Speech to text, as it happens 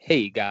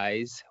Hey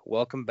guys,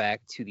 welcome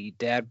back to the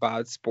Dad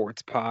Bod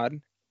Sports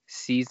Pod,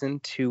 Season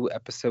 2,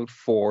 Episode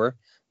 4.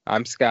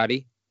 I'm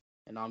Scotty,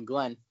 And I'm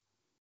Glenn.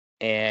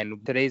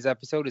 and today's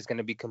episode is going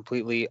to be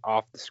completely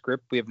off the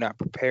script. We have not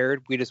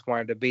prepared. We just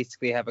wanted to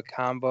basically have a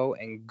combo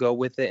and go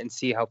with it and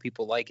see how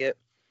people like it.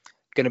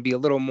 Going to be a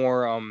little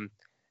more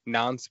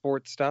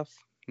non-sports stuff,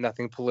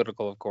 nothing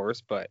political, of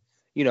course, but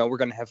we're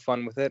going to have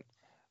fun with it.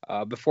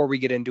 Before we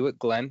get into it,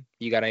 Glenn,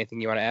 you got anything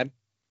you want to add?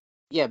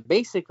 Yeah,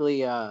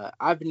 basically,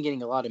 I've been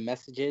getting a lot of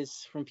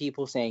messages from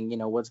people saying,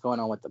 what's going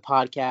on with the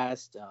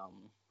podcast?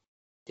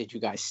 Did you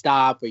guys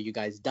stop? Are you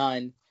guys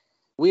done?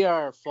 We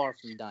are far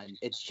from done.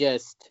 It's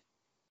just,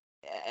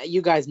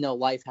 you guys know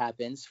life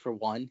happens, for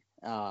one.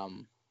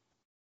 And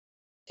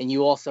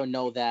you also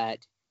know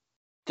that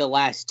the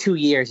last 2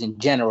 years in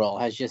general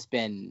has just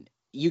been,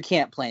 you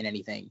can't plan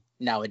anything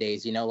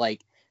nowadays,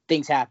 like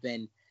things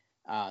happen.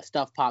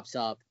 Stuff pops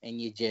up and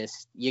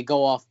you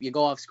go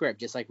off script,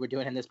 just like we're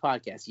doing in this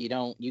podcast.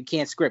 You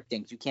can't script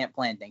things, you can't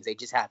plan things, they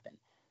just happen.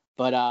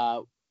 But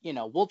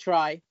we'll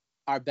try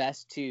our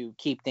best to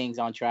keep things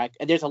on track.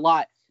 And there's a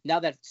lot now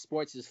that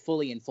sports is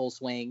fully in full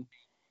swing.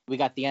 We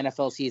got the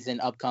NFL season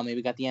upcoming,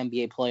 we got the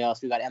NBA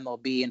playoffs, we got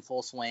MLB in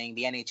full swing,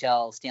 the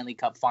NHL Stanley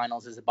Cup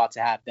Finals is about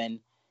to happen.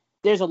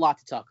 There's a lot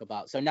to talk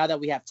about. So now that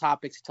we have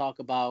topics to talk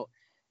about,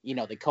 the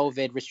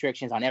COVID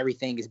restrictions on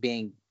everything is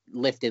being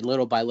lifted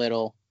little by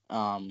little.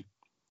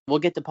 We'll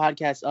get the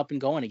podcast up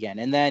and going again.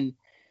 And then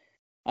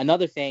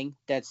another thing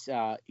that's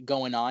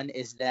going on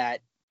is that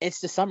it's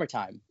the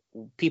summertime.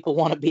 People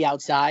want to be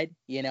outside,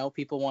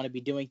 people want to be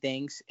doing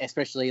things,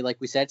 especially like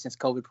we said, since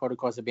COVID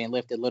protocols are being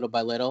lifted little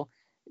by little.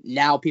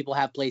 Now people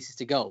have places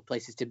to go,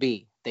 places to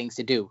be, things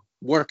to do,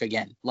 work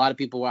again. A lot of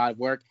people were out of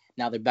work.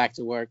 Now they're back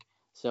to work.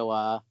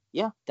 So,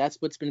 that's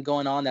what's been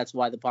going on. That's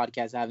why the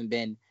podcasts haven't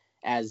been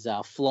as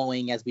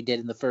flowing as we did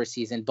in the first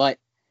season, but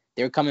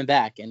they're coming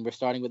back and we're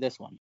starting with this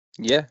one.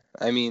 Yeah,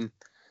 I mean,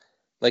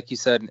 like you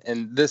said,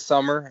 in this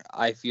summer,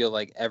 I feel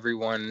like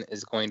everyone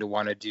is going to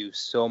want to do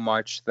so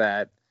much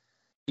that,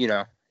 you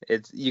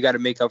got to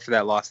make up for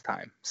that lost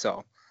time.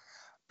 So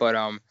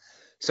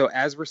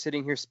as we're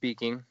sitting here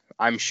speaking,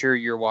 I'm sure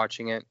you're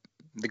watching it.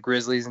 The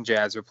Grizzlies and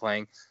Jazz are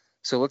playing.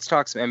 So let's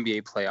talk some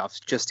NBA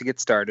playoffs just to get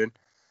started.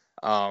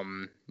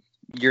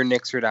 Your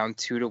Knicks are down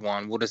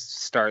 2-1. We'll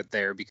just start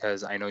there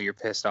because I know you're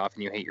pissed off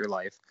and you hate your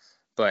life.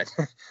 But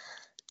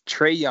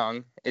Trae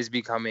Young is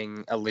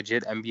becoming a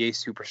legit NBA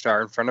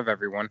superstar in front of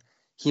everyone.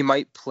 He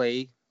might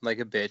play like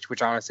a bitch,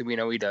 which honestly we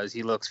know he does.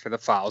 He looks for the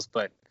fouls,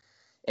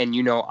 and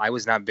I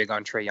was not big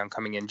on Trae Young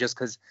coming in just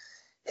because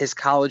his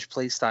college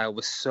play style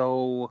was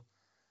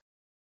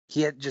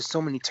he had just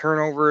so many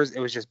turnovers. It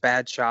was just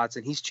bad shots,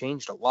 and he's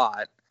changed a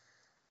lot.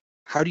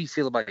 How do you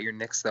feel about your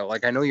Knicks, though?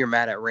 Like, I know you're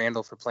mad at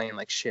Randall for playing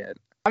like shit.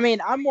 I mean,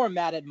 I'm more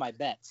mad at my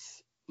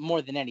bets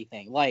more than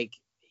anything. Like,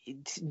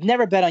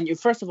 never bet on you.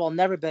 First of all,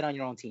 never bet on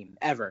your own team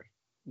ever.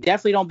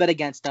 Definitely don't bet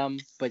against them,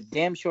 but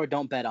damn sure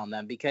don't bet on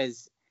them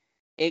because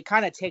it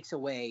kind of takes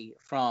away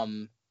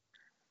from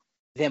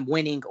them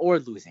winning or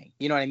losing.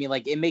 You know what I mean?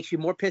 Like, it makes you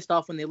more pissed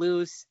off when they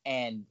lose,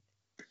 and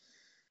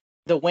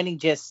the winning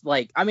just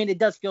it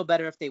does feel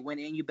better if they win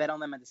and you bet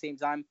on them at the same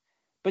time,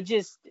 but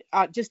just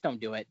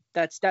don't do it.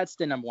 That's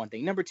the number one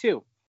thing. Number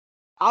two,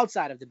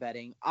 outside of the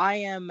betting, I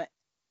am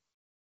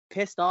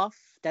pissed off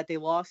that they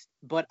lost,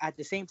 but at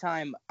the same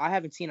time, I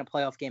haven't seen a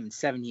playoff game in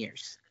 7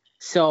 years.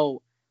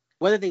 So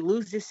whether they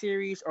lose this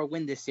series or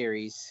win this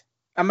series,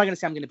 I'm not going to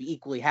say I'm going to be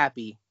equally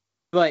happy,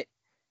 but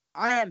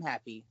I am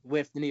happy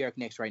with the New York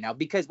Knicks right now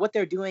because what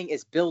they're doing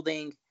is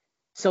building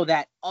so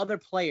that other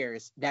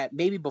players that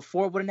maybe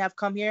before wouldn't have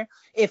come here,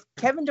 if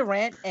Kevin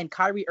Durant and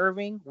Kyrie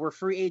Irving were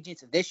free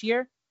agents this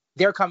year,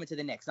 they're coming to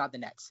the Knicks, not the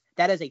Nets.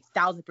 That is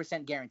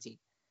 1,000% guaranteed.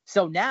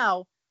 So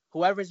now,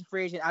 whoever's a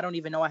free agent, I don't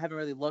even know. I haven't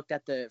really looked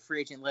at the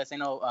free agent list. I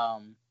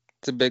know.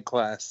 It's a big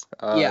class.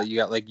 Yeah. You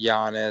got like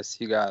Giannis.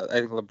 I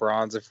think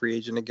LeBron's a free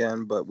agent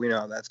again, but we know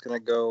how that's gonna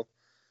go.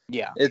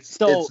 Yeah. It's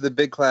the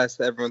big class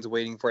that everyone's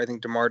waiting for. I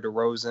think DeMar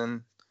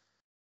DeRozan.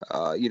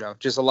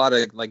 Just a lot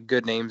of like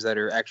good names that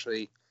are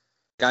actually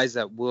guys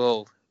that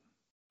will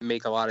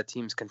make a lot of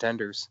teams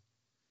contenders.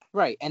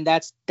 Right, and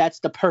that's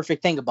the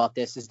perfect thing about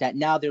this is that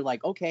now they're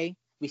like, okay,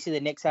 we see the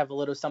Knicks have a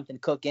little something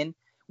cooking.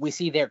 We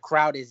see their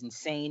crowd is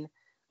insane.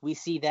 We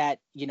see that,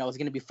 it's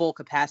going to be full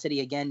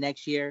capacity again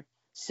next year.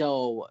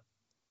 So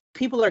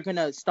people are going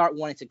to start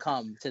wanting to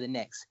come to the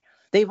Knicks.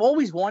 They've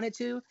always wanted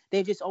to.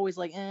 They've just always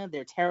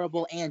they're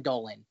terrible and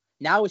Dolan.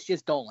 Now it's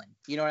just Dolan.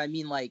 You know what I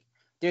mean? Like,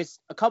 there's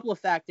a couple of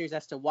factors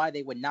as to why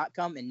they would not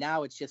come. And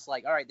now it's just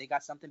like, all right, they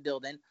got something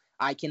building.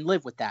 I can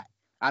live with that.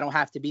 I don't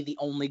have to be the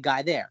only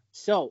guy there.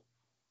 So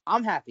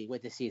I'm happy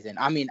with this season.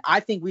 I mean, I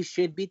think we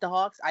should beat the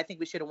Hawks. I think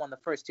we should have won the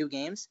first two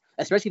games,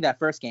 especially that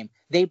first game.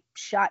 They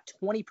shot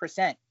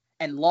 20%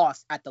 and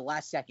lost at the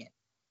last second,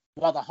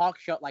 while the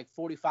Hawks shot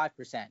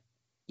 45%.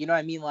 You know what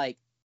I mean? Like,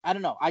 I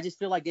don't know. I just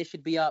feel like they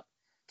should be up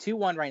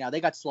 2-1 right now.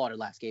 They got slaughtered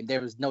last game. There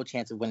was no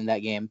chance of winning that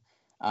game.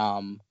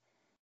 The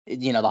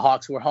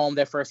Hawks were home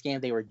their first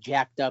game. They were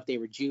jacked up. They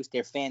were juiced.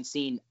 Their fans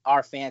seen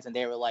our fans, and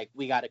they were like,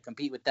 we got to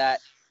compete with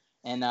that.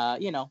 And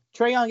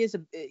Trae Young is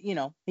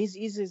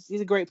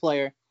he's a great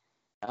player.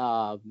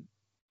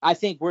 I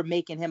think we're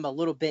making him a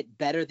little bit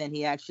better than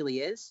he actually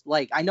is.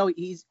 Like, I know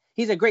he's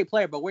a great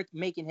player, but we're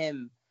making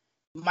him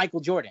Michael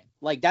Jordan.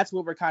 Like, that's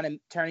what we're kind of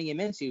turning him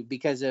into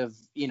because of,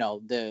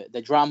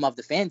 the drama of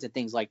the fans and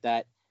things like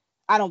that.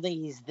 I don't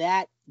think he's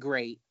that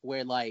great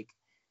where, like,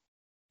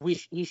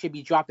 he should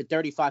be dropping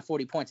 35,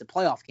 40 points a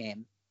playoff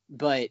game.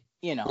 But,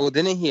 Well,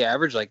 didn't he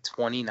average like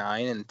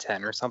 29 and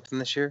 10 or something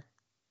this year?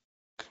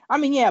 I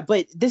mean, yeah,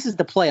 but this is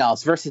the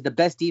playoffs versus the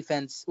best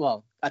defense.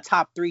 Well, a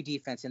top 3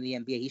 defense in the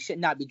NBA. He should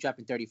not be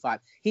dropping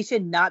 35. He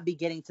should not be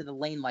getting to the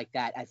lane like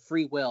that at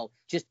free will,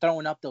 just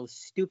throwing up those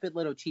stupid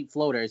little cheap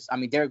floaters. I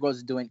mean, Derrick Rose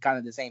is doing kind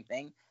of the same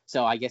thing.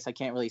 So I guess I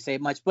can't really say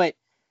much. But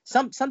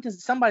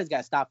somebody's got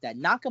to stop that.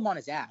 Knock him on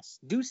his ass.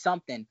 Do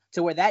something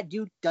to where that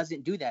dude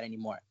doesn't do that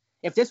anymore.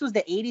 If this was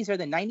the 80s or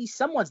the 90s,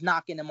 someone's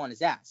knocking him on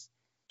his ass.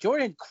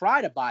 Jordan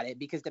cried about it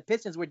because the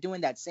Pistons were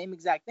doing that same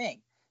exact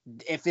thing.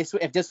 If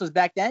this was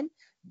back then,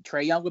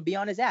 Trae Young would be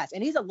on his ass.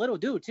 And he's a little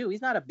dude, too.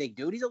 He's not a big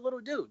dude. He's a little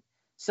dude.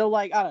 So,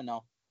 like, I don't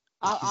know.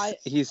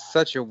 He's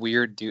such a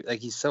weird dude.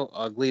 Like, he's so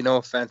ugly. No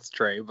offense,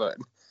 Trae, but,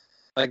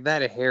 like,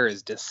 that hair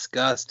is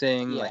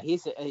disgusting. Yeah, like,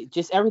 he's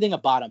just everything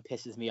about him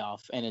pisses me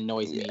off and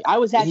annoys me. I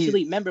was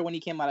actually, remember when he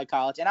came out of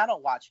college, and I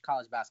don't watch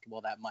college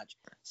basketball that much.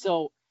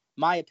 So,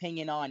 my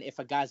opinion on if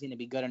a guy's going to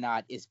be good or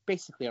not is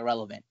basically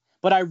irrelevant.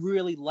 But I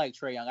really like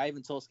Trae Young. I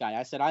even told Sky,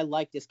 I said, I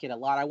like this kid a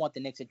lot. I want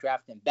the Knicks to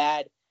draft him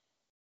bad.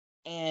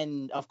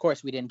 And, of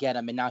course, we didn't get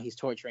him, and now he's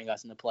torturing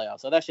us in the playoffs.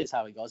 So that's just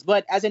how it goes.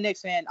 But as a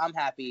Knicks fan, I'm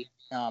happy.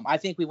 I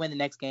think we win the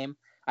next game.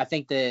 I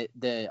think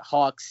the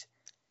Hawks,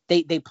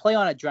 they play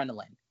on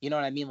adrenaline. You know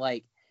what I mean?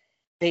 Like,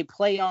 they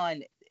play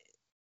on,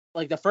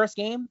 like, the first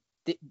game,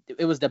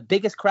 it was the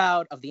biggest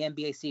crowd of the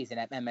NBA season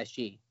at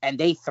MSG, and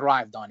they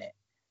thrived on it.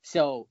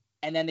 So,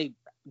 and then they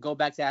go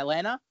back to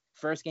Atlanta,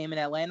 first game in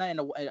Atlanta, in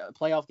a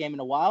playoff game in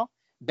a while,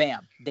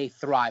 bam, they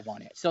thrive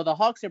on it. So the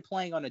Hawks are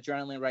playing on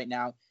adrenaline right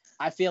now.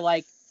 I feel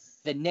like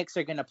the Knicks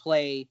are going to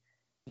play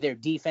their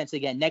defense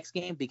again next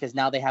game because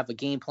now they have a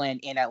game plan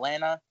in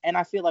Atlanta, and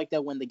I feel like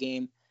they'll win the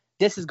game.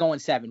 This is going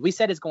 7. We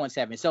said it's going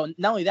 7. So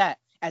not only that,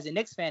 as a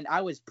Knicks fan,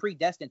 I was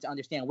predestined to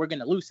understand we're going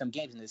to lose some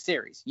games in this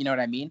series. You know what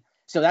I mean?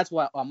 So that's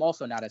why I'm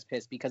also not as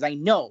pissed because I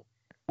know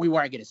we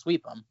weren't going to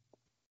sweep them.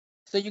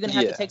 So you're going to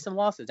have to take some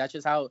losses. That's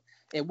just how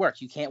it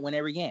works. You can't win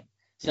every game.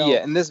 So,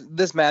 yeah, and this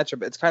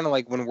matchup, it's kind of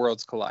like when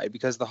worlds collide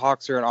because the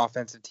Hawks are an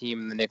offensive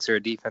team and the Knicks are a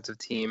defensive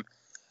team.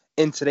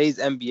 In today's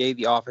NBA,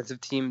 the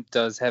offensive team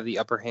does have the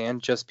upper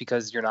hand just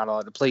because you're not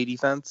allowed to play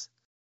defense.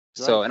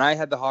 Right. So, and I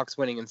had the Hawks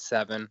winning in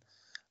 7.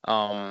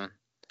 I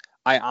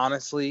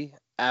honestly,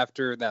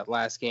 after that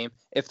last game,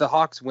 if the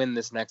Hawks win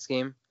this next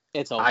game,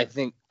 it's over. I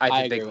think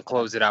they can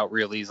close it out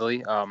real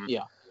easily.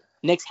 Yeah.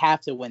 Knicks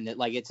have to win it.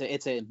 Like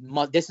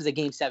this is a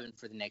game 7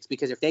 for the Knicks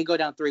because if they go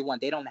down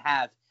 3-1, they don't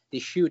have the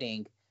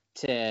shooting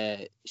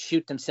to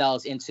shoot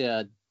themselves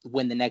into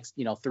win the next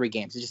 3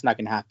 games. It's just not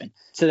going to happen.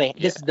 So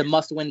this is the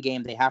must-win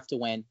game. They have to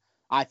win.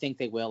 I think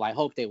they will. I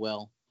hope they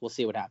will. We'll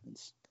see what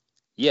happens.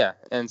 Yeah,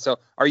 and so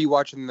are you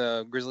watching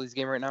the Grizzlies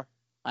game right now?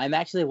 I'm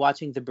actually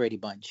watching the Brady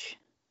Bunch.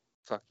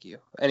 Fuck you.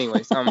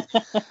 Anyways,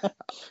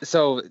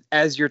 so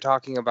as you're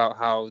talking about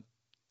how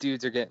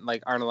dudes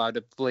aren't allowed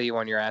to play you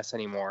on your ass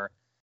anymore,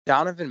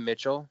 Donovan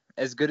Mitchell,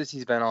 as good as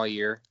he's been all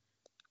year,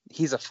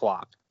 he's a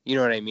flop. You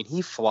know what I mean?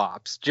 He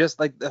flops. Just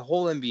like the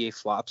whole NBA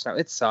flops now.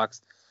 It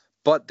sucks.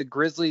 But the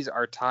Grizzlies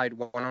are tied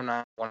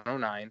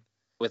 109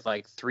 with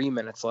like 3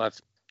 minutes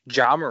left.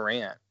 Ja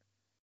Morant.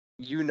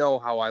 You know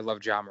how I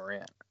love Ja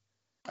Morant.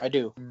 I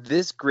do.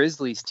 This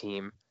Grizzlies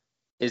team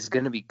is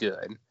going to be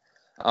good.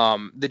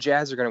 The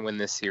Jazz are going to win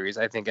this series.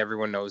 I think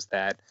everyone knows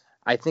that.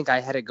 I think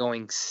I had it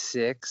going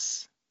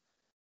 6.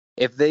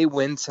 If they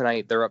win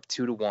tonight, they're up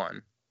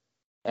 2-1.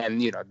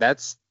 And,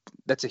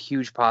 that's a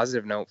huge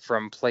positive note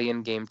from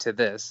play-in game to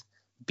this,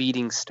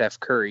 beating Steph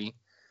Curry.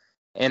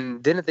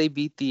 And didn't they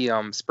beat the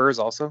Spurs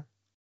also?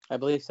 I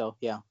believe so,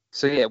 yeah.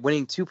 So, yeah,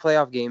 winning 2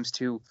 playoff games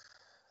to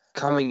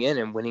coming in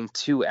and winning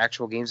 2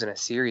 actual games in a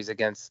series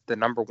against the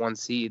number 1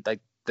 seed, like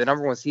the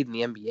number 1 seed in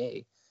the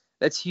NBA.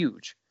 That's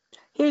huge.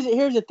 Here's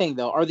the thing,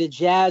 though. Are the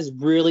Jazz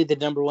really the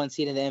number 1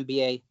 seed in the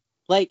NBA?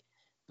 Like,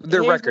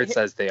 their record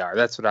says they are.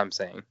 That's what I'm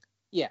saying.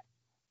 Yeah.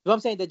 But I'm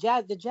saying the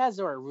Jazz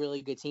are a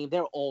really good team.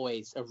 They're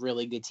always a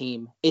really good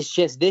team. It's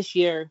just this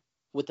year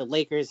with the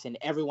Lakers and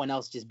everyone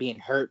else just being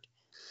hurt.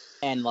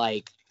 And,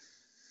 like,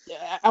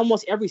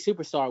 almost every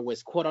superstar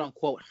was,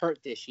 quote-unquote, hurt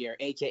this year,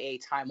 a.k.a.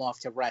 time off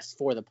to rest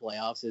for the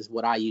playoffs is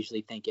what I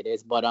usually think it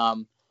is. But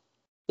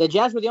the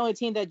Jazz were the only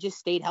team that just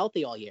stayed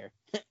healthy all year.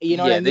 You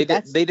know what I mean?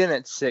 They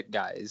didn't sit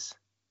guys.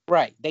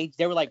 Right. They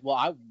were like,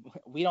 well,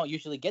 we don't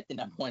usually get the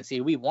number 1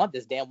 seed. We want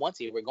this damn 1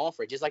 seed. We're going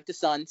for it. Just like the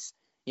Suns.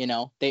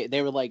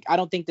 They were like, I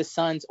don't think the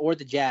Suns or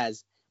the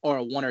Jazz are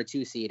a 1 or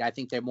 2 seed. I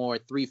think they're more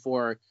 3,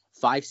 4,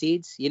 5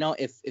 seeds,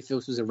 if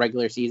this was a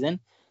regular season.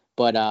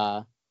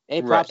 But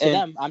hey, props to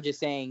them. I'm just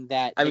saying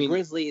that the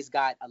Grizzlies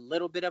got a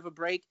little bit of a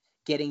break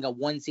getting a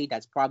 1 seed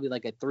that's probably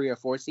like a 3 or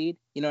 4 seed.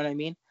 You know what I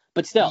mean?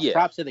 But still,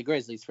 props to the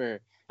Grizzlies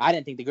for, I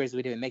didn't think the Grizzlies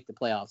would even make the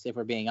playoffs, if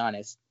we're being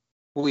honest.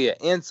 Well, yeah,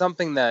 and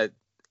something that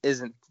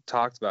isn't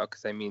talked about,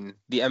 because I mean,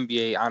 the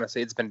NBA,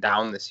 honestly, it's been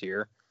down this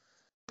year,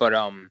 but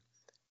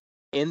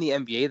in the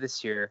NBA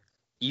this year,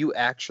 you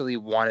actually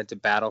wanted to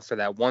battle for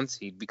that 1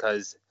 seed,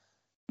 because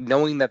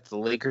knowing that the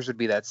Lakers would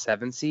be that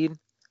 7 seed,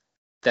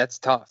 that's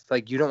tough.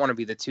 Like, you don't want to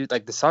be the 2.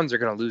 Like, the Suns are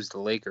going to lose to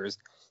the Lakers,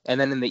 and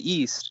then in the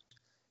East,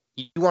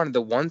 you wanted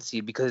the 1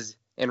 seed because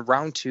in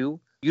round 2,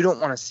 you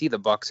don't want to see the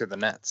Bucks or the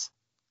Nets.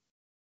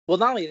 Well,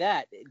 not only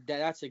that,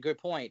 that's a good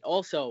point.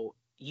 Also,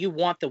 you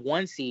want the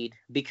 1 seed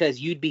because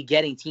you'd be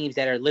getting teams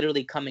that are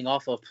literally coming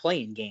off of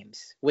play-in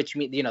games, which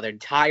means, they're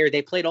tired.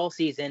 They played all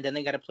season, then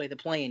they got to play the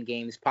play-in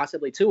games,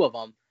 possibly 2 of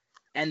them,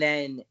 and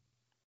then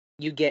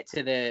you get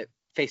to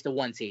face the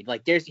 1 seed.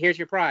 Like, here's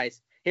your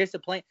prize. Here's the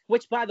play.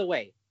 Which, by the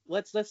way,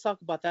 let's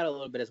talk about that a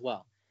little bit as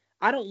well.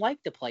 I don't like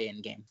the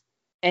play-in game,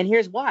 and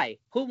here's why.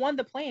 Who won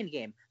the play-in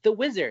game? The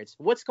Wizards.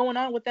 What's going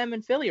on with them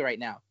in Philly right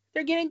now?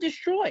 They're getting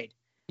destroyed.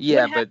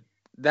 Yeah, but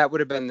that would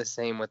have been the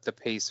same with the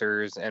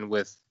Pacers and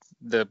with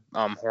the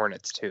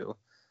Hornets too.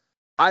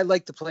 I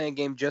like the play-in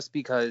game just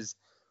because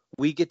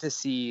we get to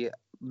see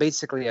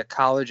basically a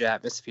college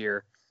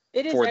atmosphere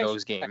for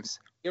those games.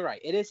 You're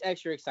right. It is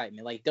extra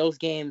excitement, like those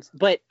games.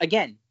 But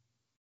again,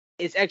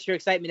 it's extra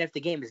excitement if the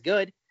game is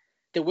good.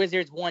 The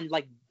Wizards won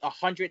like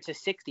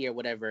 100-60 or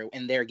whatever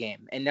in their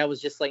game, and that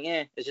was just like,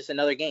 it's just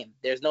another game.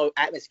 There's no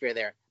atmosphere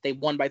there. They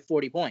won by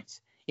 40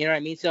 points. You know what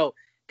I mean? So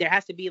there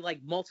has to be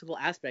like multiple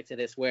aspects of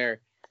this where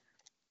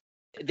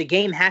the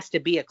game has to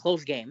be a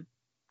close game.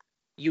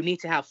 You need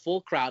to have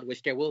full crowd,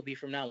 which there will be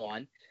from now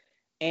on.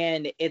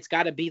 And it's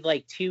got to be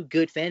like 2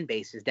 good fan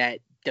bases that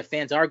the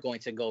fans are going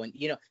to go and,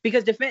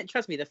 because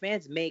trust me, the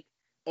fans make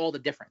all the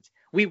difference.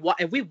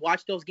 If we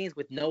watch those games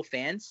with no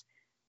fans,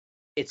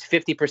 it's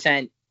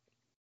 50%,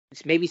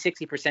 it's maybe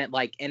 60%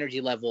 like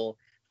energy level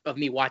of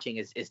me watching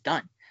is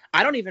done.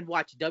 I don't even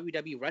watch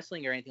WWE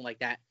wrestling or anything like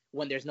that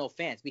when there's no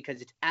fans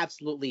because it's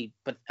absolutely,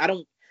 but I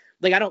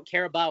don't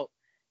care about,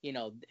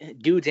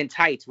 dudes in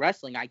tights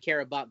wrestling. I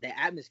care about the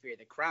atmosphere,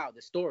 the crowd,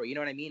 the story. You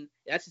know what I mean?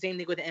 That's the same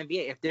thing with the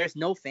NBA. If there's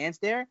no fans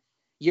there,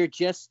 you're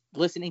just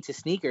listening to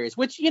sneakers,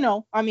 which,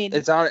 I mean,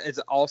 it's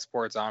all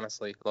sports,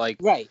 honestly. Like,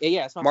 right.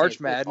 Yeah. March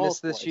Madness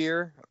this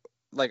year,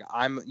 like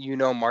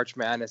March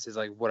Madness is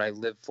like what I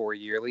live for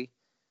yearly.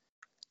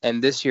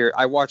 And this year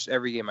I watched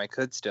every game I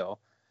could still,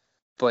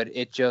 but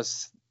it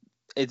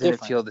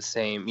didn't feel the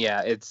same.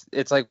 Yeah.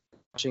 It's like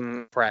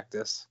watching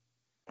practice.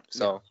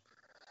 So. Yeah.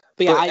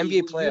 But yeah,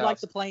 NBA playoffs. You like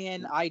to play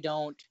in. I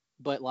don't.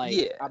 But like,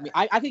 yeah. I mean,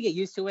 I could get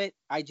used to it.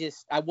 I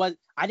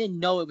didn't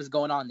know it was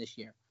going on this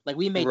year. Like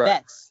we made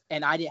bets,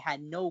 and I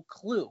had no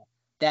clue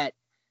that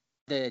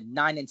the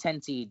 9 and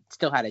 10 seed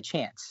still had a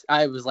chance.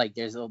 I was like,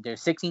 there's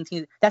 16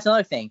 teams. That's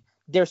another thing.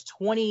 There's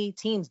 20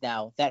 teams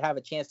now that have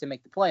a chance to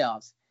make the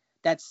playoffs.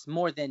 That's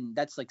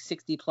like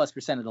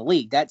 60+% of the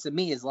league. That to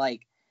me is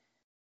like,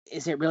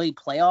 is it really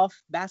playoff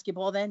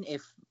basketball then?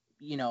 If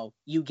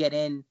you get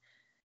in.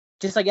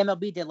 Just like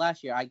MLB did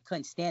last year, I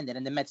couldn't stand it,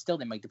 and the Mets still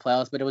didn't make the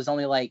playoffs. But it was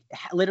only like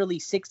literally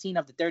 16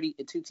 of the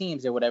 32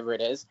 teams or whatever it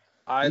is.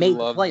 I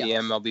loved the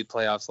MLB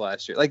playoffs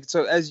last year. Like,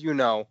 so as you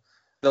know,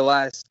 the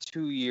last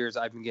 2 years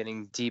I've been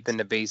getting deep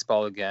into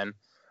baseball again.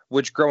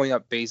 Which growing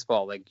up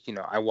baseball, like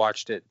I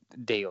watched it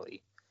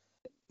daily.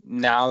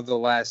 Now the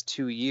last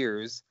 2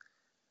 years,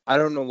 I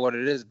don't know what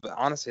it is, but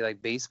honestly,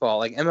 like baseball,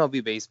 like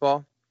MLB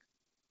baseball,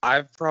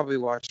 I've probably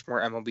watched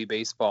more MLB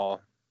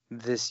baseball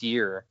this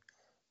year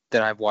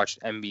than I've watched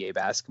NBA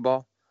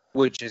basketball,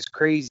 which is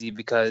crazy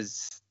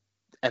because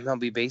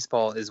MLB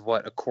baseball is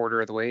a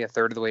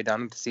third of the way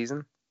done with the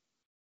season.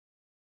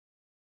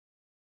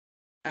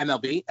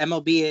 MLB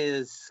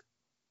is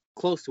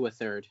close to a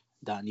third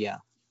done, yeah.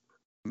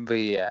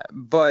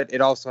 But it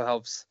also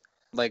helps,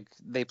 like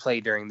they play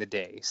during the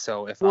day,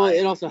 so it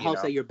also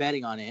helps that you're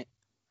betting on it.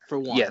 For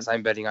one, yes,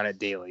 I'm betting on it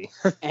daily.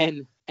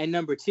 and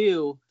number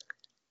 2,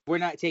 we're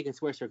not taking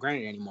sports for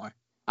granted anymore.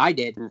 I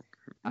did.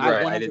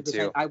 Right, I did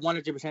too. I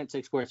 100%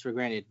 took sports for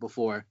granted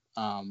before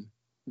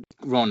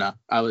Rona.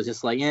 I was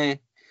just like,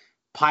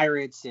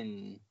 Pirates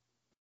and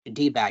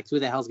D-backs. Who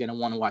the hell's gonna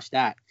want to watch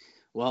that?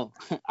 Well,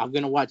 I'm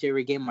gonna watch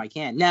every game I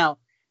can. Now,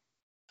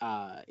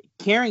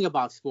 caring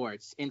about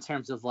sports in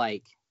terms of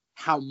like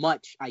how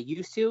much I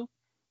used to,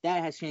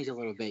 that has changed a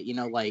little bit.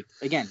 Like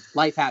again,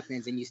 life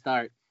happens and you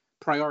start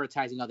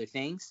prioritizing other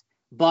things.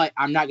 But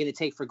I'm not gonna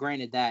take for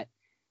granted that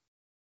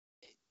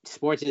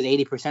sports is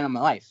 80% of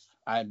my life.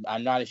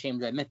 I'm not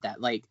ashamed to admit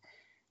that. Like,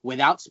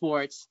 without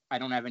sports, I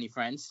don't have any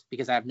friends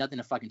because I have nothing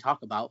to fucking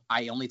talk about.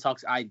 I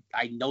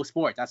know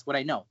sports. That's what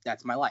I know.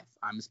 That's my life.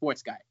 I'm a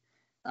sports guy.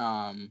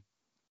 I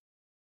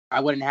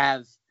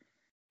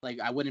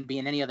wouldn't be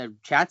in any other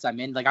chats I'm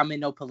in. Like, I'm in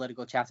no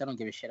political chats. I don't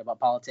give a shit about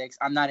politics.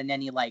 I'm not in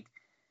any, like,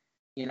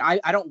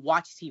 I don't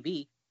watch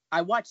TV.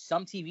 I watch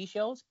some TV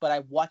shows, but I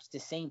watch the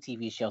same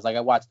TV shows. Like,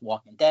 I watched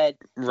Walking Dead.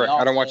 Right.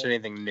 I don't watch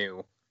anything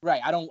new.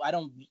 Right. I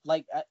don't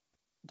like...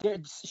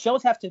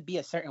 shows have to be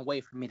a certain way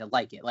for me to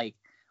like it. Like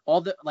all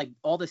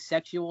the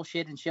sexual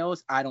shit in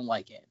shows, I don't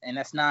like it, and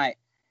that's not.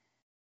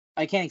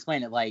 I can't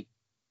explain it. Like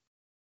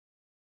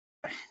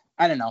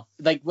I don't know,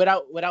 like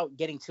without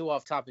getting too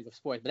off topic of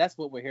sports, but that's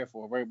what we're here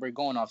for. We're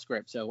going off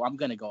script, so I'm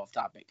gonna go off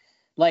topic.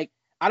 Like,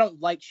 I don't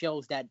like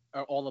shows that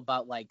are all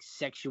about like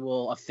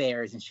sexual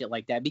affairs and shit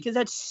like that because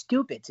that's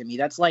stupid to me.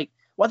 That's like,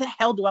 why the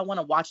hell do I want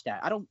to watch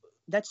that? I don't.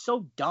 That's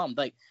so dumb.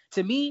 Like,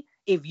 to me,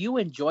 if you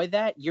enjoy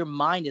that, your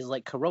mind is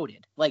like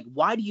corroded. Like,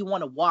 why do you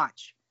want to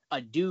watch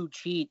a dude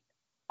cheat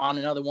on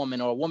another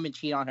woman or a woman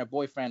cheat on her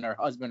boyfriend or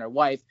husband or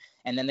wife,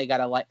 and then they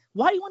gotta like,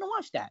 why do you want to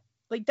watch that?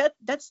 Like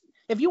that's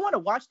if you want to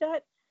watch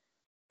that,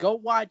 go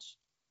watch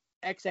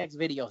XX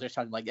videos or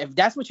something. Like, if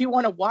that's what you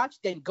want to watch,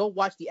 then go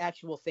watch the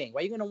actual thing.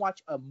 Why are you gonna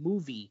watch a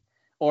movie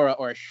or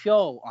a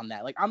show on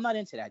that? Like, I'm not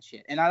into that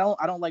shit, and I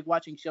don't like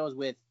watching shows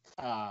with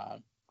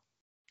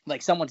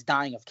like someone's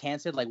dying of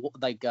cancer, like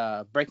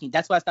Breaking.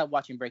 That's why I stopped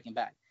watching Breaking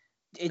Bad.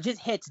 It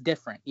just hits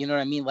different, you know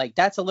what I mean? Like,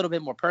 that's a little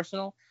bit more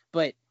personal,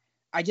 but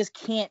I just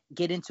can't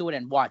get into it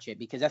and watch it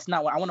because that's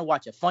not what I want to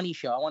watch. A funny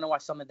show. I want to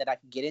watch something that I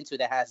can get into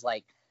that has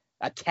like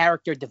a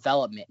character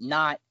development,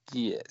 not.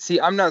 Yeah.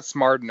 See, I'm not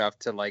smart enough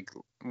to like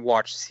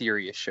watch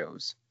serious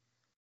shows.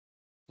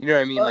 You know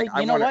what I mean? Like,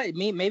 you know what?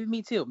 Maybe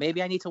me too.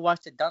 Maybe I need to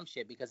watch the dumb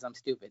shit because I'm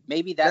stupid.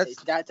 Maybe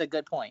that's a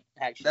good point.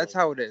 Actually, that's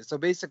how it is. So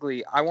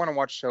basically, I want to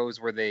watch shows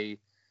where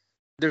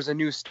there's a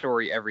new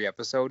story every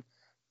episode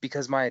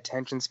because my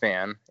attention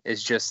span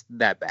is just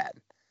that bad.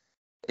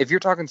 If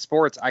you're talking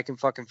sports, I can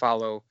fucking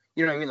follow.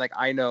 You know what I mean? Like,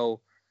 I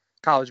know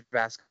college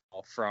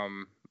basketball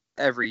from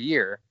every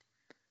year,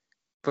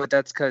 but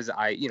that's because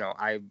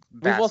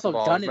we've also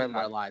done it in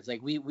our lives.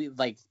 Like, we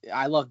like,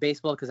 I love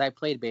baseball because I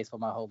played baseball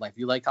my whole life.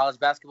 You like college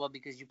basketball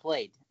because you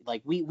played.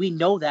 Like, we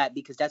know that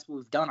because that's what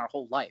we've done our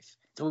whole life.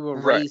 It's what we were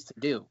raised to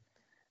do.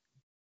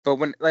 But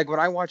when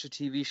I watch a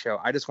TV show,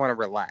 I just want to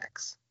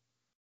relax.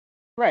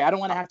 Right, I don't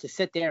want to have to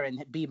sit there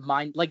and be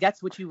like,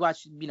 that's what you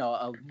watch,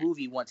 a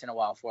movie once in a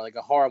while for, like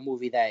a horror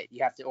movie that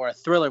you have to, or a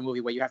thriller movie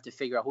where you have to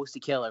figure out who's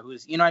the killer,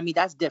 who's, you know what I mean?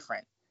 That's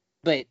different.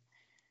 But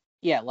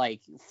yeah,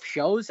 like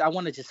shows, I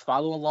want to just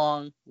follow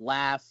along,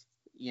 laugh,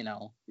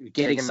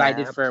 get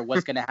excited for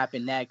what's going to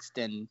happen next.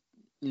 And,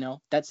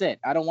 that's it.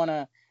 I don't want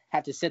to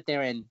have to sit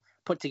there and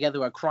put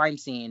together a crime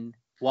scene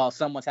while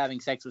someone's having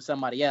sex with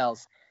somebody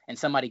else and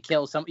somebody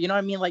kills you know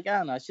what I mean? Like, I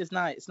don't know. It's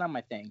not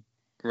my thing.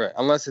 Right,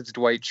 unless it's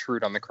Dwight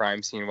Schrute on the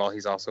crime scene while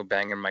he's also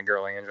banging my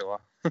girl Angela.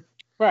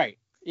 Right.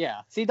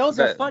 Yeah. See, those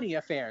are funny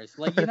affairs.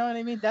 Like, you know what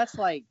I mean? That's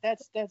like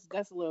that's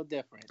a little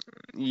different.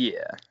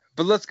 Yeah.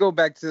 But let's go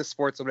back to the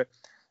sports a little bit.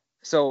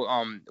 So,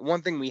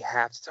 one thing we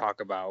have to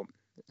talk about.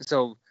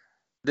 So,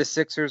 the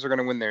Sixers are going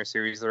to win their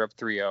series. They're up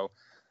 3-0.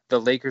 The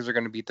Lakers are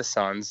going to beat the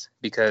Suns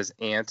because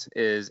Ant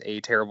is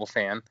a terrible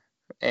fan.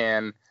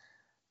 And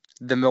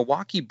the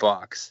Milwaukee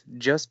Bucks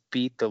just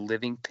beat the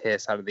living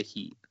piss out of the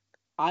Heat.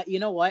 You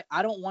know what?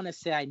 I don't want to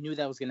say I knew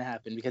that was going to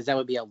happen because that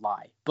would be a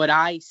lie. But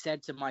I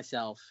said to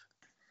myself,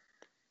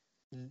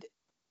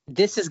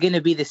 this is going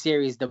to be the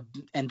series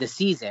and the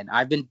season.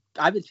 I've been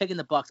picking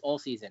the Bucks all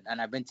season, and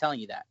I've been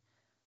telling you that.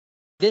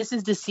 This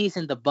is the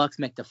season the Bucks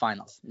make the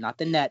finals, not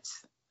the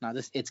Nets. Not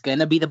this. It's going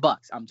to be the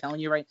Bucks. I'm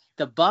telling you right.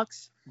 The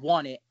Bucks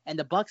want it, and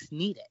the Bucks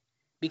need it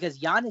because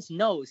Giannis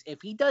knows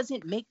if he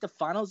doesn't make the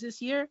finals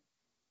this year,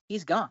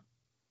 he's gone.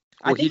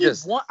 Well, he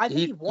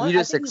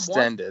just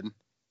extended.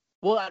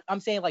 Well, I'm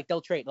saying like they'll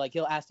trade, like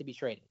he'll ask to be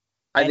traded.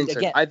 I think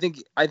so.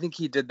 I think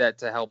he did that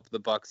to help the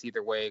Bucks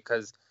either way,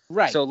 because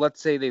So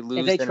let's say they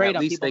lose, then at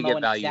least they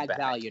get value back.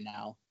 Value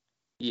now.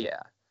 Yeah.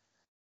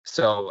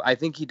 So I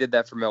think he did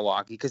that for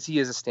Milwaukee because he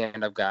is a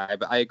stand-up guy.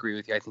 But I agree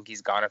with you. I think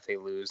he's gone if they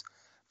lose.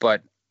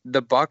 But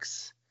the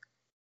Bucks,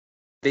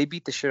 they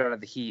beat the shit out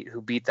of the Heat,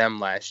 who beat them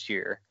last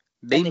year.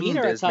 They mean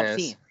business. A tough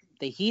team.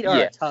 The Heat are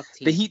a tough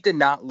team. The Heat did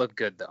not look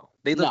good though.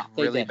 They looked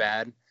really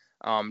bad.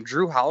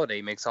 Drew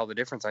Holiday makes all the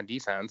difference on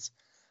defense.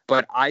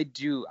 But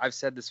I've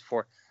said this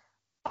before,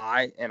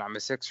 and I'm a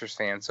Sixers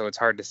fan, so it's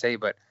hard to say,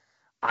 but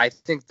I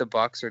think the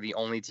Bucks are the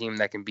only team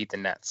that can beat the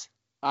Nets.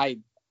 I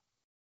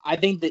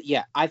think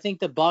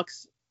the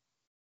Bucks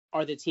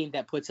are the team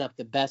that puts up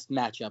the best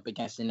matchup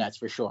against the Nets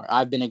for sure.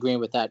 I've been agreeing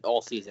with that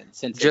all season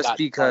since just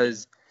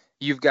because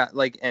you've got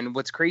and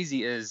what's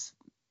crazy is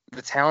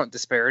the talent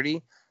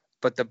disparity,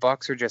 but the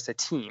Bucks are just a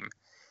team.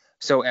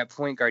 So at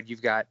point guard,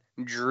 you've got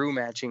Drew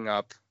matching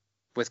up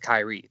with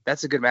Kyrie.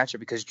 That's a good matchup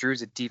because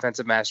Drew's a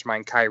defensive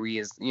mastermind. Kyrie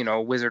is,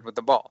 a wizard with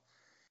the ball.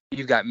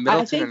 You've got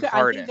Middleton and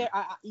Harden.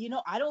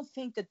 I don't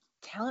think the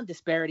talent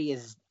disparity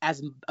is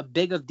as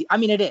big of I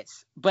mean, it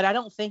is, but I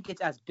don't think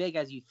it's as big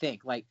as you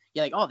think. Like,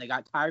 you're like, oh, they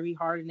got Kyrie,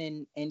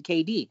 Harden, and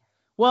KD.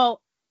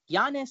 Well,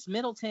 Giannis,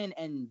 Middleton,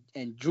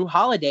 and Drew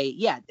Holiday,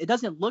 yeah, it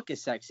doesn't look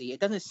as sexy. It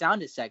doesn't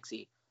sound as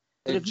sexy.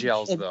 But it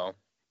gels, though.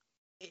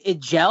 It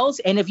gels,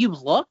 and if you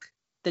look,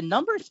 the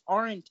numbers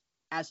aren't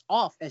as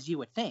off as you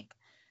would think.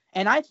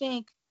 And I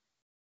think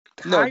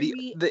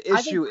Kyrie, the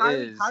issue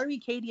is Kyrie,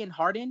 KD, and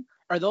Harden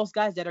are those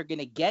guys that are going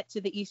to get to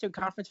the Eastern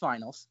Conference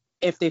Finals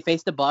if they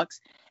face the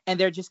Bucks, and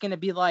they're just going to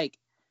be like,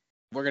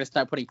 we're going to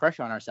start putting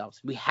pressure on ourselves.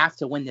 We have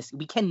to win this.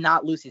 We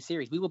cannot lose this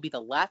series. We will be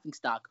the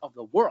laughingstock of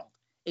the world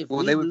if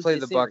we they would lose play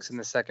the series. Bucks in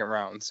the second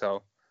round,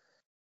 so.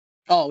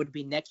 Oh, it would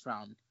be next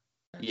round.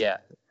 Yeah.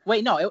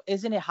 Wait, no,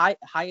 isn't it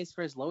highest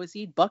for his lowest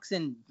seed? Bucks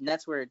and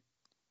Nets were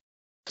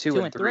 2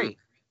 and 3.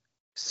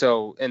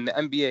 So in the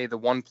NBA, the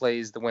 1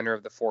 plays the winner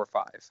of the 4-5.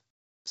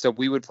 So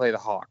we would play the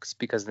Hawks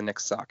because the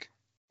Knicks suck.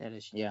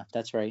 Yeah,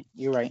 that's right.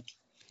 You're right.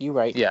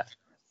 Yeah,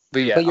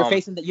 but yeah. But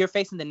you're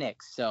facing the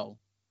Knicks, so.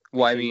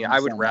 Well, I mean, I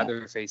would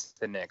rather face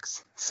the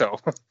Knicks. So.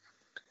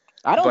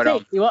 I don't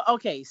think. Well,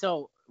 okay,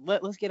 so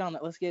let's get on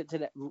that. Let's get to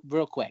that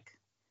real quick.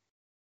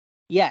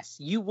 Yes,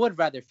 you would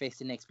rather face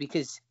the Knicks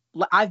because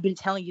I've been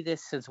telling you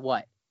this since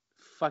what?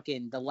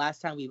 Fucking the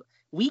last time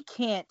we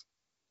can't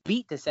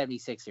beat the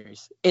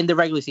 76ers in the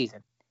regular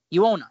season.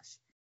 You own us.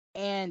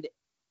 And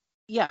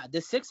yeah,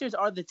 the Sixers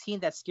are the team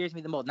that scares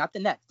me the most, not the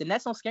Nets. The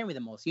Nets don't scare me the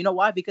most. You know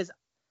why? Because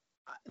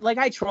like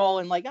I troll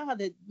and like,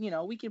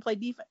 we can play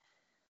defense.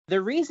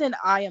 The reason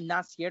I am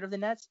not scared of the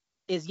Nets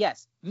is,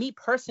 yes, me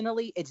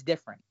personally, it's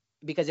different.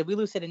 Because if we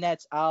lose to the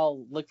Nets,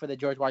 I'll look for the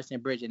George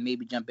Washington Bridge and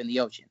maybe jump in the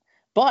ocean.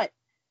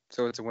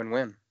 So it's a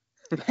win-win.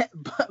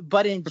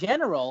 but in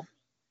general,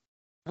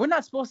 we're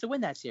not supposed to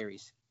win that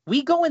series.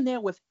 We go in there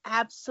with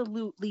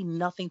absolutely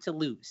nothing to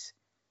lose.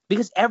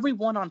 Because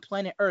everyone on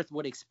planet Earth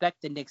would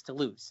expect the Knicks to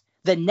lose.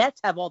 The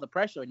Nets have all the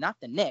pressure, not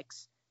the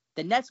Knicks.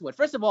 The Nets would.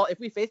 First of all, if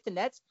we face the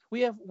Nets,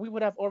 we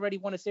would have already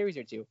won a series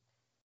or two.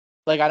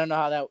 Like, I don't know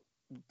how that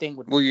thing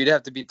would. Well, you'd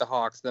have to beat the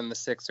Hawks, then the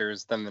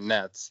Sixers, then the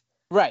Nets.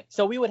 Right.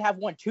 So we would have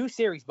won 2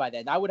 series by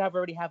then. I would have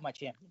already have my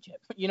championship.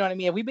 You know what I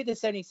mean? If we beat the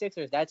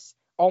 76ers, that's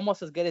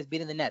almost as good as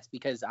beating the Nets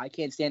because I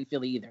can't stand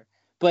Philly either.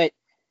 But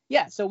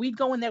yeah, so we'd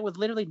go in there with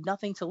literally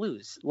nothing to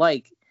lose.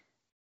 Like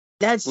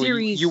that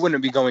series. You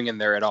wouldn't be going in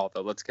there at all,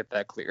 though. Let's get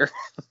that clear.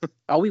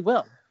 Oh, we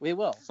will.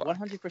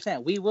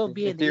 100%. We will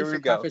be in the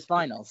Eastern Conference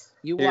Finals.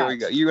 Here we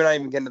go. You're not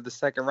even getting to the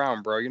second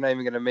round, bro. You're not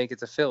even gonna make it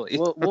to Philly.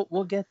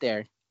 We'll get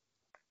there.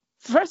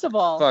 First of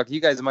all, fuck, you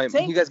guys might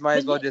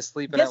as well just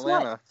sleep in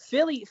Atlanta.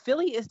 What?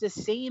 Philly is the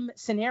same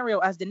scenario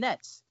as the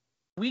Nets.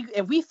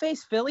 If we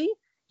face Philly,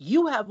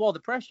 you have all the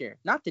pressure,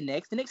 not the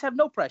Knicks. The Knicks have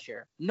no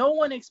pressure. No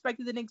one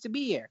expected the Knicks to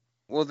be here.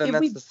 Well, then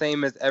that's the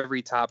same as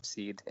every top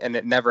seed, and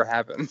it never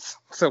happens.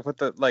 So with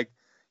you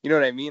know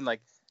what I mean?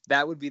 Like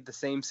that would be the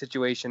same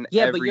situation every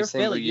single year. Yeah, but you're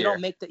Philly.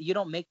 You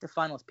don't make the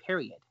finals.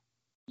 Period.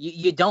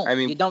 You don't. I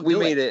mean, you don't we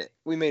made it.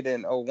 We made it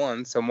in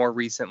 2001, so more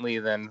recently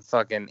than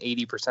fucking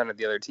 80% of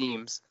the other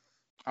teams.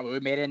 I mean,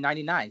 we made it in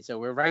 99, so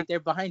we're right there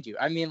behind you.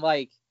 I mean,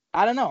 like,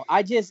 I don't know.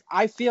 I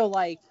feel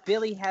like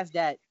Philly has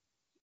that,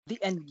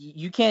 and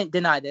you can't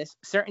deny this.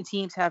 Certain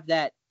teams have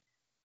that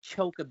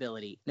choke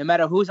ability. No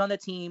matter who's on the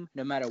team,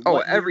 no matter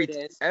what it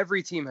is.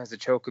 Every team has a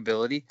choke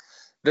ability.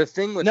 The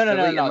thing with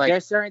Philly, no.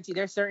 There's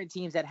certain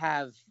teams that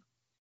have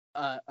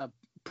a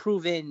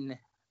proven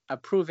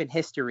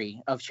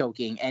history of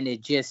choking, and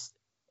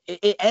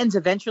it ends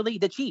eventually.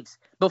 The Chiefs,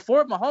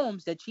 before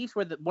Mahomes, the Chiefs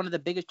were one of the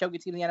biggest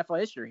choking teams in the NFL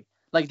history.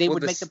 Like they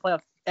would make the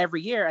playoffs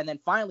every year, and then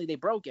finally they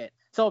broke it.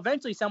 So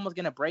eventually someone's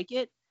gonna break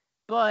it,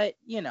 but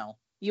you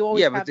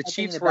always have that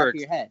thing in the back of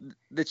your head.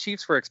 The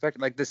Chiefs were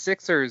expected, like the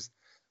Sixers,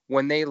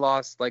 when they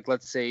lost, like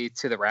let's say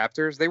to the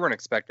Raptors, they weren't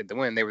expected to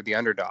win. They were the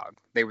underdog.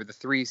 They were the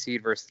 3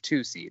 seed versus the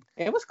 2 seed.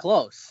 It was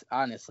close,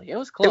 honestly. It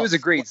was close. It was a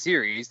great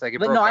series. Like,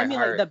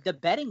 like the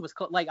betting was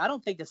close. Like I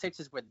don't think the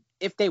Sixers were.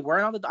 If they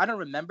weren't on I don't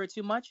remember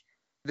too much.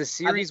 The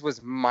series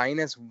was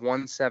minus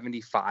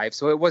 175,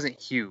 so it wasn't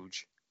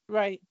huge.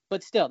 Right,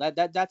 but still, that's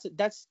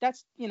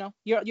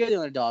you're the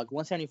underdog.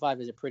 175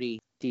 is a pretty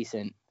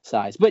decent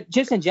size. But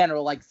just in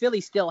general, like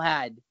Philly still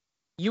had,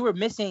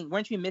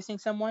 weren't you missing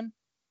someone?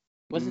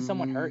 Wasn't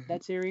someone hurt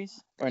that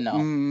series or no?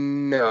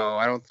 No,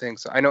 I don't think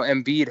so. I know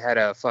Embiid had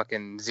a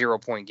fucking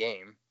 0-point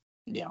game.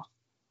 Yeah,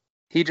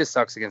 he just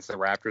sucks against the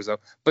Raptors though.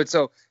 But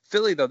so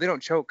Philly though, they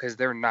don't choke because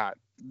they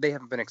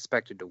haven't been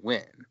expected to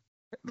win.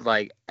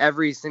 Like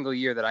every single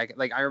year that I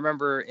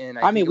remember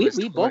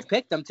we both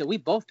picked them too. We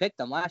both picked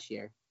them last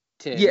year.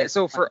 Yeah,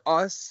 so for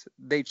us,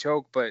 they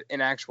choke, but in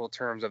actual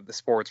terms of the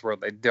sports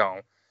world, they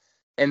don't.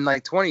 And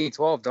like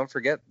 2012, don't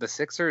forget, the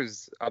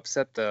Sixers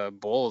upset the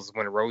Bulls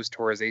when Rose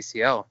tore his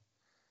ACL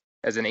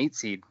as an 8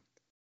 seed.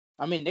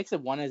 I mean, Knicks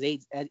have won as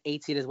 8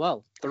 seed as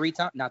well. 3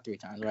 times, not 3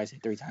 times. What did I say?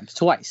 3 times,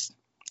 twice.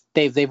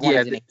 They've won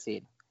as an 8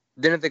 seed.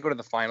 Didn't they go to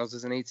the finals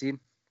as an 8 seed?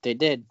 They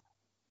did.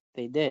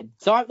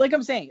 So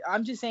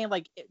I'm just saying,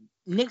 like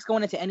Knicks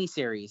going into any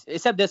series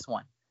except this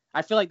one.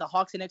 I feel like the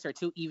Hawks and Knicks are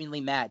too evenly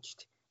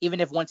matched. Even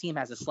if one team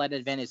has a slight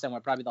advantage somewhere,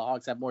 probably the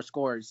Hawks have more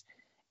scores.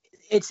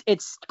 It's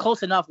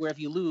close enough where if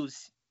you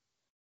lose,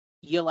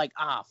 you're like,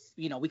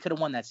 we could have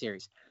won that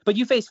series. But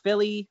you face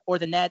Philly or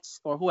the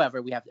Nets or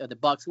whoever we have, or the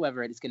Bucks,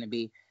 whoever it's going to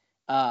be.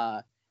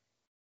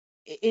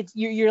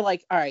 You're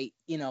like, all right,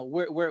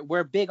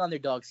 we're big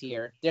underdogs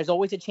here. There's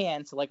always a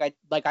chance, like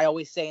I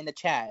always say in the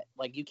chat,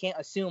 like you can't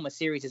assume a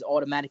series is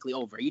automatically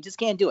over. You just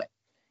can't do it.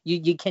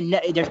 You can.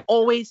 There's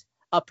always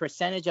a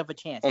percentage of a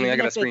chance. Only I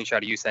Even got a if it's screenshot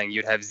of you saying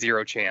you'd have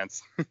zero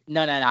chance.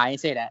 no, I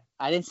didn't say that.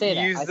 I didn't say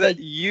that. You I said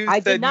said I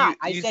did not.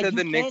 I you said said you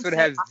the Knicks can't would say.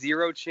 have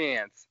zero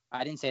chance.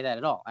 I didn't say that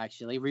at all.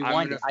 Actually, I'm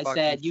rewind gonna it. I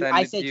fucking said you. send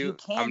I it to said you you. I'm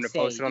can't gonna say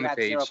post it on you the have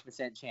page.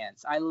 0%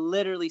 chance. I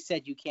literally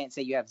said you can't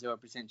say you have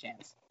 0%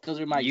 chance. Those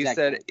are my You exact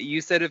said words.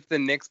 you said if the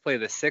Knicks play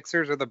the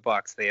Sixers or the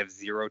Bucks, they have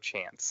zero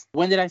chance.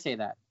 When did I say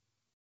that?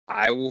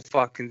 I will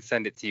fucking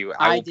send it to you.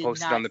 I I will did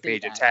post it on not the say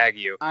page and that. tag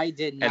you. I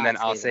did not. And then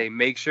I'll say say,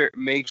 make sure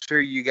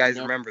you guys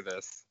Nope. remember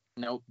this.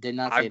 Nope, did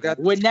not say I've that. got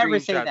the Would never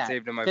say screenshot that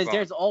saved in my because phone.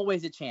 there's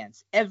always a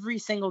chance. Every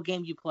single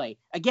game you play.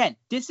 Again,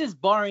 this is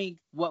barring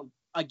what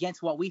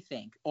against what we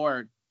think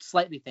or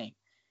slightly think.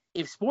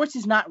 If sports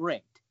is not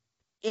rigged,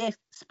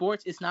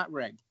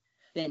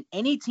 then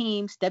any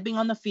team stepping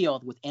on the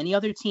field with any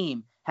other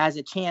team has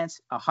a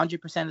chance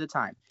 100% of the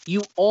time.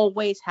 You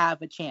always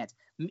have a chance.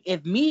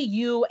 If me,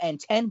 you, and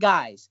 10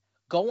 guys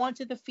go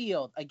onto the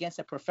field against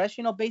a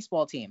professional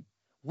baseball team,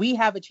 we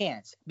have a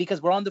chance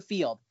because we're on the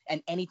field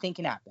and anything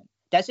can happen.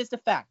 That's just a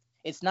fact.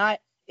 It's not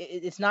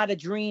a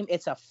dream.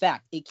 It's a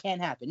fact. It can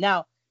happen.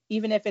 Now,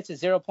 even if it's a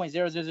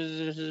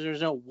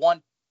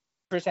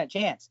 0.00001%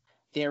 chance,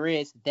 there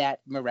is that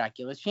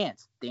miraculous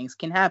chance. Things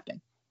can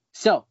happen.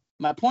 So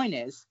my point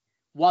is,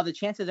 while the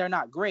chances are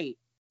not great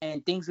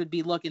and things would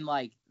be looking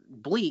like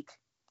bleak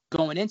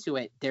going into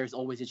it, there's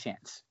always a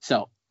chance.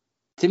 So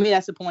to me,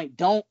 that's the point.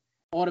 Don't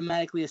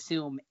automatically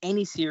assume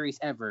any series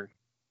ever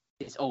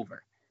is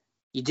over.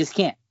 You just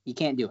can't. You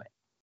can't do it.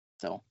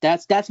 So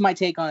that's my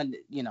take on,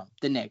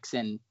 the Knicks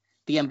and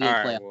the NBA All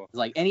right, playoffs. well,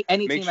 Like any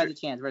team has a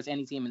chance versus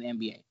any team in the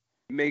NBA.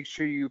 Make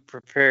sure you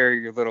prepare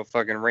your little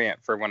fucking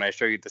rant for when I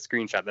show you the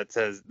screenshot that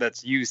says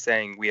that's you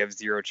saying we have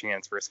zero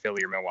chance versus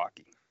Philly or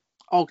Milwaukee.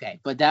 Okay,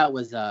 but that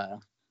was I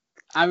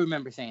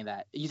remember saying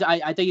that.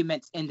 I thought you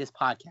meant in this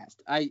podcast.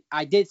 I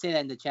did say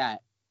that in the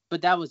chat,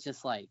 but that was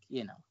just like,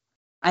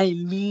 I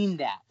didn't mean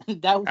that.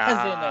 That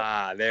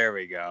wasn't there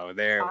we go.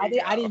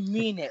 I didn't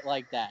mean it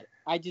like that.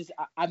 I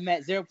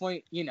meant 0.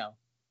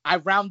 I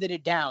rounded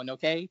it down,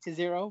 okay, to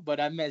 0,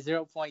 but I meant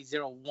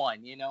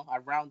 0.01, I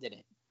rounded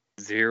it.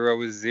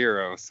 0 is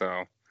 0,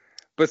 so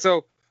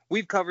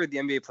we've covered the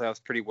NBA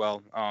playoffs pretty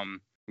well.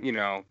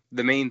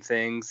 The main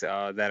things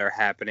that are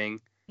happening.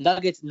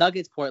 Nuggets,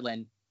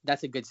 Portland.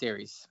 That's a good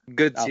series.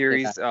 Good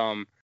series. It's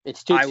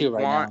 2-2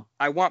 right now.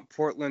 I want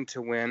Portland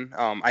to win.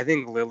 I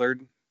think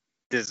Lillard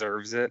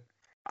deserves it.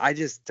 I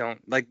just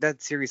don't like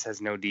that series has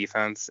no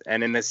defense,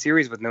 and in a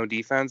series with no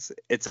defense,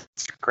 it's a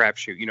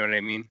crapshoot. You know what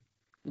I mean?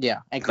 Yeah,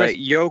 and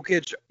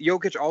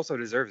Jokic also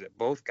deserves it.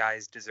 Both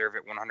guys deserve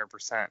it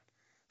 100%.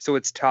 So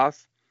it's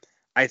tough.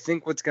 I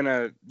think what's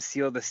gonna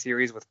seal the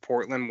series with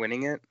Portland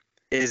winning it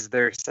is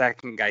their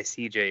second guy,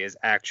 CJ, is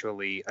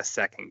actually a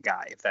second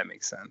guy, if that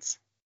makes sense.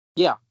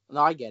 Yeah,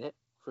 no, I get it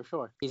for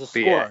sure. He's a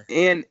scorer.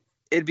 Yeah, and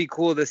it'd be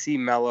cool to see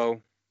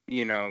Melo,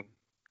 do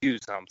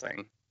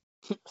something.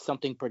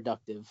 Something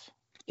productive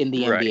in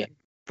the NBA.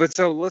 But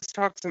so let's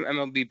talk some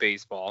MLB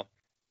baseball.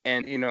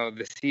 And,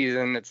 the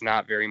season, it's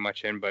not very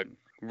much in, but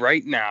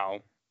right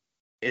now,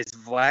 is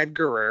Vlad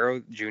Guerrero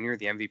Jr.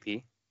 the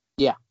MVP?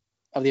 Yeah.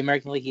 Of the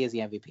American League, he is the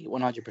MVP,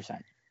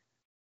 100%.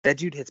 That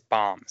dude hits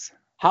bombs.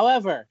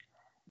 However,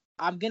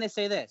 I'm going to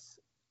say this.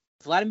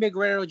 Vladimir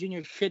Guerrero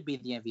Jr. should be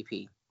the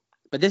MVP.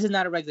 But this is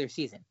not a regular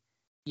season.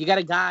 You got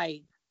a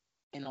guy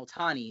in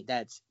Ohtani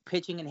that's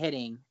pitching and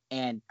hitting,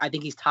 and I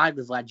think he's tied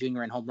with Vlad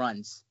Jr. in home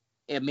runs.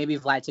 Maybe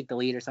Vlad took the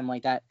lead or something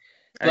like that.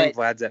 I think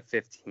Vlad's at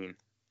 15.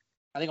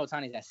 I think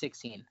Ohtani's at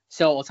 16.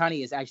 So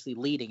Ohtani is actually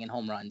leading in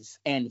home runs,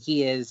 and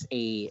he is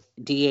a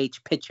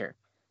DH pitcher.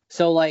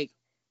 So,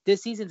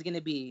 this season's going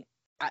to be,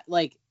 I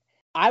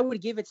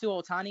would give it to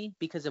Ohtani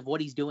because of what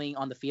he's doing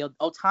on the field.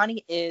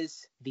 Ohtani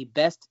is the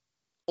best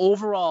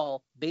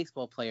overall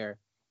baseball player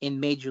in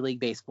Major League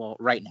Baseball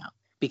right now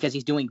because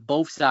he's doing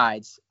both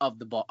sides of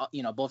the ball,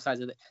 both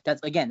sides of it.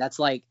 That's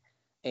like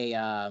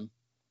a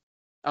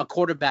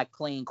quarterback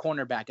playing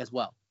cornerback as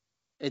well.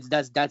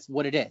 That's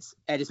what it is,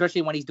 and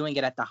especially when he's doing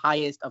it at the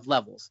highest of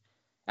levels.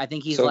 I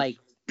think he's third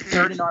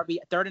in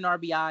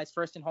RBIs,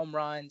 first in home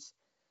runs,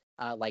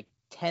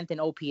 10th in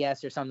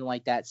OPS or something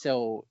like that.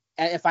 So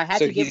if I had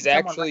to give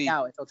someone right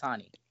now, it's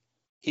Ohtani.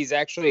 He's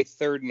actually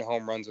third in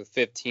home runs with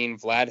 15.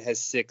 Vlad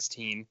has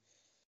 16.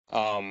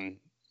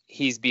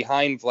 He's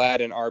behind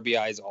Vlad in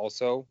RBIs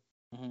also.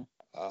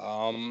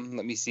 Mm-hmm.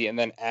 Let me see, and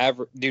then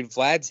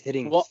Vlad's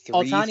hitting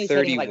 331. Ohtani's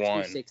hitting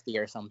 260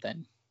 or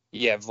something.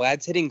 Yeah,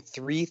 Vlad's hitting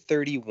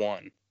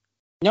 331.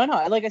 No,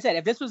 like I said,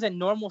 if this was a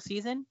normal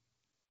season,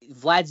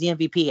 Vlad's the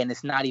MVP, and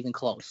it's not even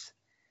close.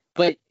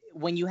 But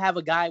when you have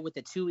a guy with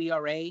a 2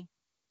 ERA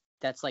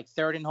that's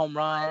third in home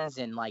runs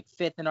and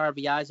fifth in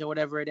RBIs or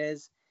whatever it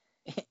is,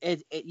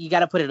 you got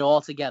to put it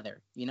all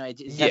together.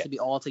 It has to be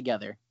all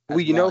together.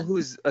 Well, you know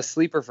who's a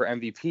sleeper for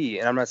MVP,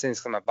 and I'm not saying this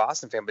because I'm a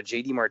Boston fan, but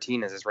JD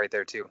Martinez is right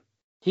there too.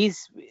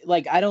 He's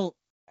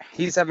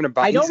He's having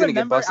a. He's going to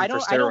get busted for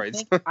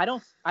steroids. I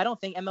don't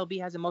think MLB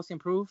has the most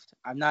improved.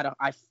 I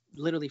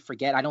literally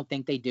forget. I don't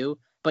think they do,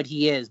 but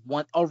he is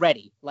one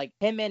already.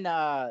 Him and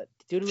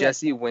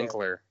Jesse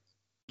Winkler.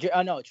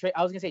 No,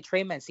 I was gonna say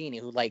Trey Mancini,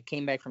 who like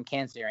came back from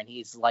cancer and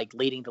he's like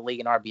leading the league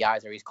in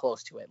RBIs or he's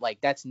close to it. Like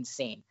that's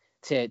insane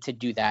to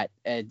do that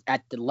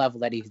at the level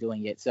that he's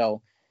doing it.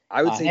 So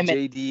I would say him and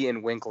JD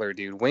and Winkler,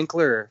 dude.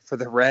 Winkler for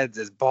the Reds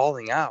is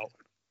balling out.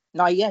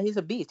 no, yeah, he's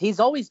a beast. He's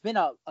always been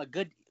a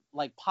good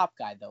like pop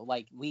guy though.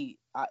 Like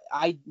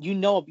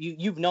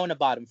you've known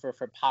about him for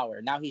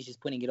power. Now he's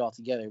just putting it all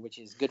together, which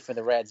is good for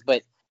the Reds,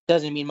 but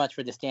doesn't mean much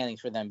for the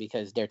standings for them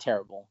because they're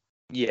terrible.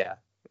 Yeah,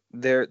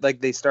 they're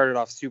like they started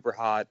off super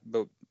hot,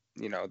 but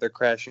they're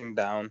crashing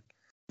down.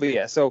 But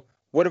yeah, so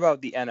what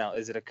about the NL?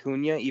 Is it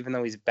Acuna, even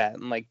though he's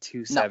batting like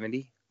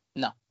 270?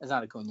 No, it's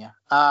not Acuna.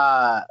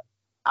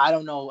 I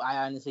don't know.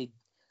 I honestly,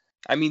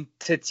 I mean,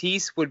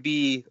 Tatis would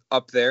be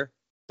up there.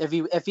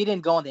 if he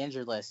didn't go on the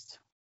injured list,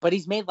 but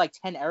he's made like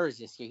 10 errors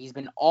this year. He's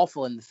been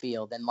awful in the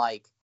field, and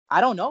like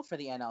I don't know for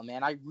the NL,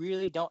 man. I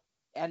really don't.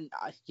 And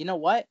you know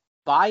what?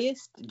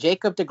 Biased,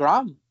 Jacob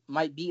deGrom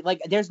might be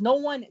like. There's no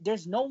one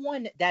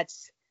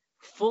that's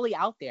fully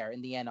out there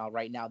in the NL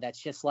right now that's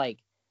just like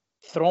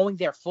throwing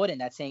their foot in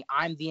that saying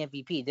I'm the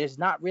MVP. There's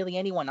not really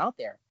anyone out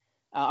there.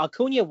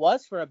 Acuna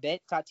was for a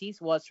bit,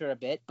 Tatis was for a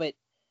bit, but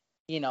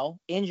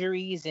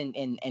injuries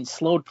and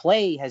slowed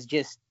play has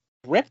just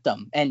ripped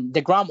them. And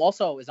DeGrom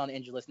also is on the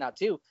injury list now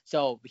too,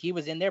 so he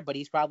was in there, but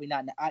he's probably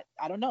not.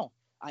 I don't know.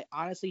 I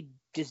honestly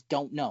just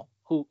don't know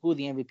who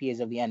the MVP is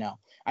of the NL.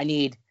 I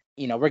need.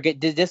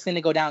 This is going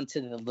to go down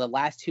to the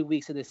last 2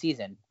 weeks of the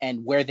season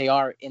and where they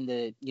are in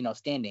the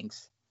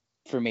standings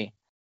for me.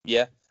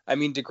 Yeah, I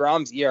mean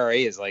DeGrom's ERA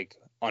is like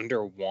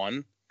under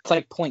 1. It's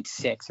like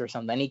 0.6 or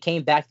something. And he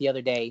came back the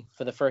other day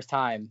for the first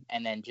time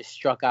and then just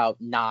struck out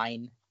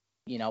 9,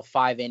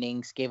 5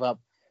 innings, gave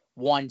up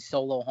 1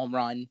 solo home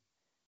run.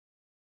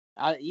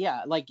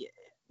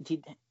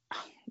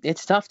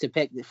 It's tough to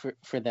pick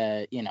for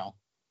the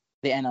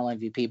the NL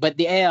MVP, but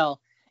the AL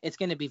it's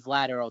going to be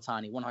Vlad or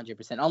Ohtani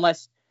 100%,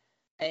 unless.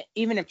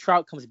 Even if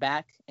Trout comes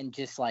back and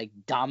just like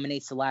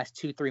dominates the last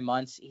 2-3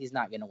 months, he's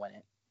not gonna win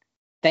it.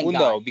 Thank God.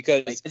 No,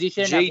 because he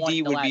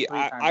JD would be.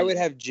 I would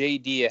have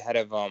JD ahead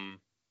of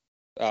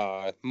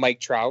Mike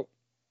Trout.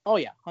 Oh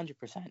yeah,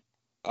 100%.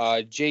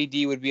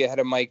 JD would be ahead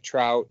of Mike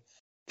Trout.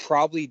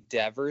 Probably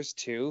Devers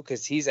too,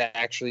 because he's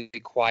actually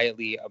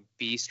quietly a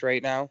beast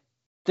right now.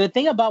 The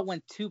thing about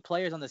when 2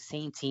 players on the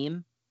same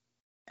team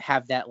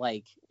have that,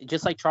 like,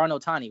 just like Trout and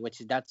Ohtani,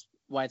 that's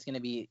why it's going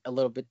to be a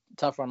little bit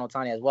tougher on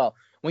Ohtani as well.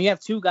 When you have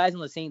 2 guys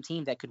on the same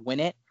team that could win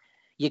it,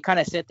 you kind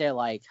of sit there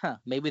like,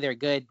 maybe they're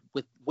good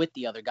with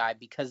the other guy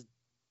because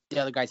the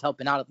other guy's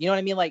helping out. You know what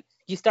I mean? Like,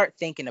 you start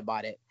thinking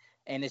about it,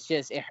 and it's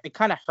just, it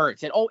kind of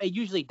hurts. It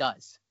usually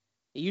does.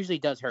 It usually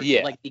does hurt.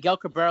 Yeah. Like, Miguel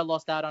Cabrera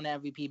lost out on the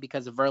MVP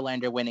because of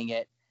Verlander winning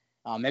it.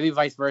 Maybe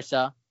vice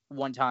versa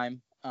one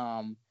time.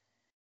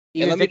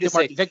 Even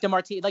Victor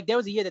Martinez. Like, there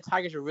was a year the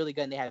Tigers were really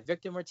good, and they had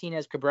Victor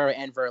Martinez, Cabrera,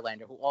 and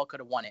Verlander, who all could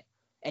have won it.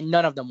 And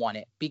none of them won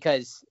it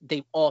because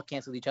they all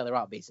canceled each other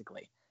out,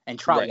 basically. And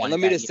Trout won it. And let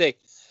me just say,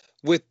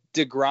 with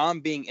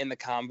DeGrom being in the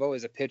combo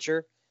as a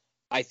pitcher,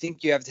 I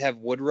think you have to have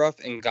Woodruff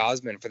and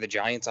Gausman for the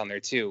Giants on there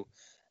too.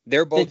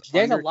 They're both.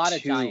 There's a lot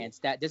of Giants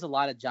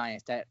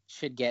that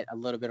should get a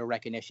little bit of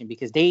recognition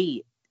because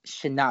they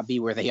should not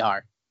be where they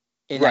are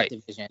in that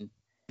division.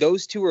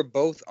 Those 2 are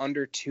both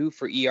under 2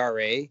 for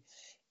ERA,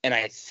 and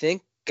I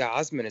think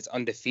Gausman is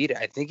undefeated.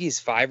 I think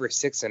he's 5 or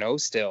 6-0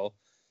 still.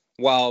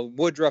 While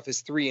Woodruff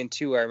is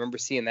 3-2, I remember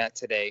seeing that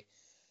today.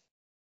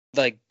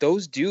 Like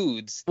those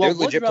dudes, they're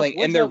legit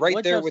playing, and they're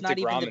right there with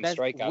DeGrom and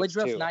strikeouts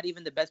Woodruff's not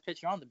even the best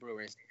pitcher on the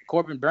Brewers.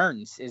 Corbin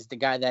Burns is the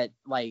guy that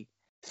like.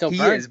 So he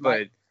Burns, is,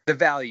 but the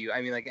value.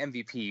 I mean, like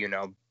MVP,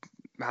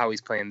 how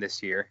he's playing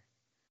this year.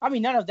 I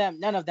mean, none of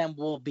them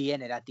will be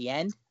in it at the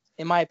end,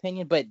 in my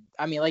opinion. But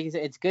I mean, like you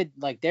said, it's good.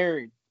 Like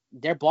they're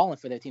balling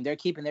for their team. They're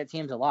keeping their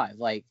teams alive.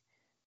 Like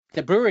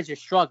the Brewers are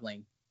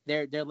struggling.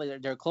 They're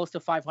close to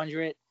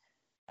 500.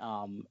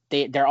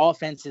 Their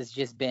offense has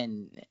just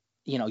been,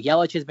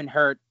 Yelich has been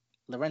hurt.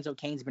 Lorenzo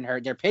Cain's been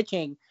hurt. Their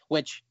pitching,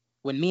 which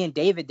when me and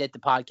David did the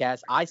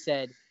podcast, I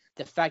said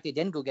the fact they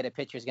didn't go get a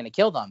pitcher is going to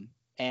kill them.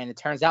 And it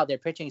turns out their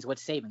pitching is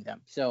what's saving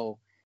them. So,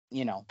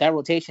 that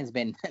rotation's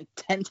been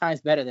 10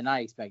 times better than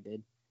I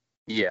expected.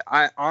 Yeah,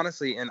 I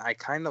honestly, and I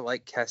kind of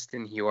like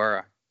Keston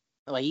Hiura.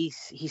 Like he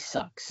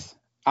sucks.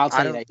 I'll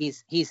tell you that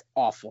he's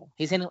awful.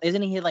 Isn't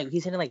he like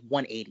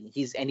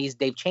 180?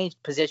 They've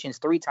changed positions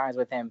 3 times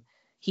with him.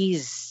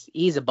 He's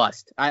a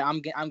bust.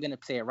 I'm gonna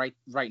say it right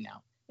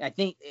now. I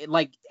think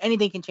like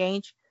anything can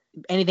change,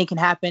 anything can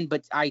happen,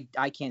 but I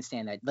can't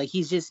stand that. Like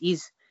he's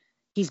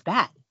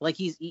bad. Like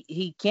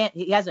he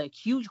has a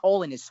huge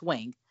hole in his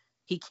swing.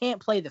 He can't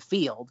play the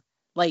field.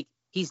 Like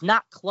he's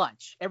not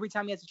clutch. Every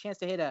time he has a chance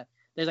to hit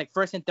there's like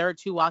first and third,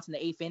 2 outs in the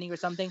 8th inning or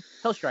something,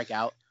 he'll strike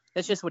out.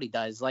 That's just what he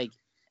does. Like,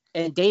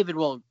 and David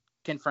will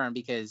confirm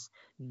because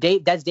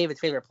that's David's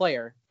favorite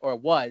player, or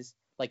was.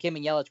 Like him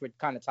and Yelich were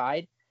kind of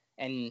tied.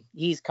 And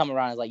he's come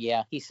around and is like,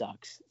 yeah, he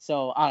sucks.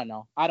 So I don't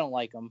know. I don't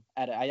like him.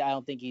 I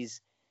don't think he's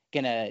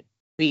gonna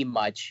be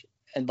much.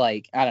 And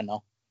like, I don't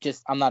know.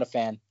 Just I'm not a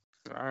fan.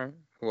 All right.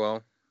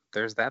 Well,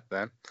 there's that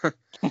then.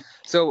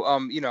 So,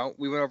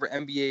 we went over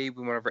NBA,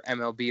 we went over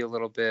MLB a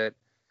little bit.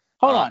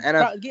 Hold on.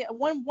 And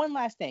One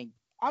last thing.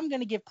 I'm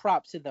going to give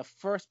props to the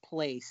first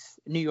place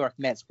New York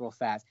Mets real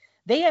fast.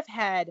 They have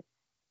had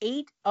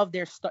 8 of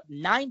their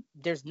 9.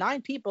 There's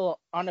 9 people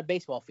on a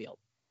baseball field.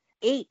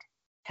 8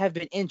 have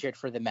been injured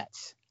for the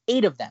Mets.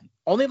 8 of them.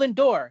 Only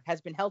Lindor has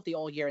been healthy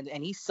all year,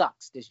 and he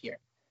sucks this year.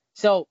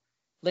 So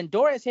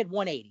Lindor has hit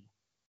 180.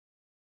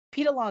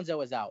 Pete Alonso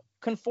is out.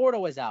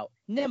 Conforto is out.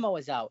 Nimmo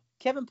is out.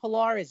 Kevin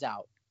Pillar is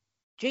out.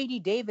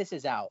 J.D. Davis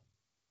is out.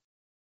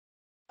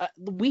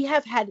 We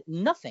have had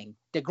nothing.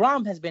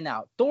 DeGrom has been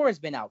out. Thor has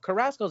been out.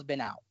 Carrasco's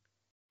been out.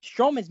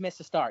 Stroman's missed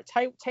a start.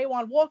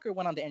 Taijuan Walker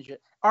went on the injury.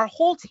 Our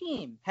whole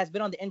team has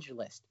been on the injury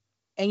list.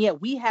 And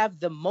yet we have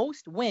the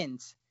most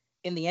wins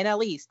in the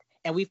NL East,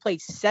 and we've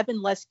played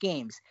 7 less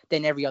games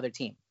than every other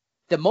team.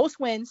 The most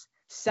wins,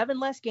 7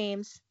 less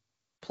games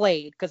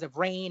played because of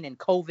rain and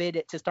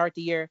COVID to start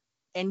the year.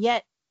 And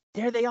yet,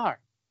 there they are.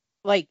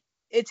 Like,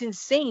 it's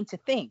insane to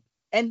think.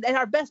 And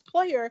our best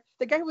player,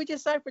 the guy we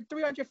just signed for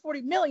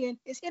 $340 million,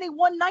 is hitting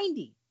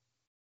 190.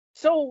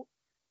 So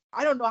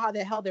I don't know how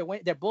the hell their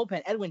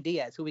bullpen, Edwin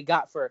Diaz, who we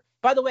got for.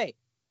 By the way,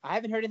 I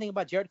haven't heard anything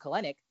about Jared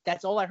Kelenic.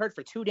 That's all I heard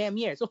for 2 damn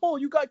years. Oh,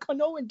 you got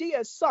Cano and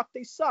Diaz suck.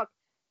 They suck.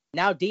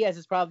 Now Diaz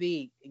is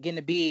probably going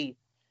to be,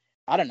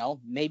 I don't know,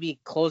 maybe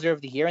closer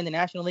of the year in the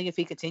National League if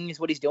he continues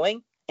what he's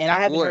doing. And I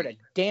haven't heard a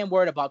damn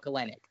word about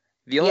Kelenic.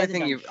 The only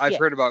thing I've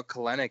heard about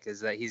Kelenic is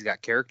that he's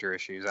got character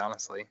issues,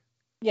 honestly.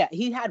 Yeah,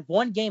 he had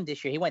 1 game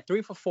this year. He went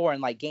 3 for 4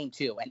 in game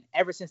 2. And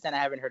ever since then, I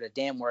haven't heard a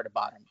damn word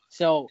about him.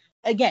 So,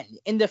 again,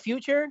 in the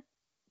future,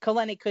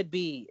 Kelenic could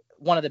be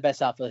one of the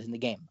best outfielders in the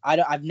game.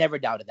 I've never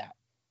doubted that.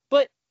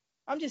 But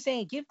I'm just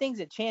saying, give things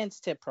a chance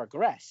to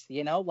progress,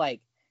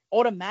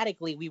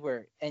 automatically we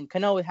were, and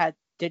Cano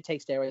did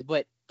take steroids,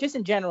 but just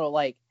in general,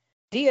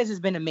 Diaz has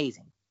been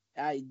amazing.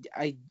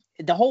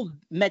 The whole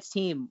Mets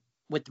team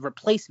with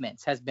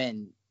replacements has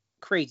been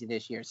crazy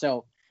this year.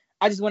 So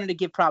I just wanted to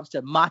give props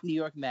to my New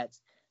York Mets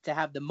to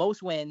have the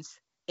most wins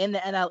in the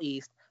NL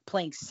East,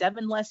 playing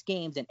 7 less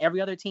games than every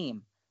other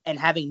team, and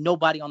having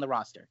nobody on the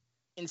roster.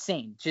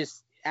 Insane.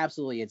 Just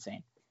absolutely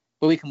insane.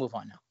 But we can move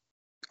on now.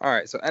 All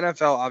right. So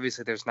NFL,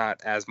 obviously, there's not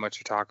as much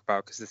to talk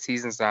about because the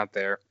season's not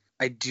there.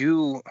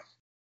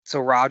 So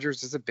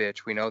Rodgers is a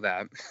bitch. We know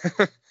that.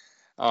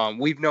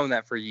 We've known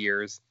that for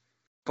years.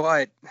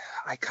 But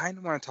I kind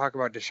of want to talk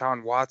about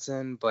Deshaun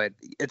Watson, but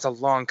it's a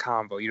long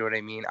combo. You know what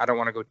I mean? I don't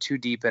want to go too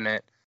deep in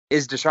it.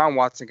 Is Deshaun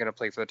Watson going to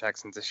play for the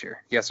Texans this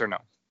year? Yes or no?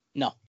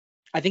 No.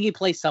 I think he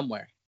plays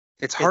somewhere.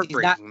 It's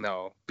heartbreaking,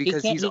 though,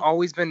 because he's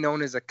always been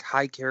known as a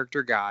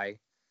high-character guy.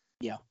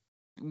 Yeah.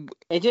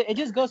 It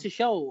just goes to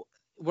show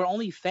we're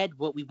only fed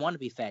what we want to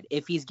be fed.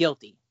 If he's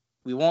guilty,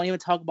 we won't even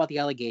talk about the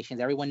allegations.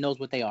 Everyone knows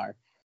what they are.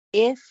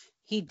 If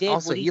he did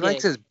also, he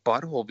likes his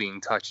butthole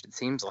being touched, it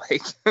seems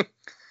like.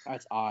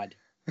 That's odd.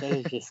 That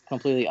is just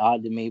completely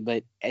odd to me,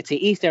 but to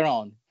each their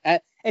own.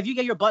 If you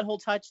get your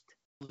butthole touched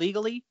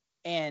legally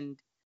and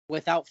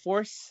without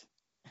force,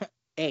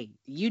 hey,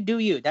 you do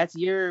you. That's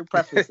your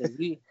preferences.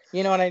 you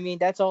know what I mean?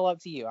 That's all up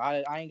to you.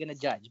 I ain't going to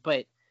judge.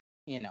 But,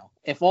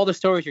 if all the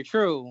stories are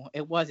true,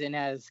 it wasn't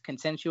as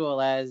consensual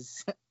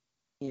as,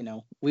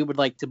 we would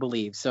like to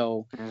believe.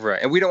 So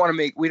right. And we don't want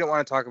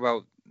to talk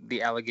about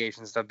the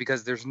allegation stuff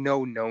because there's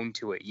no known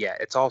to it yet.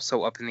 It's all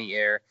so up in the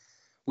air.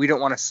 We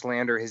don't want to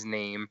slander his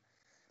name.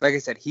 Like I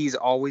said, he's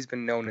always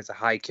been known as a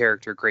high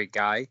character, great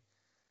guy.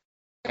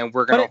 And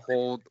we're going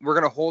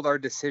to hold our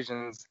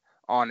decisions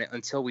on it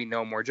until we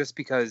know more, just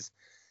because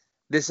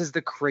this is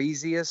the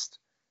craziest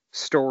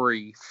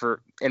story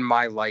in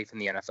my life in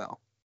the NFL.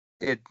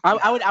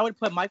 I would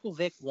put Michael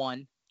Vick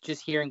 1,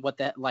 just hearing what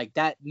that.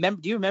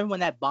 Do you remember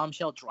when that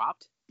bombshell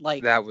dropped?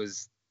 That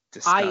was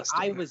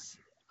disgusting.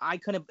 I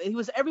couldn't. He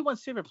was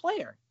everyone's favorite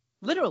player.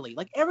 Literally,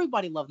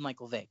 everybody loved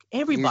Michael Vick.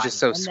 Everybody. He was just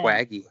so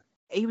swaggy.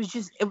 He was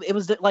just. It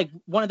was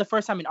one of the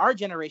first time in our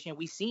generation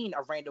we seen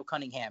a Randall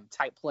Cunningham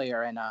type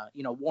player and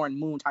Warren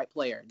Moon type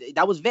player.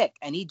 That was Vick,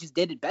 and he just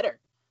did it better.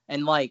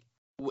 And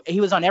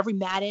he was on every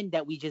Madden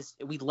that we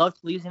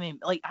loved to use him in.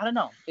 I don't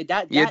know. You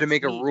had to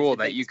make a rule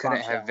that you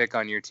couldn't have Vick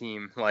on your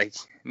team.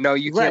 No,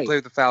 you can't play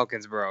with the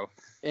Falcons, bro.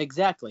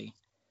 Exactly.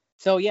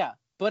 So yeah,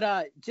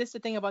 but just the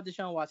thing about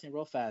Deshaun Watson,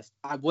 real fast.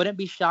 I wouldn't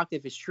be shocked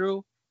if it's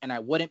true, and I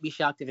wouldn't be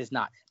shocked if it's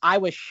not. I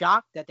was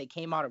shocked that they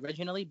came out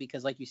originally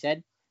because, like you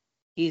said,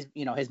 he's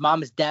his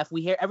mom is deaf.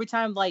 We hear every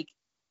time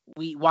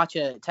we watch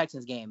a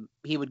Texans game,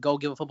 he would go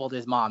give a football to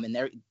his mom, and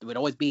there would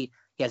always be.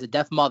 He has a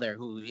deaf mother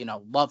who,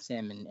 loves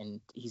him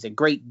and he's a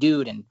great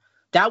dude. And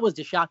that was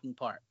the shocking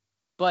part.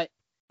 But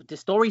the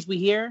stories we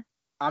hear,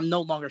 I'm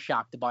no longer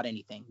shocked about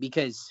anything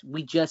because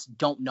we just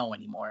don't know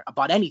anymore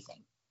about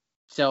anything.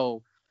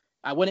 So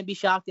I wouldn't be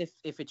shocked if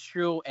it's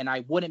true. And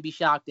I wouldn't be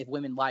shocked if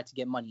women lied to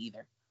get money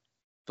either.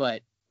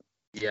 But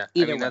yeah,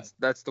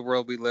 that's the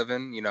world we live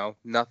in.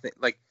 Nothing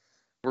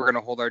we're going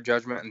to hold our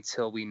judgment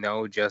until we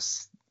know.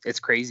 It's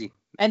crazy.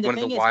 And the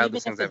thing is, even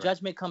if the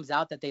judgment comes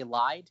out that they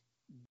lied,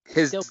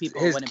 his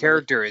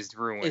character is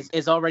ruined.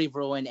 Is already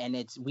ruined,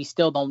 and we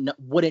still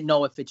wouldn't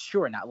know if it's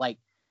true or not.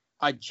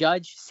 a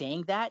judge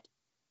saying that,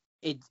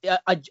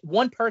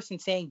 one person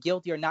saying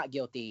guilty or not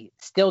guilty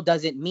still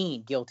doesn't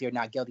mean guilty or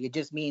not guilty. It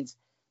just means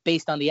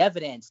based on the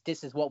evidence,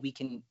 this is what we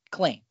can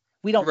claim.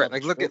 We don't know Right.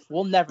 the Like truth.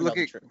 We'll never know look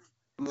the at truth.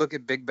 look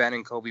at Big Ben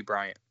and Kobe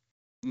Bryant.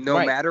 No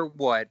Right. matter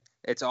what,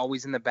 it's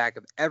always in the back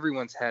of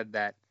everyone's head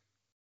that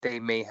they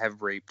may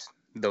have raped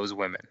those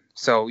women.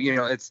 So,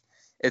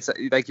 it's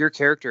like your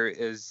character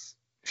is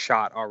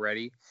shot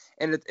already.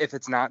 And if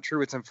it's not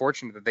true, it's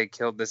unfortunate that they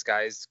killed this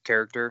guy's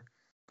character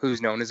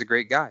who's known as a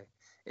great guy.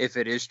 If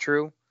it is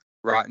true,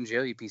 rot in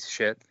jail, you piece of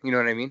shit. You know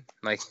what I mean?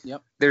 Like,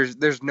 Yep.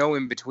 there's no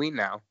in between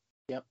now.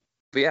 Yep.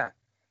 But yeah.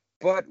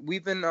 But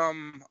we've been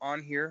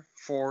on here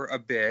for a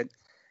bit.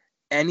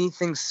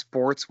 Anything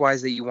sports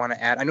wise that you want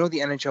to add? I know the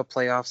NHL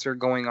playoffs are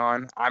going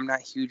on. I'm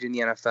not huge in the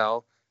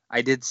NFL.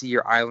 I did see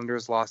your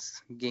Islanders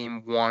lost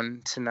game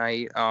 1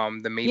 tonight.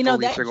 The Maple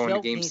Leafs That are going to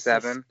joke game needs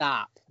 7. to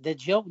stop. The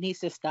joke needs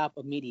to stop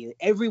immediately.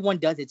 Everyone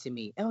does it to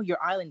me. Oh,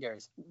 you're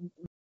Islanders.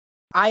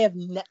 I have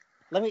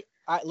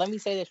let me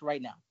say this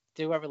right now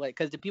to whoever,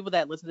 because the people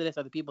that listen to this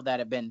are the people that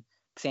have been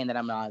saying that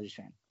I'm an Islanders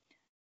fan.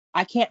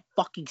 I can't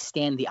fucking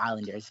stand the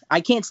Islanders. I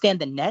can't stand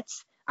the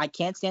Nets. I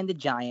can't stand the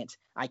Giants.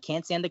 I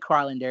can't stand the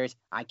Carlanders.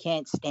 I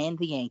can't stand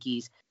the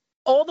Yankees.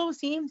 All those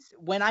teams,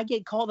 when I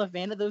get called a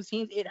fan of those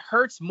teams, it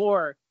hurts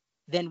more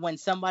than when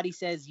somebody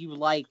says you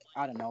like,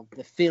 I don't know,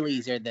 the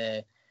Phillies or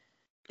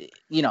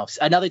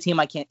another team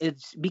I can't.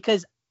 It's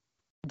because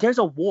there's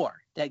a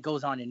war that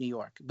goes on in New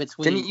York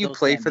between. Didn't you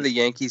play for the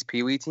Yankees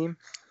Pee Wee team?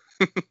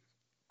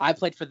 I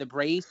played for the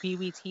Braves Pee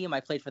Wee team. I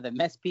played for the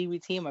Mets Pee Wee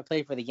team. I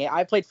played for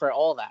I played for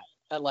all that.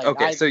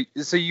 Okay,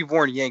 so you've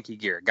worn Yankee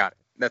gear. Got it.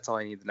 That's all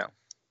I need to know.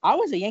 I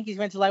was a Yankees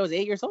fan until I was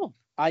 8 years old.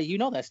 You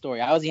know that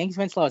story. I was a Yankees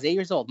fan until I was 8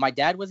 years old. My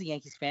dad was a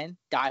Yankees fan,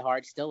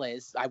 diehard, still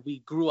is. We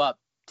grew up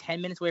 10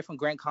 minutes away from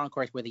Grand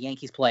Concourse where the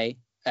Yankees play.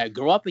 I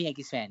grew up a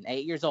Yankees fan,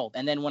 8 years old.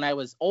 And then when I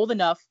was old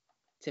enough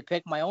to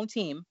pick my own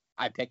team,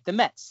 I picked the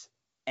Mets.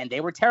 And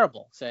they were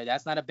terrible. So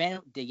that's not a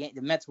band. The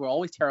Mets were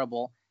always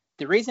terrible.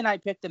 The reason I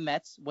picked the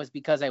Mets was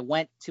because I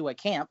went to a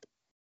camp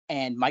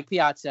and Mike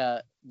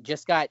Piazza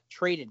just got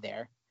traded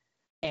there.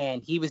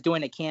 And he was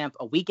doing a camp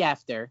a week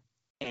after,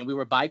 and we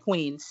were by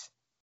Queens,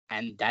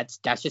 and that's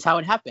just how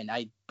it happened.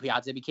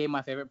 Piazza became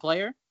my favorite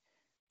player,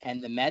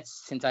 and the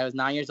Mets, since I was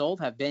 9 years old,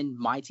 have been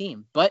my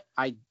team. But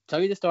I tell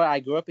you the story,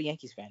 I grew up a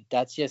Yankees fan.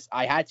 That's just,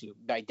 I had to.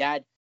 My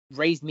dad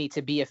raised me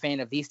to be a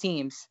fan of these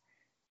teams,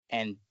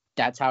 and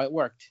that's how it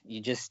worked.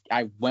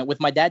 I went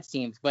with my dad's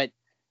teams, but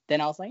then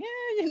I was like,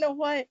 you know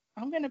what?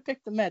 I'm going to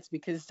pick the Mets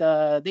because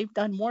they've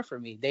done more for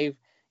me. They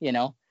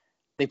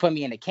put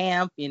me in a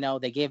camp,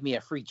 they gave me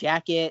a free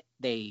jacket.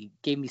 They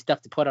gave me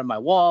stuff to put on my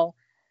wall.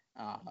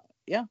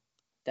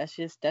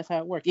 That's how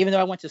it worked. Even though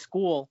I went to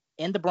school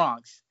in the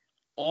Bronx,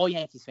 all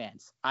Yankees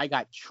fans, I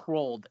got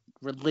trolled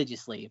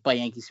religiously by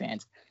Yankees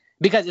fans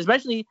because,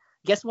 especially,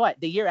 guess what?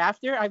 The year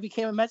after I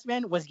became a Mets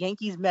fan was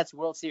Yankees-Mets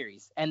World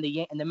Series, and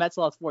the Mets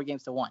lost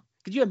 4-1.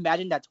 Could you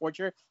imagine that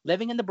torture?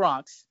 Living in the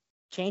Bronx,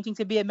 changing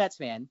to be a Mets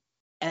fan,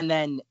 and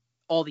then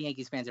all the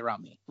Yankees fans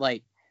around me.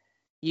 Like,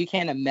 you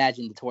can't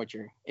imagine the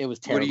torture. It was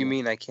terrible. What do you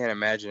mean I can't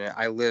imagine it?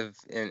 I live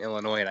in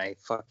Illinois, and I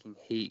fucking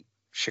hate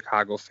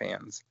Chicago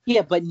fans.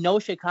 Yeah, but no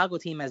Chicago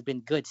team has been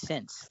good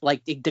since.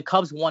 Like, the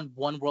Cubs won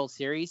one World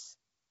Series.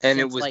 And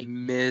it was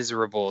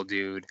miserable,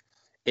 dude.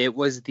 It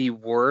was the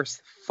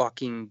worst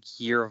fucking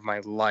year of my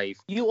life.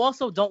 You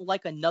also don't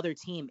like another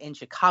team in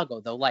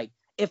Chicago, though. Like,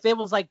 if it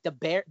was like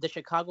the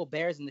Chicago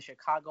Bears and the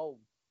Chicago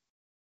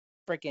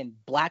freaking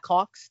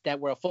Blackhawks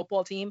that were a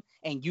football team,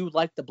 and you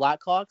liked the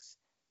Blackhawks,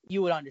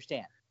 you would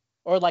understand.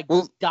 Or like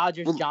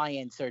Dodgers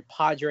Giants or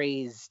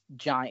Padres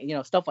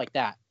Giants, stuff like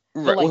that.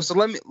 Right. Like, so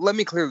let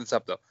me clear this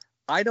up though.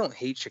 I don't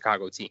hate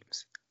Chicago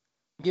teams.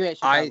 You hate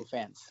Chicago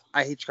fans.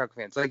 I hate Chicago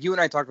fans. Like you and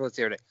I talked about this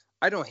the other day.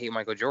 I don't hate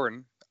Michael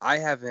Jordan. I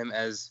have him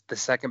as the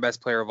second best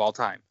player of all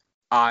time.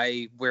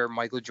 I wear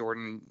Michael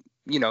Jordan,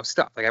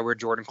 stuff. Like I wear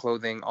Jordan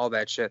clothing, all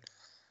that shit.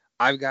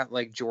 I've got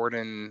like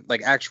Jordan,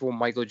 like actual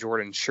Michael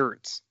Jordan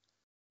shirts.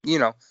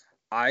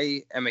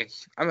 I'm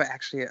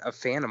actually a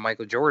fan of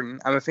Michael Jordan.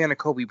 I'm a fan of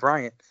Kobe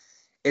Bryant.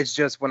 It's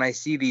just when I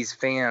see these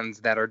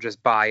fans that are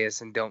just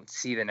biased and don't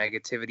see the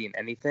negativity in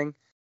anything,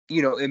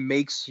 it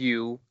makes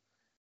you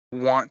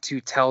want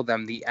to tell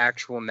them the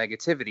actual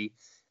negativity.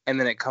 And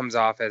then it comes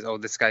off as, oh,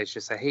 this guy's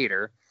just a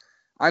hater.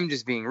 I'm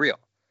just being real.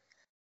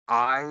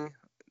 I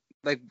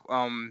like,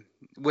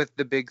 with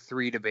the big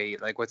three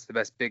debate, like what's the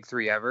best big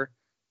three ever?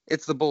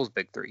 It's the Bulls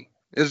big three.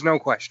 There's no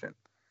question.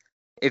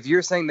 If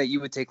you're saying that you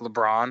would take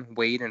LeBron,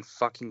 Wade, and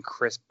fucking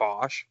Chris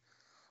Bosh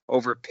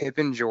over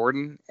Pippen,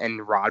 Jordan,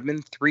 and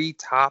Rodman, 3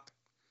 top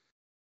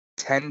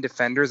 10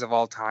 defenders of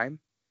all time,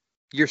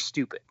 you're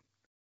stupid.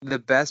 The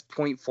best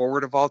point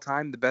forward of all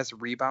time, the best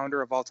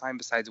rebounder of all time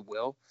besides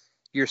Will,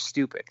 you're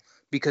stupid.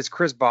 Because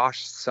Chris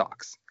Bosh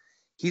sucks.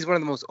 He's one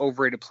of the most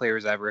overrated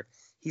players ever.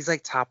 He's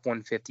like top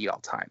 150 all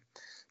time.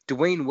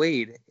 Dwayne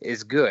Wade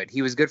is good.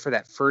 He was good for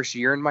that first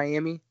year in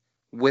Miami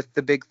with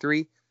the big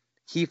three.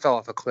 He fell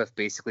off a cliff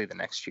basically the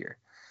next year.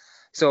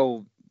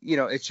 So,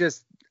 it's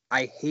just,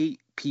 I hate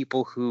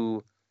people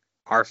who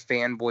are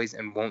fanboys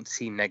and won't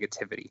see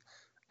negativity.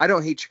 I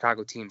don't hate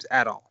Chicago teams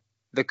at all.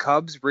 The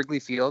Cubs, Wrigley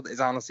Field, is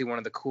honestly one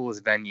of the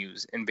coolest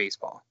venues in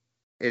baseball.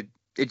 It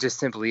just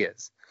simply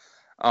is.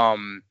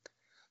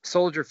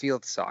 Soldier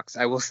Field sucks.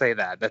 I will say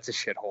that. That's a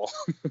shithole.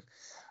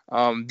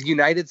 The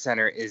United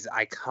Center is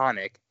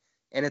iconic,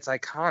 and it's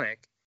iconic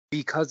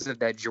because of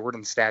that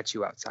Jordan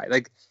statue outside.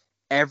 Like,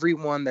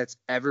 everyone that's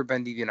ever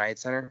been to the United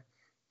Center,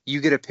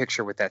 you get a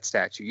picture with that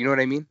statue. You know what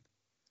I mean?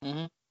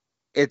 Mm-hmm.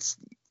 It's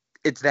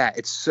that.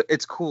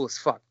 It's cool as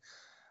fuck.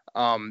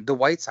 The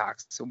White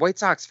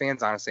Sox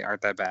fans honestly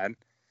aren't that bad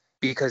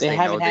because they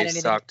know they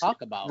sucked. To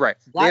talk about. Right.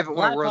 They haven't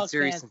won a World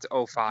Series since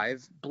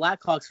 2005.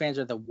 Blackhawks fans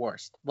are the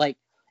worst. Like,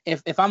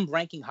 if I'm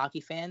ranking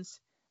hockey fans,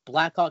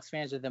 Blackhawks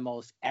fans are the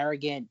most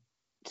arrogant,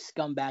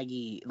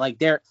 scumbaggy. Like,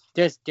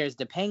 there's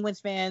the Penguins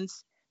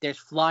fans, there's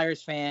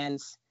Flyers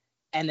fans,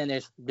 and then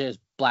there's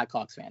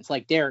Blackhawks fans.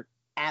 Like, they're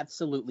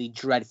absolutely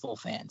dreadful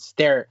fans.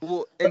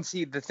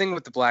 See, the thing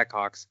with the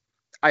Blackhawks,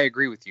 I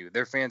agree with you.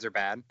 Their fans are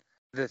bad.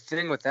 The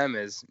thing with them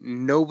is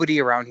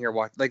nobody around here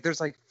there's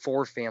like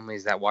 4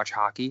 families that watch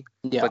hockey.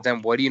 Yeah. But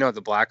then what do you know?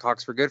 The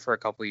Blackhawks were good for a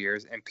couple of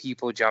years and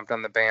people jumped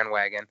on the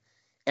bandwagon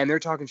and they're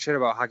talking shit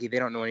about hockey they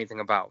don't know anything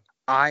about.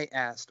 I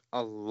asked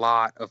a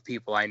lot of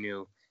people I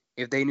knew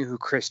if they knew who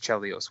Chris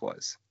Chelios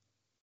was.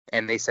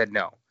 And they said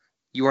no.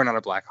 You are not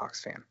a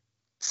Blackhawks fan.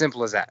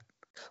 Simple as that.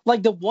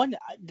 Like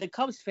the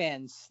Cubs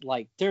fans,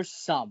 like there's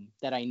some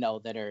that I know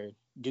that are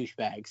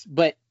douchebags,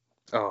 but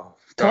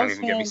don't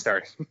even get me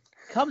started.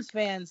 Cubs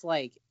fans,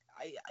 like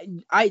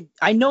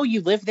I know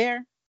you live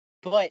there,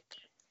 but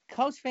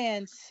Cubs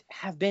fans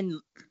have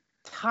been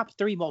top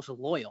 3 most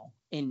loyal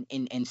in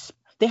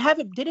they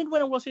didn't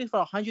win a World Series for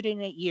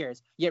 108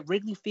 years, yet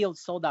Wrigley Field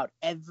sold out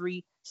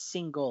every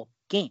single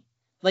game.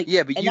 Like,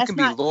 yeah, but you can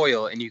be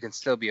loyal and you can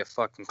still be a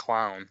fucking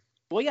clown.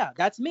 Well, yeah,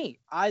 that's me.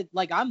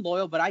 I'm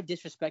loyal, but I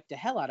disrespect the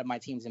hell out of my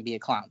teams and be a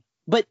clown.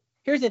 But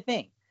here's the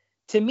thing.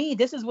 To me,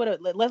 this is what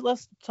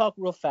let's talk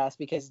real fast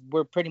because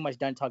we're pretty much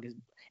done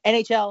talking.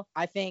 NHL,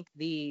 I think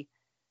the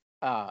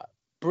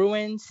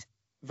Bruins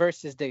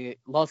versus the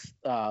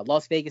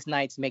Las Vegas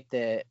Knights make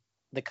the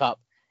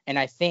cup, and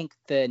I think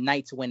the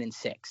Knights win in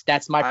 6.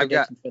 That's my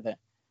prediction for the.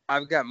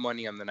 I've got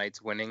money on the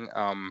Knights winning.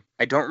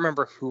 I don't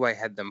remember who I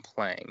had them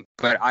playing,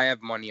 but I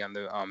have money on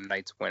the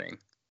Knights winning.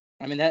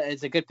 I mean, that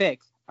is a good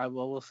pick. I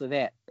will say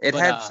that. It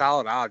had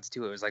solid odds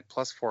too. It was like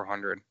plus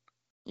 400.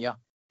 Yeah,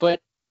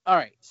 but all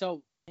right.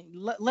 So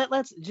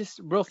let's just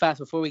real fast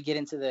before we get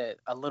into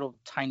a little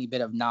tiny bit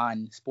of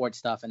non-sports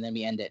stuff and then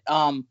we end it.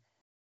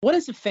 What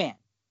is a fan?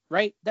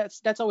 Right?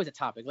 That's always a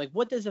topic. Like,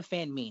 what does a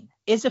fan mean?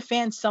 Is a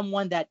fan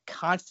someone that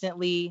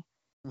constantly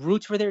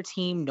roots for their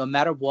team no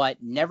matter what,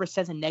 never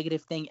says a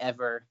negative thing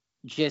ever,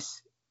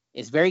 just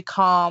is very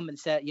calm and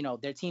said,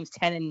 their team's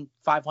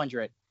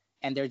 10-500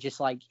 and they're just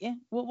like, yeah,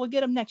 we'll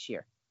get them next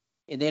year.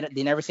 And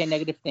they never say a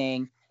negative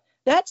thing.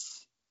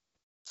 That's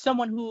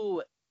someone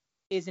who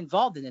is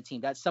involved in the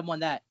team. That's someone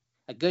that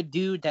a good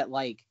dude that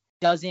like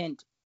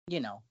doesn't,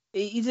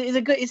 he's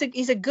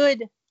a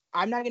good.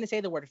 I'm not gonna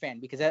say the word fan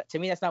because to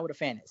me that's not what a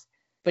fan is.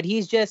 But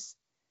he's just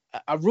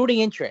a rooting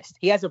interest.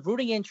 He has a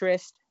rooting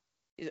interest.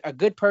 A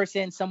good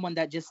person, someone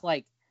that just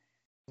like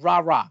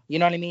rah. You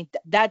know what I mean?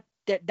 That's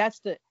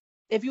the.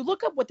 If you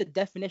look up what the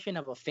definition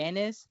of a fan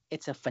is,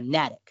 it's a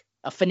fanatic.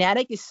 A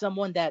fanatic is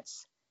someone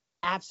that's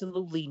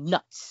absolutely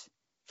nuts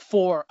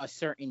for a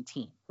certain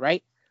team,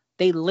 right?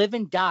 They live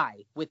and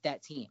die with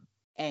that team.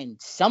 And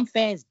some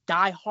fans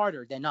die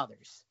harder than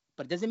others,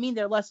 but it doesn't mean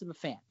they're less of a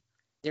fan.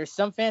 There's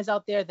some fans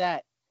out there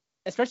that,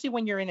 especially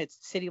when you're in a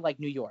city like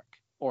New York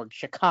or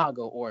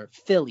Chicago or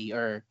Philly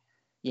or,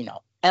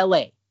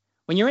 LA,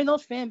 when you're in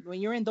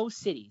those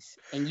cities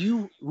and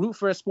you root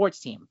for a sports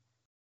team,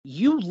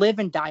 you live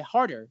and die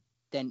harder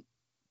than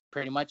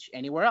pretty much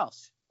anywhere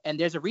else. And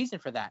there's a reason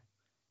for that.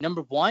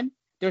 Number one,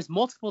 there's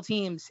multiple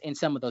teams in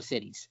some of those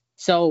cities.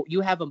 So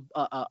you have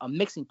a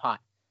mixing pot.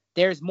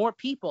 There's more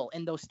people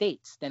in those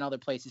states than other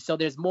places. So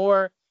there's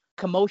more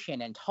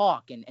commotion and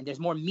talk and there's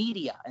more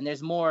media and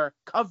there's more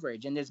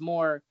coverage and it's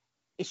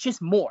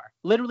just more.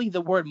 Literally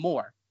the word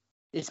more.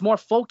 It's more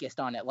focused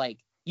on it. Like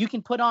you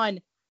can put on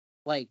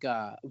like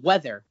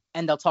weather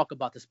and they'll talk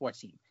about the sports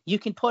team. You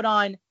can put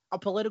on a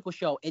political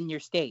show in your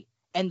state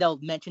and they'll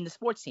mention the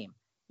sports team.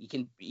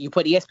 You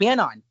put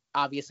ESPN on.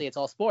 Obviously it's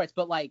all sports,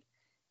 but like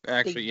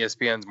actually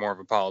ESPN's more of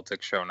a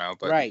politics show now,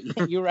 but right.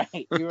 You're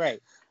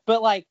right.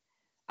 But like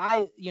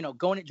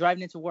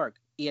driving into work,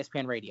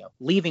 ESPN radio,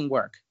 leaving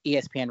work,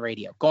 ESPN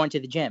radio, going to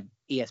the gym,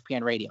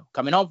 ESPN radio,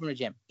 coming home from the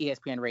gym,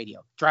 ESPN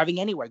radio, driving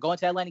anywhere, going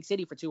to Atlantic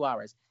City for 2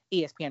 hours,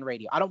 ESPN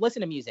radio. I don't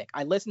listen to music.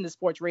 I listen to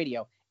sports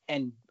radio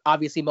and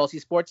obviously mostly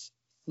sports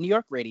New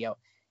York radio.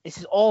 This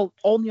is all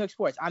New York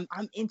sports. I'm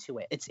into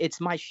it.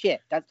 It's my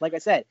shit. That's like I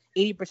said,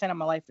 80% of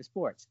my life is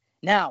sports.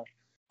 Now,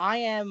 I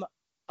am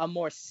a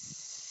more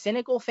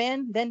cynical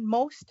fan than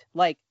most.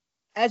 Like,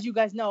 as you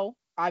guys know,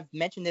 I've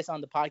mentioned this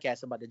on the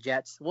podcast about the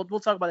Jets. We'll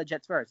talk about the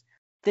Jets first.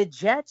 The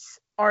Jets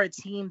are a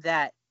team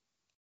that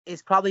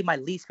is probably my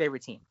least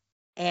favorite team.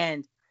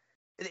 And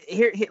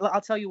here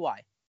I'll tell you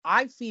why.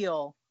 I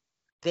feel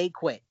they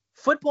quit.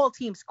 Football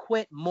teams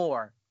quit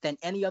more than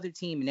any other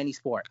team in any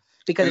sport.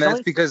 Because and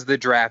that's because the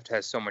draft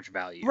has so much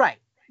value. Right.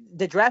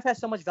 The draft has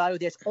so much value.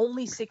 There's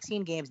only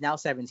 16 games, now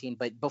 17,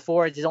 but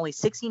before there's only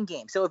 16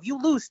 games. So if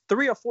you lose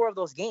 3 or 4 of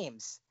those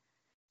games,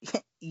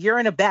 you're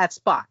in a bad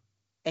spot.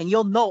 And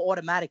you'll know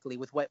automatically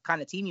with what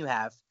kind of team you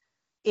have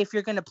if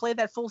you're going to play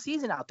that full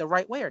season out the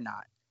right way or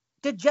not.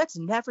 The Jets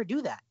never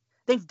do that.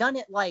 They've done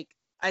it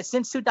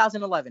since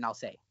 2011, I'll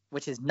say,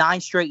 which is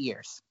 9 straight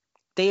years.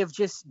 They have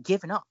just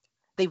given up.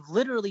 They've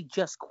literally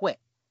just quit.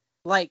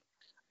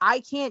 I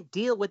can't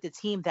deal with the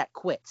team that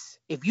quits.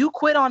 If you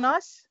quit on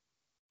us,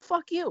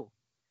 fuck you.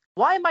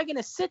 Why am I going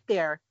to sit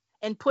there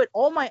and put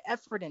all my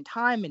effort and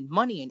time and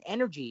money and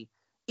energy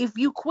if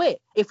you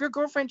quit? If your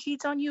girlfriend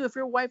cheats on you, if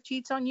your wife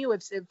cheats on you,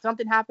 if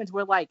something happens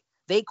where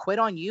they quit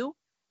on you,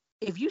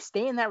 if you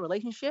stay in that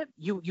relationship,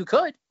 you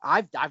could.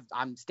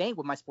 I'm staying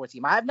with my sports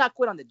team. I have not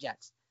quit on the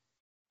Jets.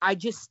 I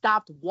just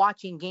stopped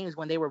watching games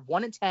when they were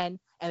 1-10 and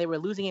they were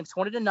losing games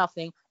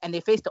 20-0, and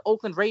they faced the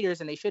Oakland Raiders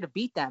and they should have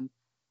beat them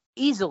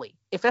easily.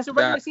 If that's a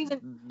regular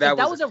season, if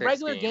that was a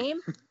regular game,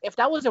 if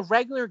that was a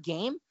regular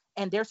game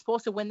and they're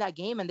supposed to win that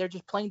game and they're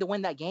just playing to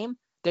win that game,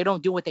 they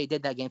don't do what they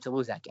did that game to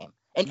lose that game.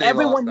 And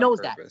everyone knows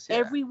that. Yeah.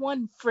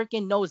 Everyone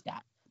freaking knows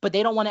that. But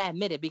they don't want to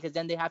admit it because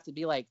then they have to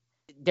be like,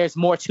 there's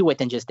more to it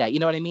than just that. You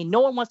know what I mean?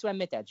 No one wants to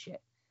admit that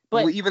shit.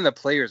 But even the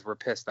players were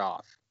pissed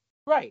off.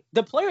 Right.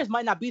 The players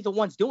might not be the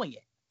ones doing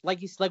it.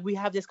 Like we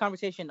have this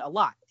conversation a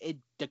lot.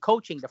 The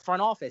coaching, the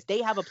front office,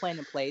 they have a plan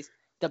in place.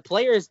 The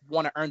players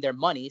want to earn their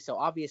money, so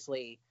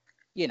obviously,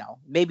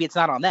 maybe it's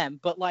not on them.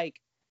 But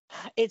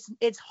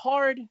it's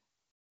hard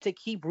to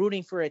keep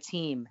rooting for a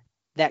team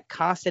that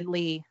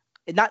constantly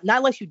not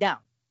lets you down.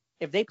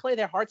 If they play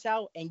their hearts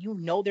out and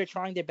they're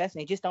trying their best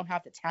and they just don't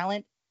have the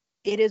talent,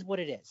 it is what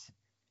it is.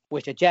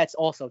 Which the Jets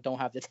also don't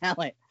have the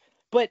talent.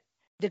 But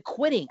the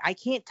quitting, I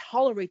can't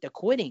tolerate the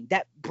quitting.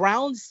 That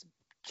Browns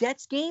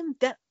Jets game,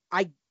 that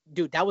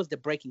was the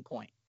breaking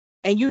point.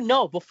 And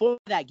before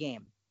that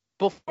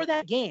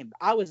game,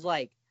 I was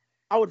like,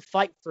 I would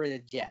fight for the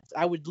Jets.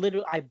 I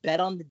bet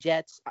on the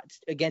Jets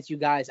against you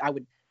guys. I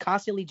would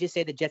constantly just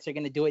say the Jets are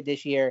going to do it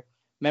this year.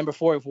 Remember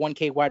 4 of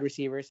 1K wide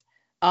receivers.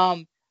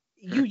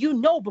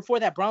 Before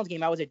that Browns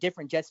game, I was a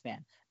different Jets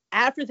fan.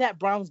 After that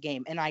Browns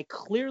game, and I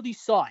clearly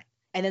saw it,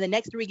 and then the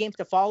next 3 games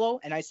to follow,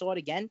 and I saw it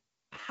again,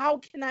 how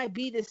can I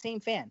be the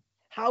same fan?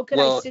 How can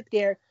I sit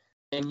there?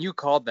 And you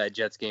called that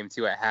Jets game,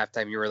 too, at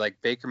halftime. You were like,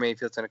 Baker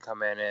Mayfield's going to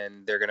come in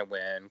and they're going to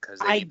win because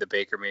they need the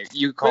Baker Mayfield.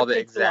 You called it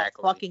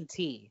exactly. Fucking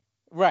T.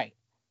 Right.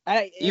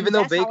 Even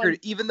though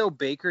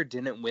Baker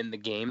didn't win the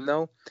game,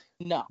 though.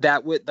 No.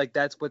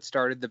 That's what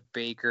started the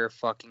Baker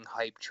fucking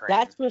hype train.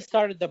 That's what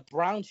started the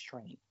Browns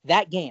train.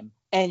 That game.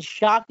 And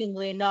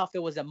shockingly enough,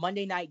 it was a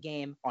Monday night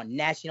game on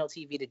national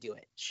TV to do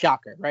it.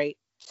 Shocker, right?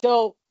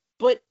 So,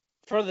 but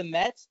for the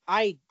Mets,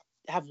 I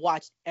have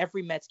watched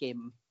every Mets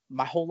game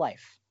my whole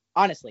life.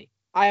 Honestly.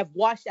 I have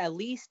watched at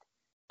least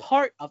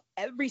part of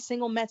every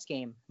single Mets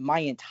game my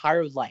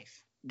entire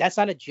life. That's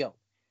not a joke.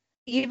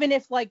 Even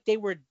if they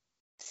were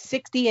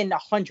 60 and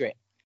 100,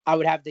 I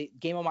would have the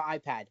game on my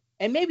iPad.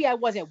 And maybe I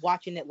wasn't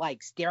watching it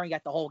staring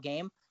at the whole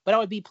game, but I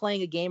would be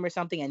playing a game or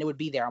something and it would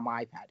be there on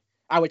my iPad.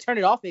 I would turn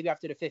it off maybe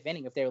after the 5th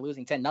inning if they were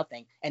losing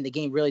 10-0 and the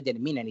game really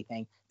didn't mean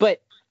anything.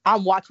 But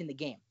I'm watching the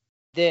game.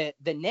 The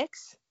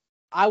Knicks,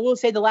 I will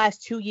say the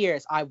last 2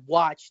 years I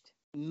watched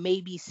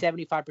maybe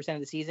 75% of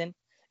the season.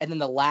 And then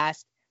the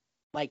last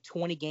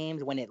 20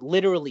 games when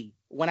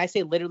I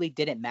say literally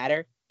didn't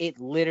matter, it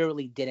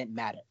literally didn't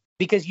matter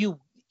because you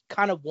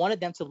kind of wanted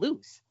them to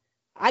lose.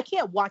 I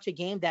can't watch a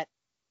game that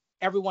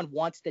everyone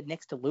wants the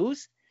Knicks to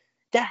lose.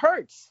 That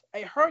hurts.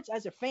 It hurts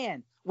as a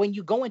fan when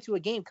you go into a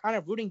game kind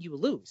of rooting you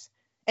lose.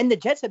 And the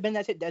Jets have been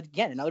that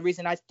again. Another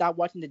reason I stopped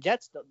watching the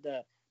Jets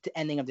the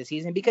ending of the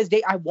season because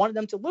I wanted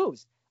them to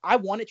lose. I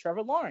wanted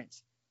Trevor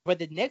Lawrence. For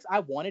the Knicks,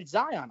 I wanted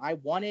Zion. I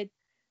wanted,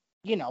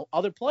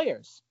 other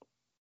players.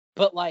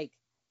 But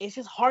it's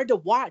just hard to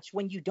watch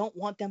when you don't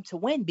want them to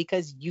win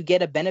because you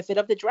get a benefit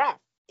of the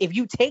draft. If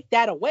you take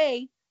that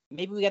away,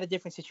 maybe we got a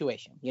different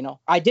situation.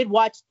 I did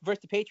watch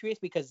versus the Patriots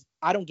because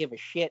I don't give a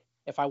shit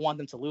if I want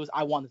them to lose.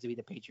 I want them to be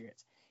the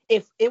Patriots.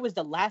 If it was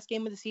the last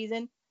game of the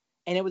season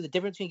and it was the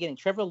difference between getting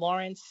Trevor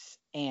Lawrence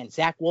and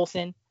Zach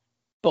Wilson,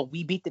 but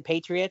we beat the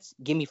Patriots,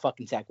 give me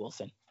fucking Zach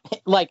Wilson.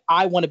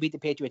 I want to beat the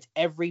Patriots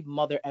every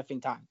mother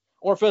effing time.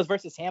 Or if it was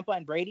versus Tampa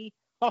and Brady,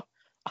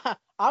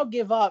 I'll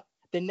give up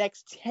the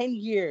next 10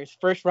 years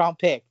first round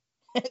pick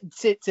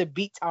to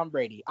beat Tom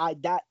Brady.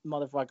 That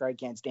motherfucker I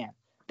can't stand.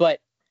 But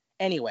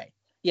anyway,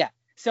 yeah.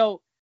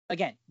 So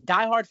again,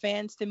 diehard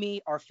fans to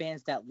me are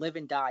fans that live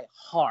and die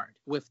hard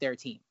with their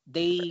team.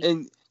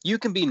 And you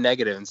can be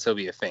negative and still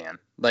be a fan.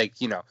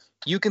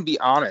 You can be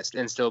honest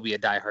and still be a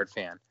diehard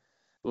fan.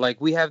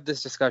 We have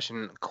this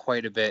discussion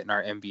quite a bit in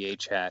our NBA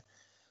chat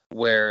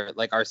where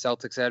our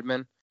Celtics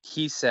admin,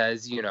 he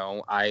says,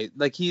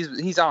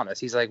 he's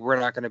honest. He's like, we're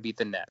not going to beat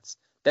the Nets.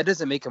 That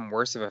doesn't make him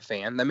worse of a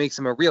fan. That makes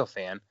him a real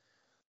fan.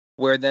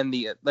 Where then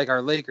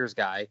our Lakers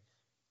guy,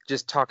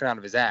 just talking out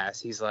of his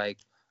ass, he's like,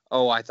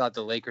 oh, I thought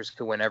the Lakers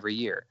could win every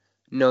year.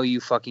 No,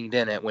 you fucking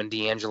didn't when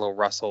D'Angelo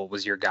Russell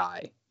was your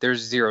guy. There's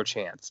zero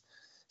chance.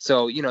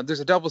 So, there's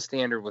a double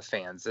standard with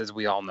fans, as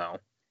we all know.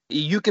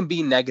 You can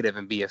be negative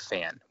and be a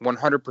fan,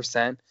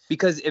 100%.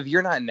 Because if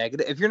you're not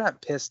negative, if you're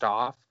not pissed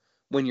off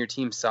when your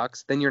team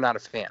sucks, then you're not a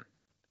fan.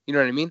 You know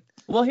what I mean?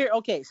 Well,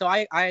 so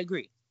I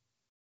agree,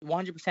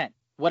 100%.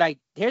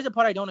 Here's the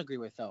part I don't agree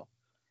with, though.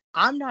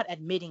 I'm not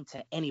admitting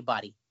to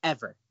anybody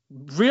ever,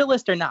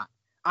 realist or not.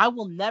 I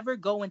will never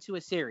go into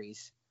a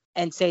series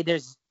and say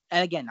there's.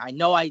 And again, I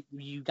know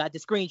you got the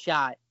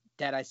screenshot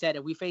that I said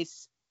if we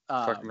face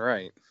fucking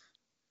right.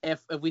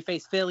 If we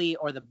face Philly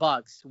or the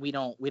Bucks, we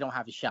don't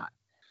have a shot.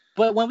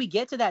 But when we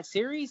get to that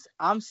series,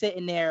 I'm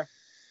sitting there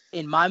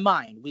in my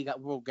mind,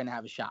 we're gonna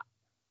have a shot.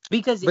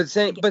 Because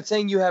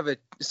saying you have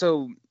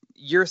so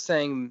you're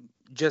saying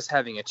just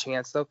having a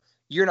chance though.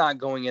 You're not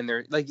going in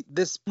there like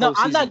this postseason. No,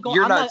 I'm not going.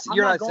 You're not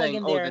saying,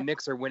 in there. The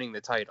Knicks are winning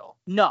the title.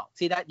 No,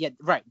 see that? Yeah,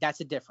 right. That's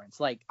the difference.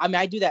 Like, I mean,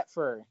 I do that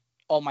for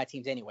all my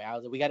teams anyway. I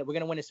was like, we're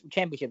gonna win a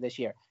championship this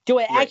year. Do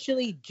I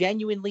actually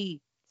genuinely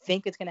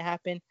think it's gonna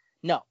happen?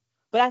 No.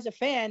 But as a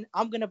fan,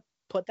 I'm gonna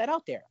put that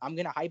out there. I'm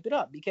gonna hype it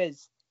up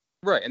because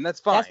right, and that's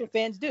fine. That's what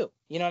fans do.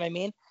 You know what I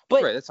mean?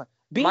 But right, that's fine.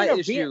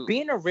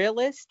 Being a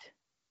realist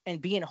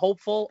and being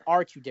hopeful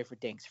are two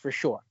different things for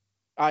sure.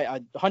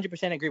 I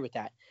 100% agree with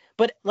that.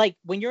 But like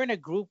when you're in a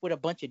group with a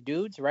bunch of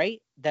dudes,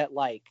 right, that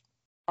like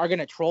are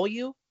gonna troll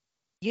you,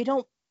 you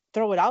don't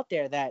throw it out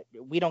there that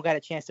we don't got a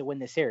chance to win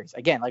this series.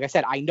 Again, like I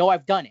said, I know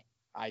I've done it.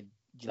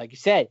 Like you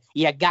said,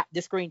 I got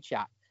the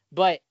screenshot.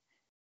 But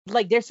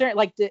like there's certain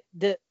like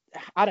the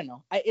I don't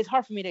know. It's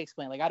hard for me to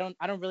explain. Like I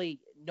don't really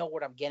know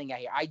what I'm getting at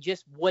here. I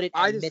just wouldn't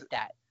admit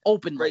that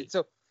openly. Right.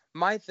 So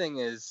my thing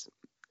is,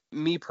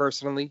 me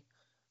personally,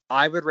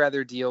 I would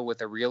rather deal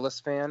with a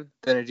realist fan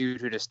than a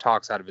dude who just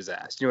talks out of his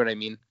ass. You know what I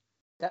mean?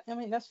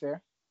 That's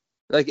fair.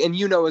 Like, and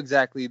you know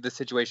exactly the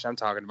situation I'm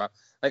talking about.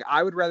 Like,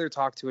 I would rather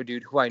talk to a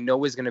dude who I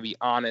know is going to be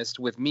honest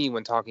with me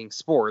when talking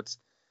sports,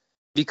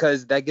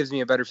 because that gives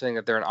me a better feeling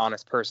that they're an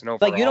honest person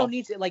overall. Like, you don't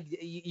need to, like,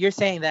 you're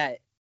saying that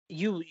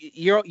you're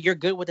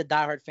good with a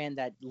diehard fan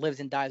that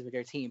lives and dies with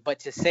their team, but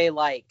to say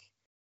like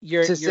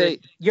you're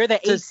the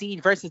 8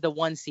 seed versus the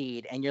 1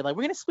 seed, and you're like,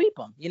 we're gonna sweep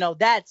them. You know,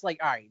 that's like,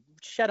 all right,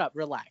 shut up,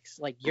 relax.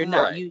 Like you're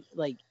not you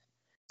like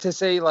to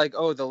say like,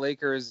 oh, the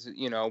Lakers,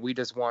 we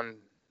just won.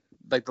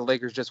 Like the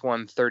Lakers just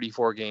won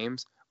 34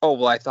 games. Oh,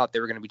 well, I thought they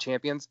were going to be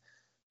champions.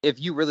 If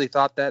you really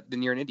thought that,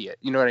 then you're an idiot.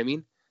 You know what I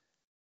mean?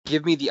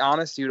 Give me the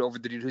honest dude over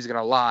the dude who's going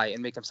to lie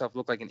and make himself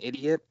look like an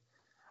idiot,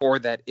 or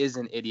that is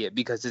an idiot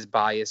because his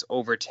bias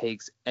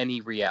overtakes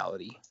any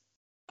reality.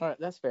 All right,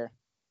 that's fair.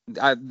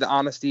 The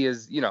honesty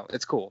is,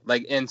 it's cool.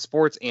 Like in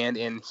sports and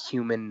in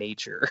human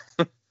nature.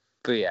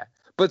 But yeah.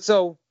 But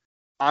so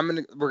we're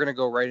going to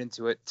go right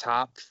into it.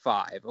 Top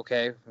 5,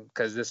 okay?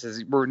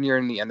 Because we're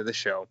nearing the end of the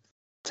show.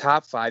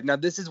 Top 5. Now,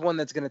 this is one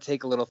that's going to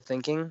take a little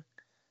thinking,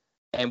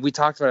 and we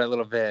talked about it a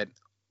little bit.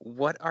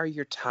 What are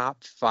your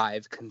top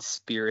 5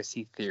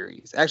 conspiracy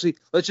theories? Actually,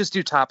 let's just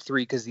do top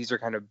 3 because these are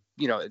kind of,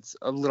 it's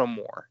a little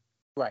more.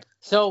 Right.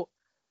 So,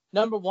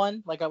 number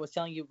 1, like I was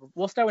telling you,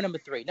 we'll start with number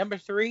 3. Number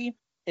 3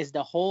 is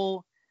the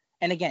whole,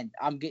 and again,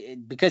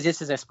 because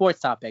this is a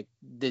sports topic,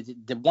 the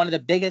one of the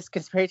biggest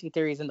conspiracy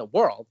theories in the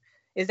world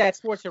is that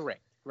sports are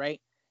rigged, right?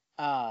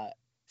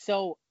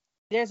 So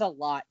there's a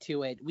lot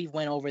to it. We've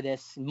went over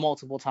this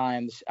multiple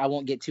times. I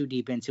won't get too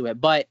deep into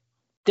it, but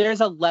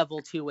there's a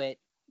level to it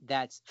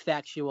that's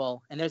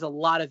factual, and there's a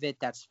lot of it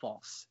that's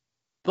false.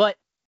 But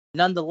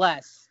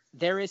nonetheless,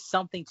 there is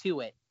something to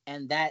it,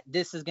 and that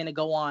this is going to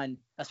go on,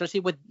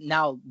 especially with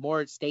now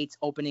more states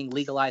opening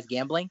legalized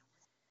gambling.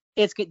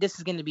 This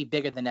is going to be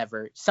bigger than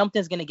ever.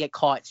 Something's going to get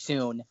caught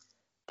soon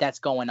that's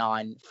going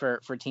on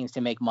for teams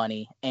to make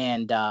money,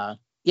 and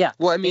yeah.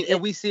 Well, I mean, and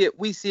we see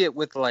it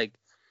with like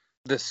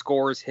the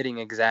scores hitting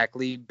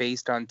exactly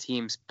based on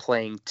teams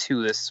playing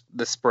to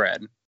the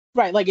spread.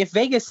 Right, like if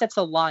Vegas sets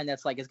a line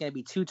that's like it's going to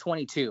be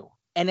 222,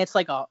 and it's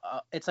like a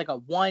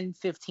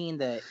 115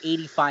 to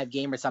 85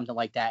 game or something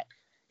like that,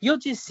 you'll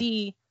just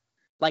see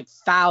like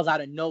fouls out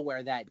of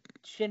nowhere that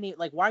shouldn't.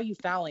 Like, why are you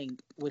fouling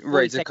with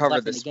 40 seconds to cover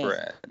left the in the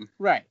spread? Game?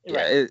 Right, yeah,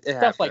 right. It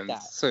stuff happens. Like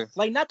that. So,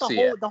 like not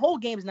the whole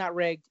game's not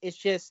rigged. It's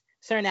just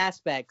certain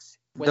aspects.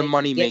 The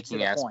money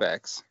making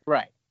aspects.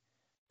 Right.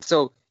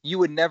 So you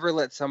would never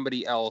let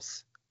somebody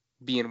else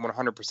be in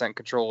 100%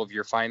 control of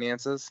your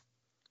finances.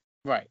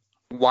 Right.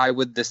 Why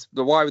would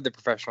the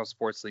professional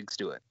sports leagues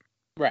do it?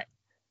 Right.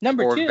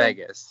 Number 2,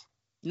 Vegas.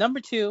 Number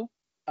 2,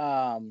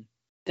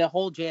 the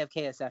whole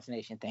JFK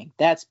assassination thing.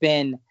 That's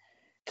been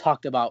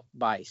talked about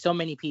by so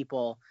many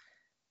people.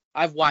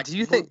 I've watched. Do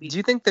you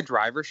think the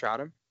driver shot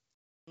him?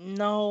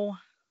 No.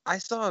 I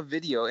saw a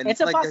video, and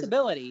it's a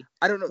possibility.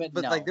 I don't know,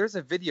 but no. Like there's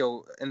a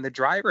video, and the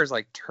driver's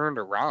like turned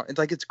around. It's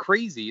like it's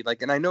crazy.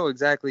 Like, and I know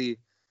exactly,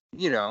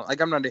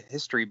 like I'm not a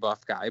history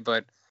buff guy,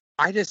 but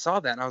I just saw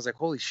that and I was like,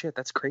 holy shit,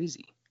 that's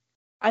crazy.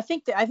 I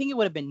think it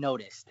would have been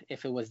noticed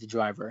if it was the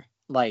driver.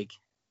 Like,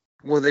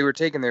 well, they were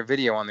taking their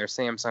video on their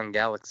Samsung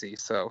Galaxy,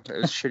 so it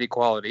was shitty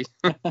quality.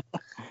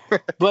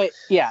 But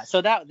yeah,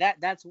 so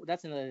that's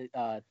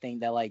another thing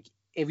that like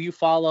if you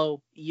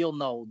follow, you'll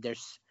know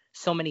there's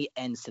so many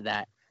ends to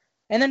that.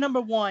 And then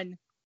number one,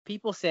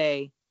 people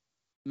say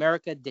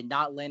America did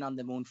not land on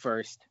the moon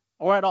first,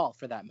 or at all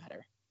for that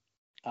matter.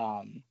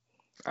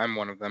 I'm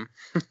one of them.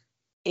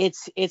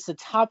 It's a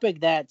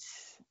topic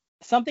that's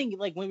something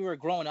like when we were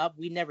growing up,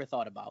 we never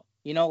thought about.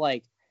 You know,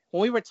 like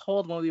when we were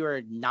told when we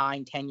were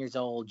 9, 10 years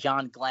old,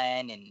 John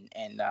Glenn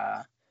and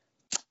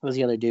what was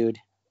the other dude?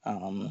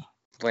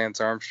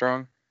 Lance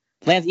Armstrong.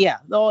 Lance, yeah.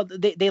 Oh,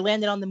 they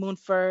landed on the moon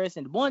first,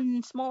 and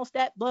one small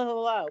step, blah blah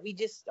blah. We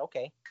just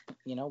okay,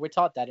 you know, we're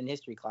taught that in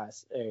history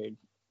class or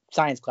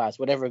science class,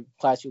 whatever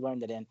class you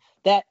learned it in.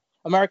 That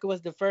America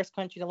was the first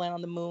country to land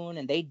on the moon,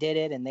 and they did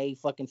it, and they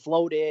fucking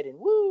floated, and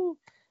woo.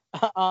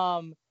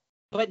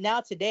 But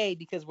now today,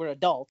 because we're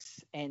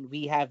adults and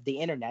we have the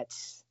internet,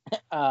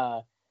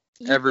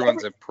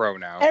 everyone's a pro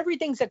now.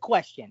 Everything's a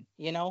question,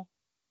 you know.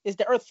 Is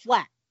the Earth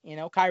flat? You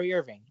know, Kyrie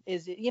Irving.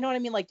 Is it? You know what I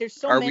mean? Like, there's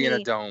so many. Are we in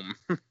a dome?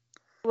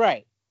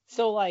 Right.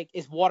 So, like,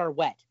 is water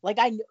wet? Like,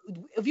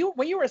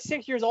 when you were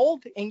 6 years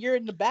old and you're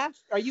in the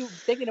bath, are you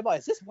thinking about,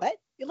 is this wet?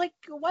 You're like,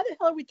 why the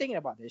hell are we thinking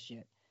about this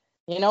shit?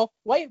 You know,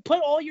 why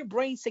put all your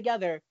brains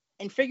together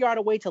and figure out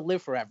a way to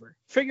live forever?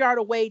 Figure out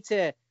a way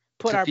to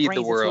put our brains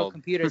into a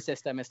computer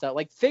system and stuff.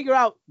 Like, figure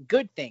out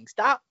good things.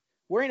 Stop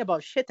worrying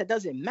about shit that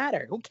doesn't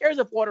matter. Who cares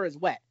if water is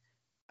wet?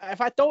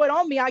 If I throw it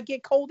on me, I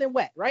get cold and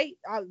wet, right?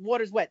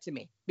 Water's wet to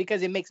me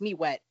because it makes me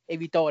wet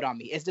if you throw it on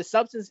me. Is the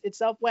substance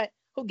itself wet?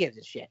 Who gives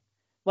a shit?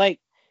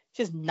 Like,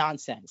 just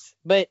nonsense.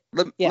 But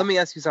let me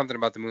ask you something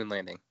about the moon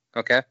landing,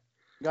 okay?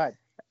 Go ahead.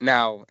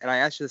 Now, and I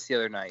asked you this the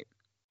other night.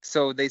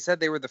 So they said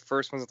they were the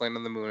first ones to land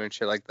on the moon and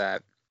shit like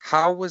that.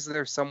 How was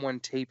there someone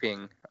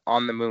taping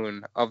on the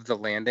moon of the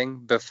landing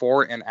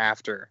before and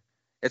after?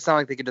 It's not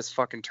like they could just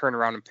fucking turn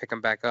around and pick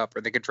them back up,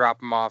 or they could drop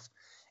them off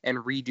and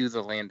redo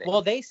the landing.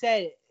 Well, they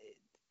said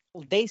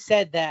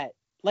that,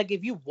 like,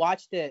 if you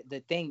watch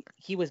the thing,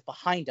 he was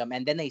behind them,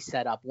 and then they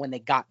set up when they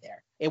got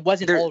there. It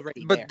wasn't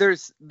already there.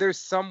 But there's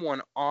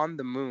someone on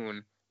the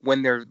moon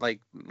when they're,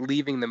 like,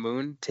 leaving the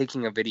moon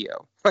taking a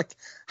video. Like,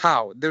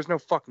 how? There's no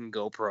fucking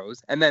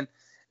GoPros. And then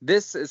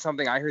this is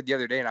something I heard the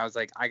other day, and I was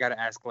like, I got to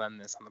ask Glenn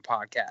this on the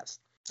podcast.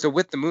 So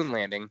with the moon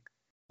landing,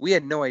 we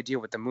had no idea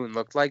what the moon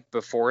looked like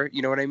before it.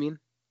 You know what I mean?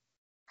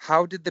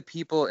 How did the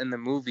people in the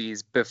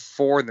movies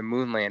before the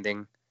moon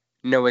landing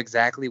know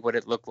exactly what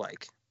it looked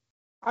like?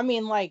 I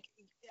mean, like,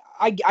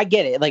 I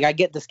get it. Like, I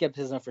get the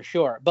skepticism for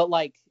sure. But,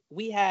 like,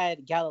 we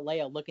had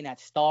Galileo looking at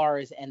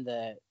stars and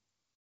the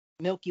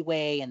Milky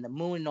Way and the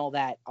moon and all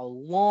that a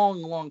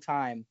long, long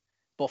time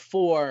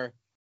before,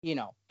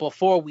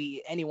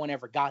 anyone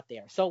ever got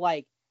there. So,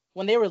 like,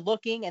 when they were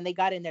looking and they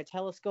got in their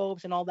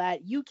telescopes and all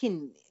that, you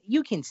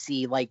can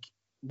see, like,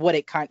 what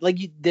it kind of, like,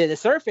 the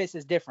surface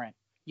is different.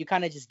 You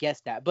kind of just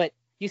guess that. But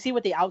you see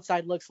what the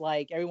outside looks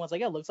like. Everyone's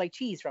like, oh, it looks like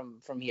cheese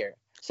from here.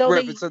 So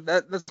right, so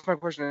that's my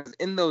question is,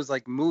 in those,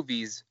 like,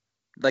 movies,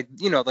 like,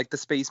 like the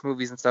space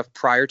movies and stuff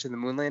prior to the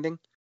moon landing,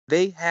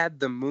 they had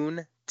the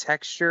moon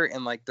texture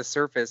and, like, the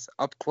surface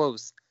up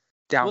close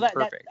down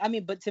perfect.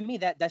 But to me,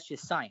 that's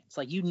just science.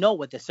 Like, you know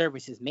what the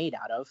surface is made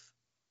out of.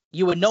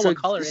 You would know what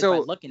color it is by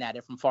looking at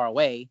it from far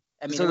away.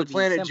 I mean, so the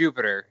planet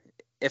Jupiter,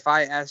 if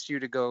I asked you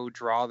to go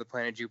draw the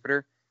planet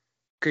Jupiter,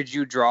 could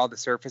you draw the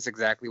surface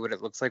exactly what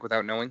it looks like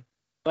without knowing?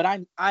 But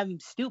I'm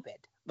stupid.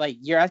 Like,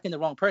 you're asking the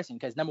wrong person,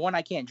 because number one,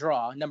 I can't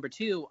draw. Number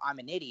two, I'm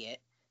an idiot.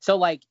 So,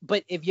 like,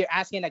 but if you're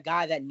asking a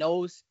guy that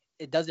knows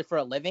it, does it for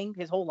a living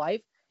his whole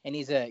life, and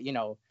he's a,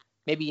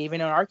 maybe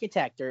even an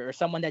architect or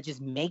someone that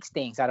just makes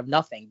things out of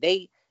nothing,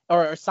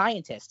 or a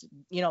scientist,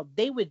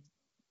 they would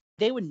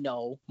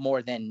know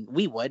more than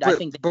we would. I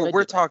think. But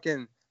we're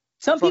talking.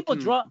 Some people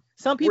draw.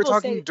 Some people we're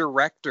talking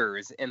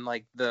directors in,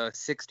 like, the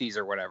 60s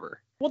or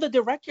whatever. Well, the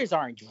directors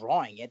aren't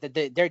drawing it.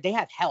 They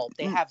have help.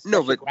 They have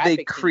but they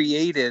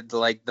created,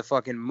 like, the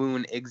fucking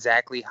moon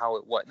exactly how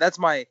it was.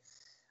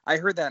 I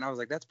heard that and I was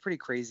like, that's pretty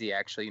crazy,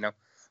 actually,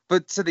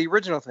 But to the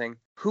original thing,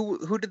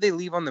 who did they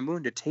leave on the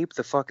moon to tape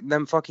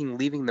them fucking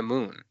leaving the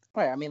moon?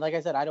 Right. I mean, like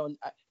I said,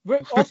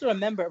 also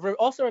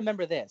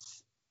remember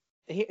this.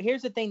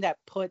 Here's the thing that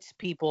puts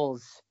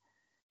people's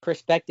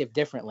perspective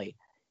differently.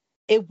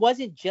 It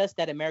wasn't just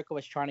that America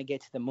was trying to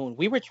get to the moon.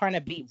 We were trying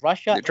to beat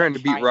Russia. They're trying to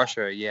beat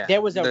Russia, yeah.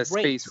 There was the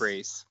space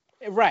race.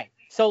 Right.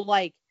 So,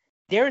 like,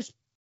 there's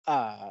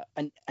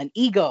an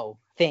ego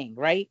thing,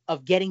 right,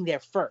 of getting there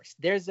first.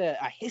 There's a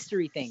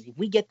history thing. If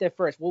we get there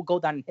first, we'll go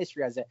down in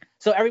history as it.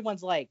 So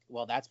everyone's like,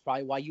 well, that's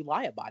probably why you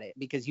lie about it,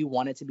 because you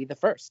wanted to be the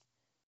first.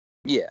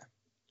 Yeah,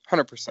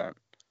 100%.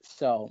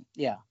 So,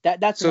 yeah,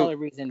 that's another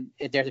reason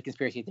there's a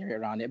conspiracy theory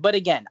around it. But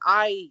again,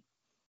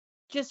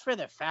 just for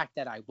the fact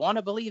that I want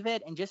to believe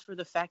it, and just for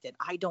the fact that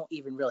I don't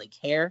even really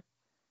care,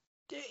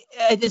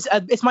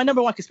 it's my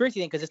number one conspiracy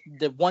thing, because it's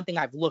the one thing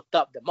I've looked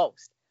up the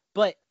most.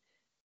 But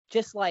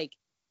just, like,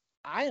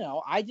 I don't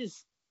know,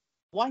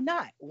 why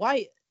not?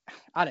 Why?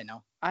 I don't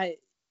know.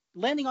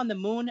 Landing on the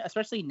moon,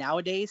 especially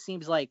nowadays,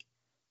 seems like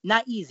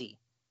not easy,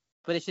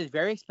 but it's just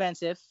very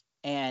expensive,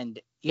 and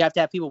you have to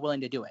have people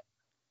willing to do it.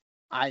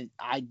 I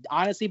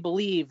honestly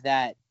believe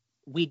that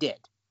we did.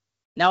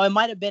 Now, it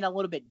might have been a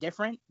little bit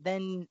different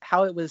than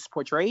how it was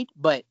portrayed,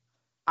 but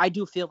I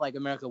do feel like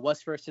America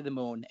was first to the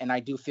moon, and I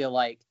do feel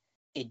like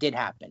it did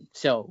happen.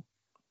 So,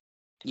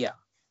 yeah,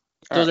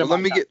 All right, those are well,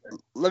 my top three.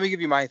 let me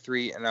give you my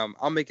three, and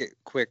I'll make it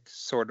quick,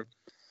 sort of.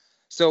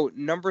 So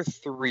number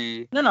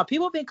three, No,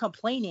 people have been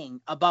complaining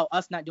about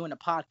us not doing a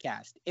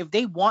podcast. If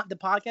they want the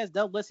podcast,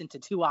 they'll listen to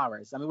 2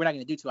 hours. I mean, we're not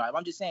going to do 2 hours.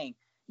 I'm just saying,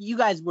 you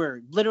guys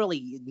were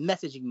literally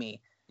messaging me.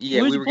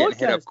 yeah, Where's we the were getting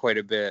hit up podcast? quite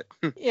a bit,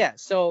 Yeah,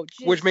 so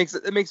which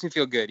just makes me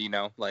feel good,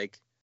 like.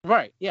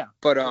 right, yeah.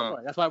 But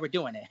Sure, that's why we're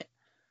doing it.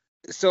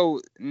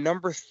 so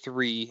number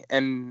three,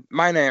 and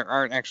mine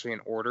aren't actually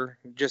in order,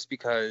 just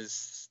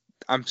because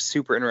I'm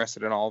super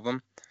interested in all of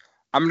them.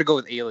 I'm gonna go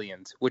with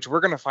Aliens, which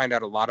we're gonna find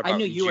out a lot I about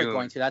knew in you were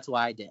going June. to. That's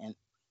why I didn't.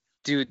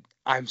 Dude,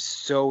 I'm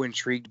so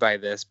intrigued by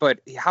this. But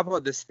how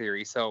about this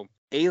theory? So,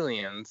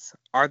 aliens,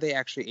 are they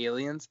actually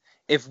aliens?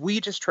 If we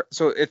just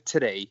so if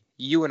today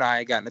you and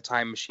I got in a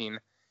time machine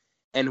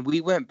and we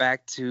went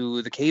back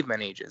to the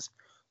caveman ages,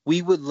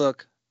 we would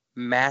look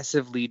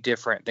massively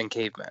different than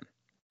cavemen.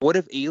 What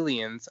if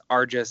aliens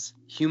are just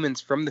humans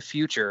from the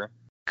future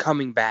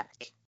coming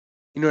back?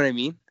 You know what I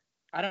mean?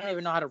 I don't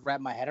even know how to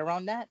wrap my head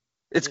around that.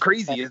 It's Just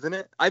because crazy, isn't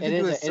it? I've it been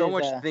is doing a, it so is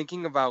much a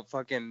thinking about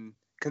fucking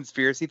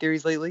conspiracy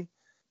theories lately.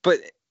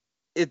 But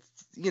it's,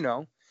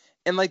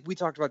 and like we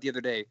talked about the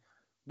other day,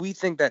 we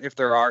think that if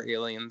there are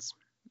aliens,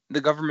 the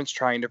government's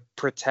trying to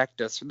protect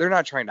us. They're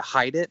not trying to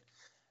hide it.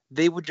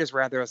 They would just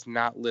rather us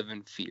not live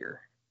in fear.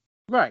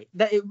 right.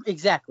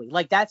 Exactly.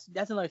 Like that's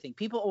another thing.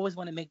 People always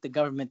want to make the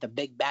government the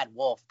big bad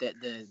wolf,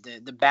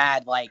 the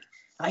bad, like,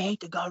 I hate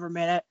the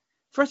government.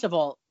 First of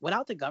all,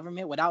 without the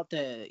government, without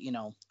the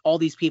all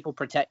these people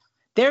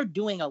they're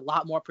doing a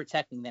lot more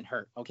protecting than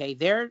hurt. Okay,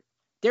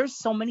 there's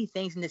so many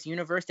things in this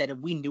universe that if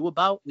we knew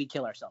about, we'd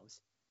kill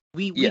ourselves.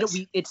 We don't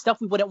Yes. it's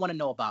stuff we wouldn't want to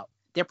know about.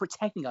 They're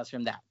protecting us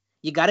from that.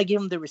 You got to give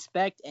them the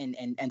respect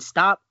and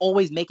stop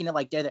always making it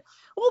like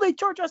they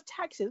charge us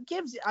taxes.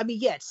 I mean,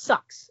 yeah, it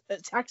sucks.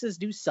 Taxes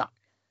do suck,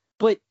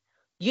 but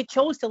you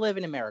chose to live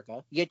in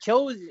America. You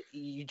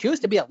choose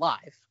to be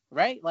alive,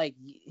 right? Like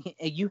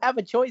you have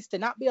a choice to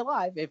not be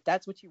alive if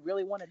that's what you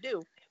really want to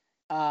do.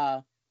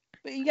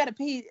 But you got to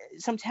pay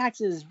some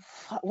taxes,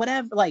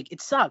 whatever. Like,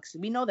 it sucks.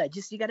 We know that.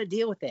 Just you got to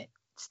deal with it.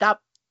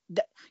 Stop.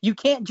 You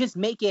can't just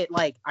make it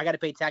like I got to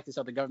pay taxes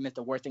so the government's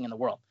the worst thing in the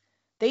world.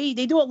 They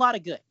do a lot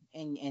of good,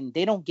 and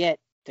they don't get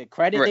the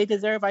credit Right. they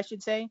deserve, I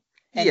should say.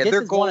 And Yeah, this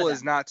their is one goal of is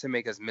them. not to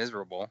make us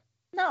miserable.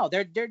 No,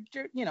 they're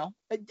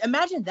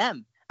imagine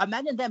them.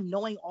 Imagine them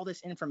knowing all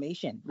this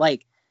information.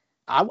 Like,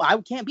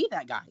 I can't be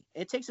that guy.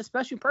 It takes a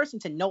special person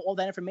to know all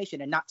that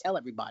information and not tell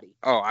everybody.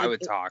 Oh, I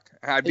would talk.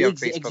 I'd be on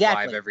Facebook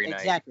Live every night.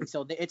 Exactly.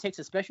 So it takes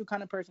a special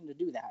kind of person to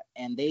do that,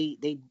 and they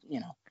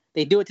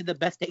do it to the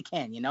best they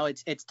can.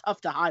 It's tough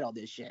to hide all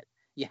this shit.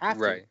 You have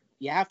to. Right.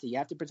 You have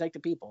to protect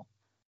the people.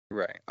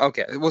 Right.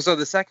 Okay. Well, so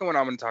the second one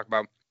I'm going to talk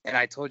about, and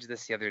I told you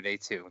this the other day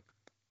too,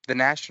 the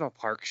national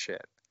park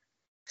shit.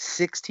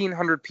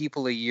 1,600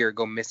 people a year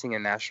go missing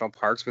in national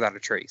parks without a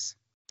trace.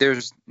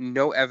 There's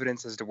no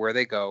evidence as to where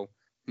they go.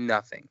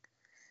 Nothing.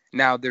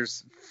 Now,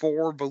 there's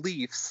 4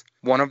 beliefs.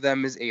 One of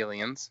them is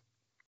aliens.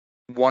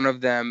 One of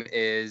them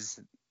is,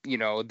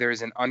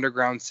 there's an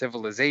underground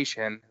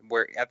civilization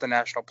where at the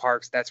national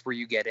parks, that's where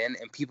you get in,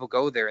 and people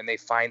go there and they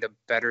find a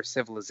better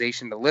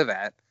civilization to live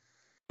at,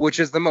 which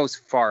is the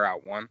most far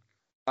out one.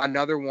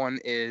 Another one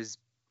is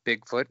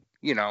Bigfoot,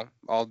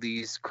 all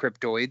these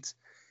cryptoids.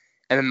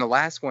 And then the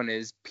last one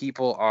is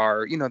people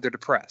are, they're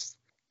depressed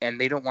and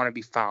they don't want to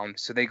be found.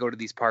 So they go to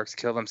these parks,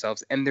 kill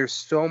themselves. And there's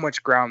so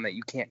much ground that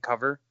you can't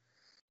cover.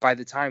 By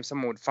the time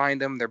someone would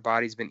find them, their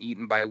body's been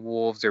eaten by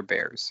wolves or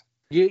bears.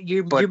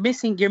 You're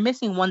missing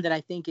one that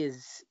I think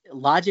is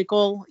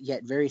logical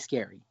yet very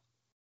scary.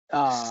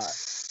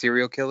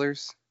 Serial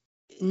killers?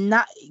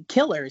 Not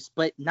killers,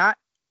 but not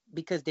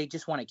because they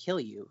just want to kill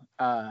you.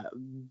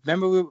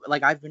 Remember,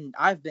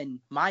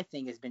 my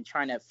thing has been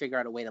trying to figure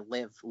out a way to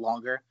live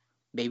longer,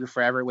 maybe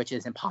forever, which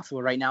is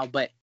impossible right now.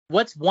 But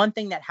what's one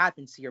thing that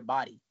happens to your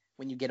body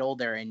when you get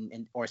older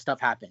and or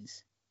stuff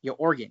happens? Your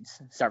organs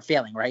start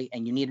failing, right?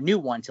 And you need a new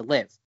one to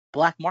live.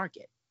 Black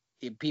market.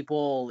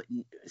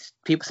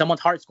 Someone's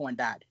heart's going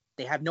bad.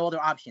 They have no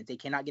other options. They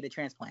cannot get a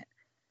transplant.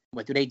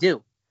 What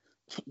do?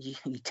 You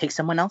take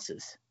someone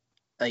else's.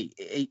 Like,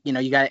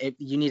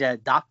 you need a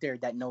doctor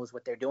that knows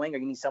what they're doing, or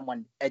you need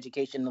someone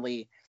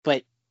educationally.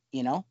 But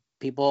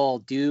people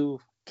do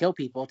kill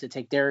people to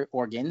take their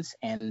organs,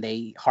 and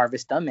they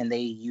harvest them and they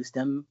use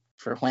them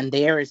for when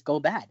theirs go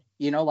bad.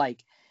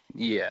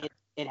 Yeah.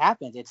 It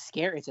happens. It's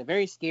scary. It's a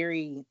very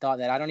scary thought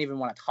that I don't even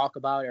want to talk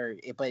about,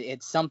 but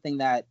it's something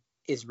that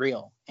is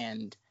real.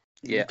 And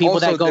yeah, people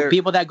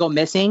that go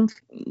missing,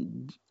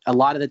 a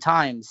lot of the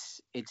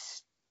times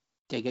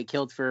they get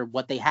killed for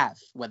what they have,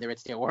 whether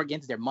it's their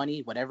organs, their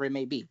money, whatever it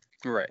may be.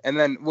 Right. And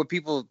then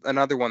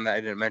another one that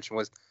I didn't mention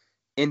was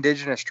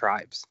indigenous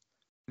tribes.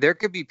 There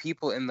could be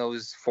people in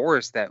those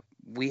forests that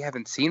we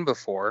haven't seen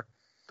before.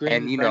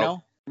 Green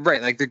Inferno?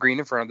 Right, like the Green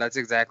Inferno. That's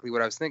exactly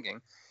what I was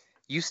thinking.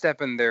 You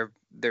step in their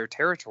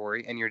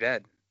territory and you're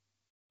dead.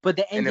 But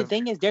the And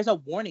thing is, there's a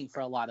warning for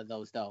a lot of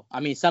those, though.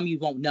 I mean, some you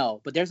won't know,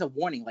 but there's a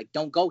warning, like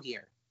don't go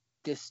here.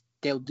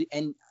 They'll do,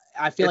 and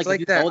I feel it's like if like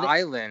you that go there,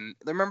 island.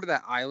 Remember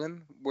that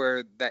island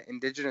where that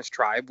indigenous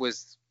tribe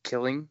was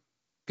killing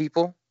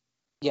people?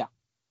 yeah,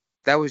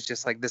 That was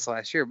just like this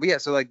last year. But yeah,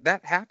 so like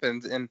that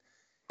happens, and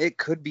it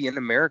could be in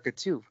America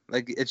too.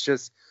 Like it's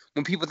just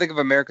when people think of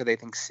America, they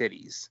think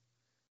cities.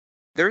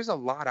 There's a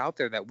lot out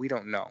there that we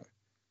don't know.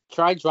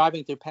 try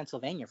driving through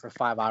Pennsylvania for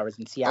 5 hours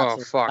and see Oh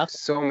absolutely fuck, nothing.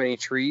 so many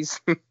trees.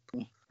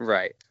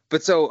 Right.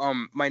 But so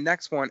my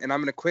next one, and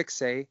I'm gonna quick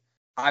say,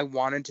 I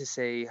wanted to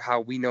say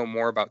how we know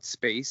more about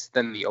space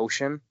than the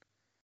ocean,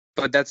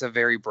 but that's a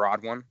very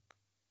broad one.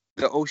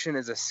 The ocean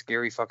is a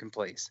scary fucking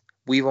place.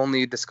 We've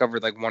only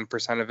discovered like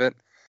 1% of it,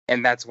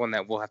 and that's one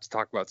that we'll have to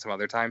talk about some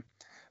other time.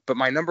 But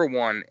my number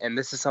one, and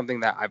this is something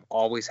that I've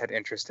always had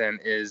interest in,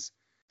 is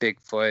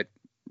Bigfoot,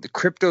 the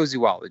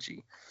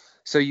cryptozoology.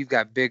 So you've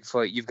got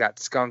Bigfoot, you've got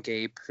skunk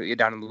ape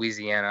down in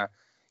Louisiana,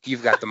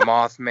 you've got the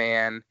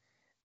Mothman.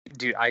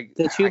 Dude, I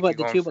The could the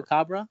go on for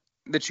chupacabra.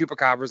 the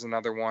chupacabra is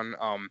another one.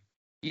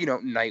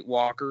 Night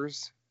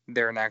walkers,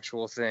 they're an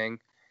actual thing.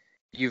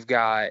 You've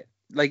got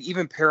like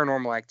even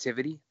paranormal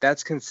activity,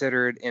 that's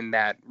considered in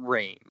that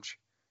range.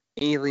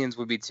 Aliens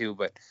would be too,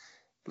 but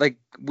like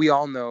we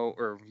all know,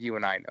 or you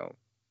and I know,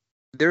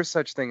 there's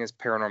such thing as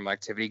paranormal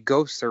activity.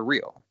 Ghosts are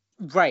real.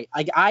 Right.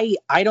 I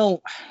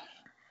don't.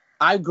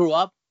 I grew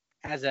up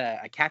as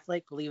a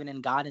Catholic, believing in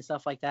God and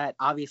stuff like that.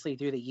 Obviously,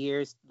 through the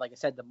years, like I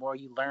said, the more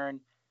you learn,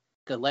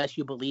 the less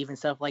you believe in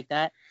stuff like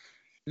that.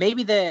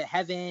 Maybe the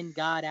heaven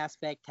God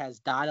aspect has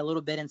died a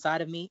little bit inside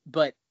of me,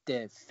 but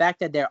the fact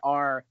that there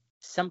are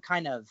some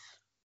kind of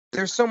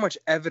There's so much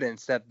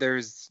evidence that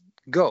there's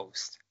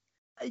ghosts.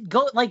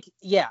 go like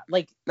yeah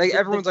like Like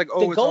everyone's like, the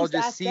oh, it's all ghost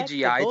just aspect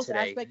the CGI ghost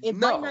today. aspect No.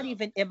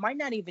 it might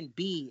not even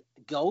be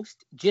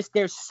ghost, just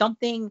there's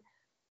something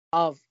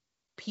of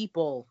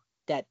people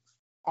that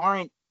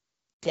aren't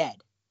dead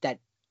that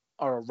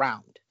are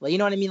around, like, you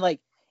know what I mean, like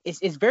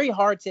it's very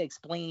hard to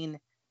explain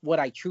what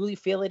I truly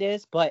feel it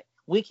is, but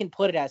we can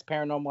put it as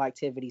paranormal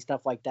activity,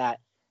 stuff like that,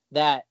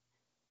 that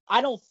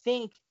I don't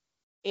think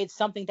it's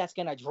something that's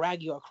going to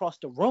drag you across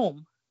the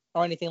room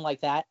or anything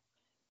like that,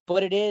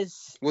 but it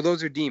is. Well,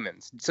 those are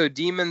demons. So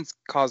demons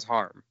cause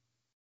harm.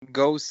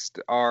 Ghosts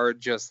are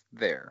just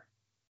there.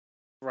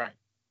 Right.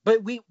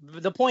 But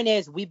the point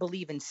is, we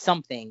believe in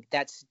something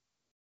that's,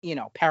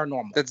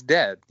 paranormal. That's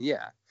dead.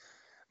 Yeah.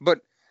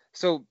 But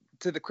so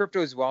to the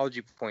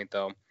cryptozoology point,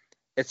 though,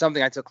 it's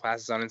something I took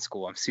classes on in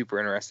school. I'm super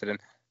interested in.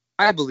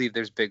 I believe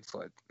there's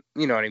Bigfoot.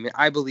 You know what I mean?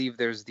 I believe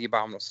there's the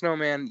abominable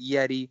snowman,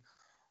 Yeti,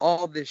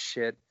 all this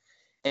shit.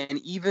 And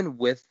even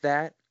with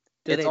that,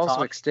 Do it's they also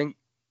talk? extinct.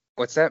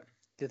 What's that?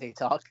 Do they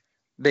talk?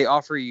 They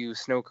offer you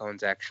snow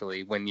cones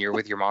actually when you're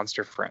with your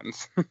monster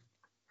friends.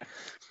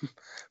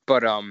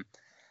 But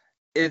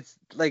it's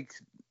like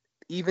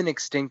even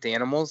extinct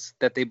animals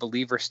that they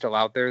believe are still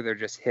out there, they're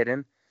just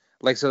hidden.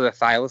 Like so the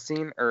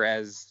thylacine, or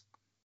as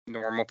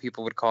normal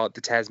people would call it, the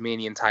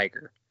Tasmanian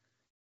tiger.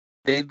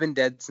 They've been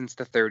dead since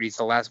the 30s.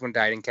 The last one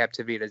died in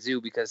captivity at a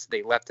zoo because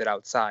they left it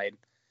outside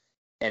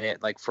and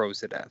it like froze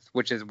to death,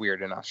 which is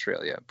weird in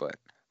Australia, but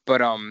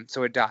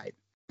so it died.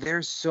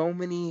 There's so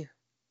many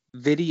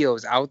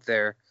videos out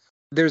there.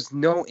 There's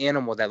no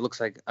animal that looks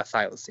like a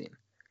thylacine.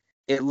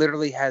 It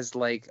literally has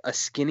like a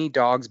skinny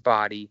dog's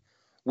body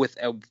with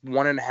a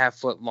 1.5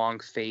 foot long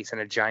face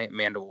and a giant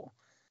mandible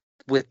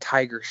with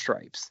tiger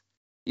stripes.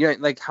 You know,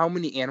 like how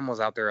many animals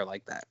out there are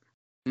like that?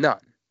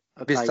 None.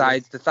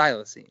 Besides the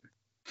thylacine.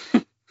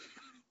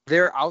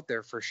 They're out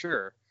there for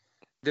sure.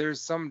 There's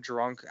some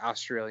drunk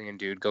Australian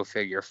dude, go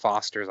figure,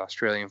 Foster's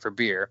Australian for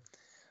beer,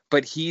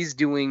 but he's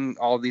doing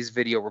all these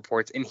video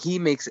reports and he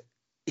makes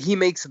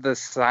the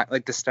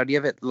study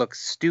of it look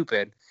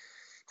stupid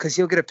because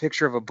he'll get a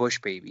picture of a bush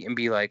baby and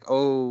be like,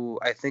 oh,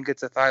 I think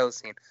it's a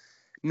thylacine.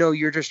 No,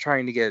 you're just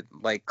trying to get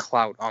like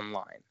clout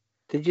online.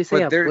 Did you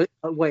say But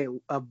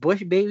a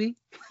bush baby?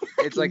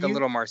 it's like a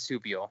little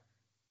marsupial.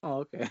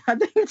 Oh, okay. I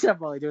think it's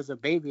about like there was a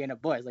baby in a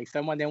bush. Like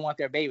someone didn't want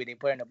their baby, they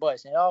put it in a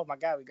bush. And oh my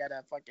god, we got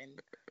a fucking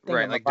thing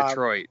Right, like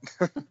Detroit.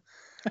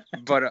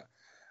 But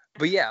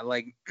yeah,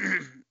 like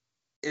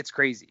it's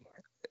crazy.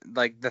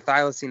 Like the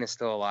thylacine is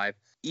still alive.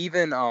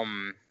 Even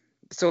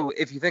so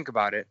if you think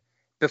about it,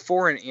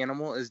 before an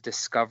animal is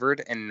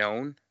discovered and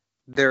known,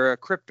 they're a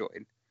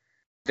cryptoid.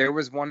 There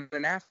was one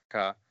in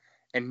Africa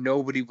and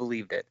nobody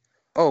believed it.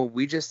 Oh,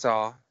 we just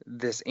saw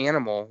this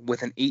animal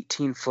with an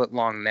 18-foot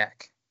long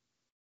neck.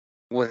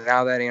 Well,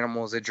 now that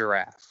animal is a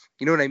giraffe.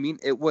 You know what I mean?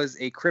 It was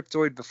a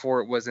cryptoid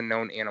before it was a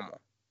known animal.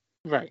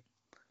 Right.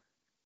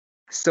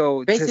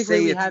 So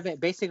basically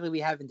we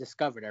haven't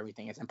discovered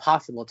everything. It's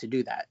impossible to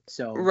do that.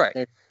 So right.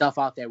 There's stuff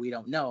out there we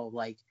don't know,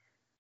 like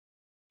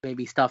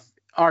maybe stuff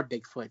are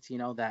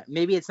Bigfoots, that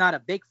maybe it's not a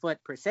Bigfoot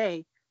per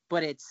se,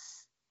 but it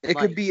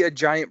could be a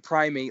giant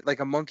primate like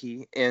a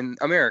monkey in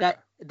America.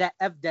 That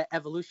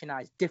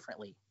evolutionized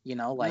differently,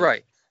 like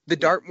right. The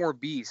Dartmoor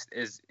beast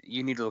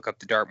you need to look up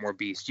the Dartmoor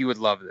beast. You would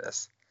love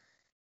this.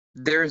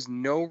 There's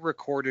no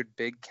recorded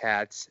big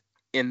cats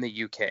in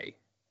the UK.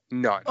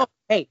 None. Oh,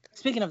 hey,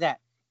 speaking of that,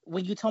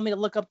 when you told me to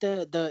look up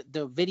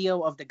the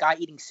video of the guy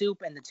eating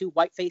soup and the two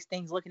white face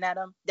things looking at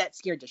him, that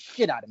scared the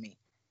shit out of me.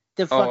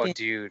 The Oh, fucking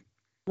dude.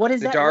 what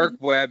is The that?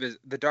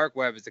 dark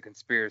web is a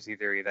conspiracy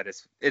theory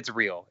it's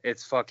real.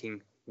 It's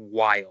fucking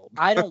wild.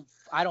 I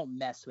don't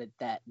mess with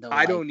that though. I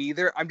Like, don't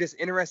either. I'm just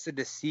interested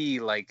to see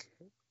like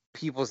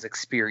people's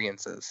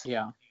experiences.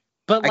 yeah.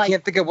 But I like,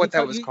 can't think of what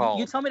that was you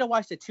called. told me to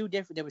watch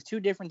there was two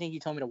different things you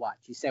told me to watch.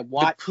 You said The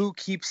watch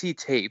Poughkeepsie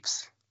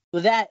tapes.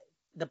 well,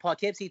 the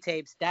Poughkeepsie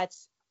tapes.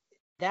 That's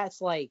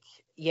like,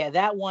 yeah,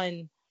 that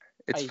one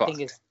It's I fucked.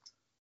 think is,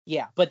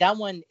 yeah, but that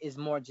one is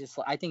more just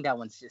I think that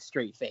one's just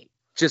straight fake.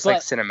 Just But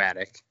like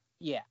cinematic.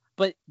 yeah,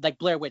 but like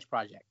Blair Witch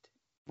Project,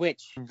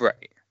 which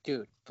Right.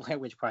 dude, Blair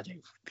Witch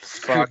Project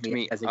Fucked screwed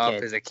me as a up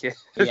kid. as a kid.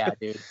 Yeah,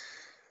 dude.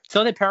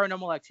 So the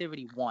Paranormal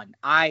Activity 1.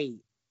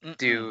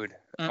 Dude.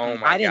 Oh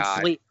my I didn't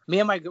God. sleep. Me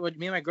and my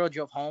girl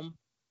drove home,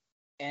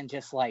 and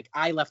just like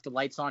I left the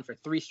lights on for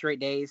 3 straight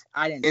days.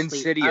 I didn't sleep. I was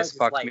Insidious just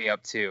fucked like, me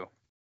up too.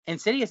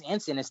 Insidious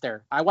and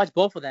Sinister. I watched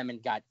both of them and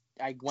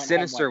I went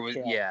Sinister home, was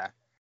like,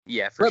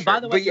 yeah for sure.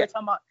 By the way, but yeah,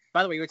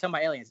 you were talking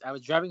about aliens. I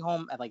was driving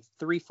home at like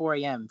 4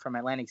 a.m. from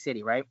Atlantic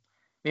City, right?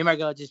 Me and my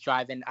girl just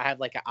driving. I have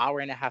like an hour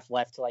and a half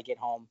left till I get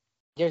home.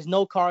 There's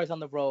no cars on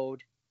the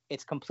road.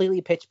 It's completely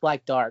pitch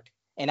black dark.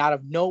 And out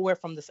of nowhere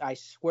from this, I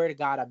swear to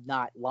God, I'm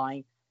not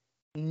lying.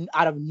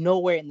 Out of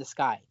nowhere in the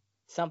sky,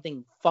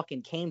 something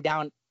fucking came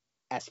down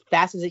as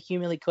fast as it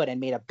humanly could and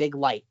made a big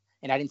light.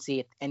 And I didn't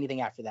see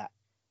anything after that.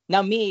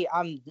 Now me,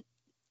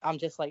 I'm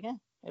just like,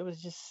 it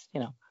was just,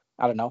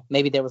 I don't know.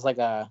 Maybe there was like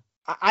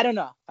I don't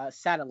know, a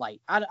satellite.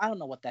 I don't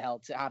know what the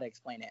hell how to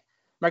explain it.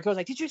 Marco was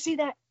like, did you see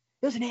that?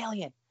 It was an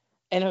alien.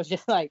 And it was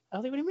just like, I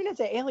was like, what do you mean it's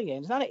an alien?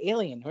 It's not an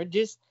alien.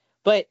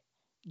 But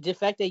the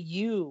fact that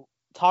you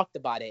talked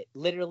about it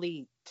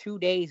literally 2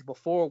 days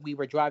before we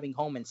were driving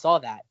home and saw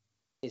that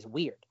is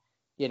weird.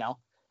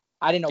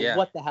 I didn't know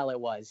what the hell it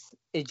was.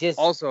 It just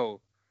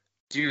also,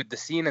 dude, the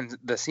scene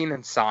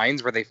in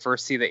Signs where they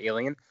first see the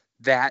alien,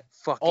 that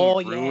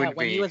fucking ruined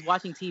when me. he was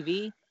watching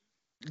TV.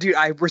 Dude,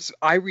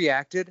 I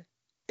reacted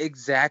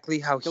exactly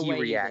how The he way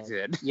he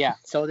reacted. did. Yeah,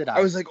 so did I.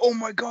 I was like, oh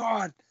my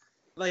God.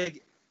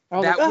 Like,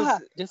 that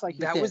was just like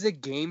that was a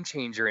game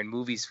changer in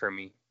movies for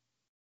me.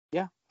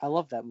 Yeah, I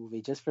love that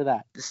movie just for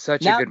that.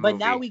 Such a good movie. But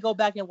now we go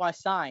back and watch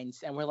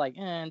Signs, and we're like,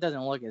 it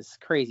doesn't look as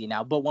crazy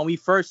now. But when we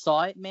first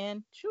saw it,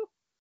 man, shoo.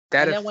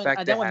 That and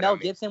effect then when had Mel on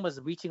me. Gibson was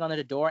reaching under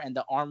the door and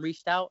the arm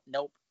reached out,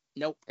 nope.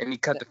 And he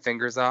cut the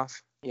fingers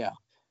off. Yeah.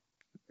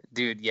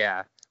 Dude,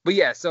 yeah. But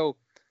yeah, so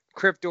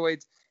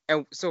cryptoids,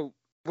 and so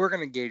we're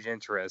gonna gauge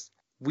interest.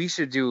 We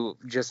should do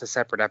just a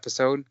separate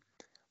episode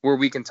where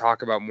we can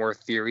talk about more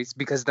theories,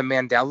 because the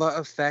Mandela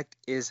effect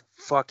is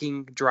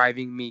fucking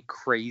driving me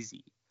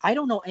crazy. I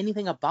don't know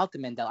anything about the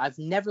Mandela. I've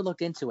never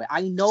looked into it.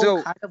 I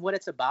know kind of what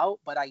it's about,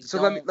 but I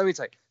don't. Let me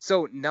tell you.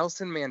 So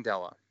Nelson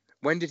Mandela,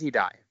 when did he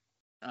die?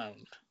 I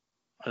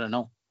don't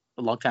know.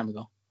 A long time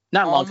ago.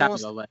 Not a long time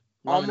ago, but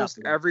long enough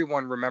ago.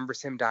 Everyone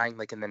remembers him dying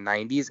like in the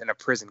 90s in a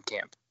prison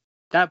camp.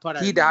 That part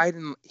he died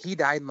in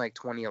like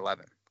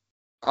 2011.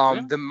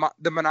 Really?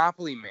 The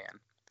Monopoly man.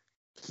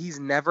 He's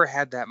never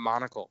had that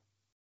monocle.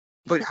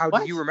 But how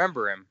do you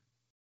remember him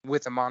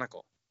with a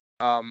monocle?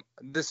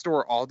 The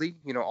store Aldi,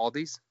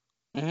 Aldi's?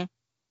 Mm-hmm.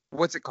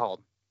 What's it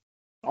called?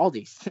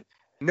 Aldi's.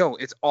 No,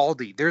 it's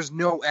Aldi. There's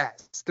no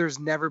S. There's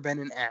never been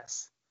an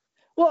S.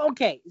 Well,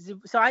 okay.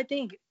 So I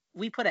think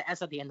we put an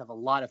S at the end of a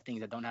lot of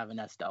things that don't have an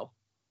S, though.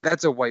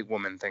 That's a white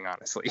woman thing,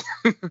 honestly.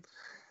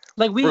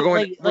 We're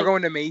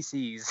going to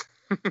Macy's.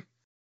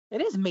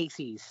 It is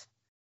Macy's.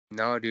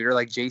 No, dude, or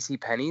like J.C.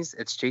 Penney's.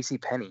 It's J.C.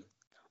 Penney.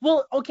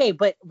 Well, okay,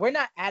 but we're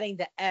not adding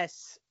the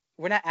S.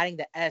 We're not adding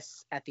the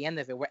S at the end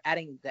of it. We're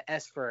adding the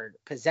S for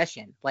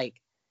possession.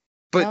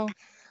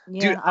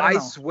 Dude, I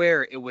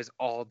swear it was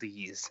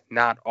Aldi's,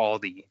 not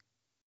Aldi.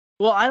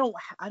 Well, I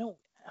don't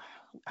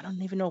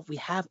even know if we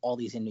have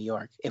Aldi's in New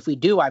York. If we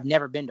do, I've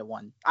never been to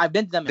one. I've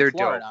been to them in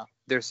Florida. Dope.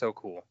 They're so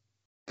cool.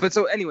 But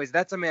so anyways,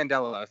 that's a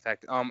Mandela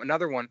effect.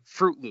 Another one,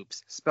 Fruit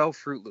Loops. Spell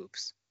Fruit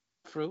Loops.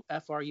 Fruit,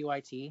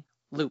 F-R-U-I-T,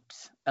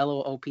 Loops,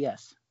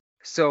 L-O-O-P-S.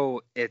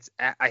 So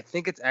I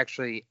think it's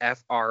actually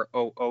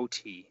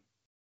F-R-O-O-T.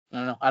 I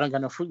don't know. I don't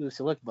got no Fruit Loops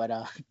to look, but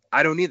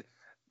I don't either.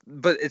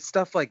 But it's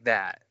stuff like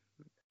that.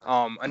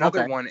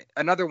 Another one,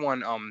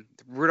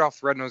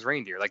 Rudolph the Red-Nosed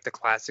Reindeer, like the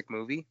classic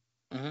movie.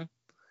 Mm-hmm.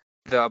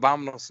 The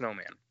Abominable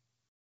Snowman.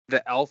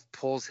 The elf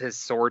pulls his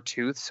sore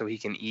tooth so he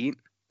can eat.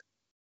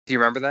 Do you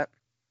remember that?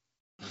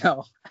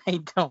 No,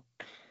 I don't.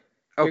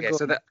 Okay,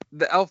 so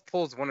the elf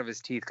pulls one of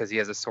his teeth because he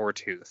has a sore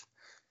tooth.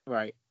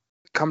 Right.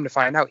 Come to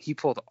find out, he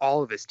pulled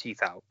all of his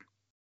teeth out.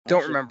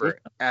 Don't remember it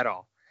at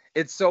all.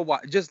 It's so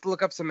wild. Just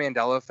look up some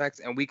Mandela effects,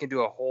 and we can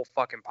do a whole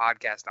fucking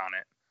podcast on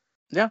it.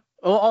 Yeah.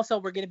 Well, also,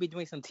 we're going to be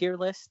doing some tier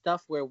list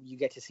stuff where you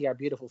get to see our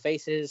beautiful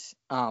faces,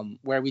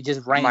 where we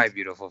just rank. My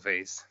beautiful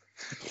face.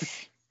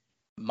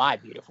 My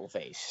beautiful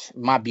face.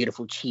 My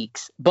beautiful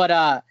cheeks.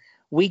 But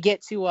we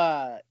get to,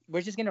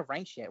 we're just going to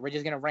rank shit. We're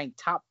just going to rank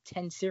top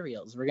 10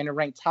 cereals. We're going to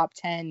rank top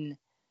 10.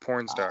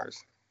 Porn stars.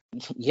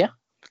 Yeah.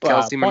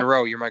 Kelsey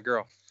Monroe, you're my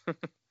girl.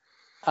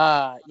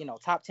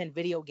 Top 10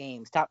 video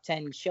games, top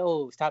 10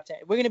 shows, top 10.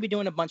 We're gonna be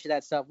doing a bunch of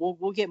that stuff.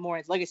 We'll get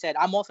more. Like I said,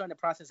 I'm also in the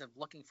process of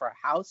looking for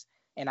a house,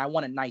 and I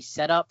want a nice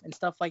setup and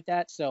stuff like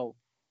that. So,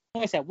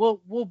 like I said,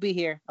 we'll be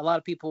here. A lot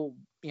of people,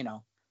 a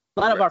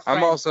lot of our friends.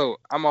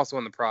 I'm also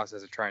in the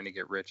process of trying to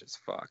get rich as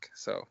fuck.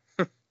 So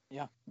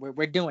Yeah,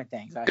 we're doing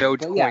things.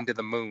 Dogecoin to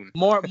the moon.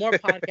 More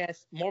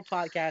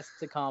podcasts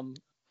to come.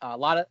 A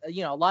lot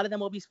of them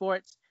will be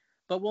sports,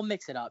 but we'll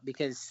mix it up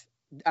because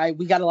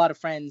we got a lot of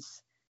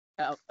friends.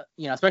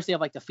 Especially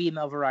of like the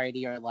female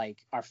variety or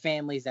like our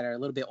families that are a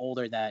little bit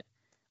older that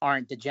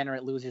aren't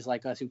degenerate losers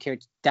like us who care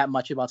that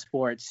much about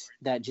sports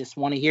that just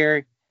want to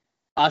hear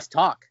us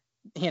talk,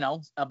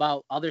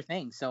 about other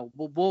things. So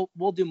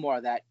we'll do more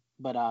of that.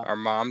 But our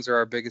moms are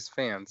our biggest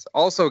fans.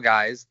 Also,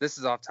 guys, this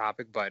is off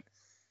topic, but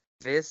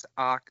this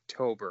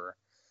October,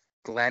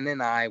 Glenn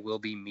and I will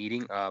be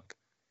meeting up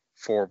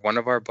for one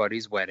of our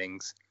buddies'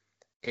 weddings.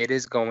 It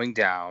is going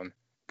down.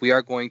 We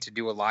are going to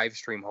do a live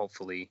stream,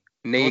 hopefully.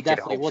 Naked,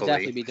 hopefully. We'll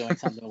definitely be doing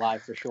something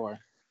live for sure.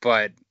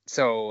 But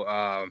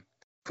so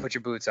put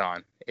your boots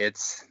on.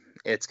 It's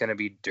gonna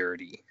be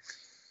dirty.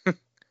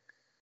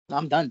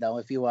 I'm done though.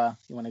 If you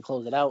want to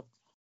close it out.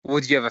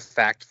 Would you have a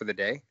fact for the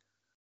day?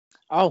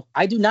 Oh,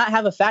 I do not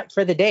have a fact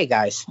for the day,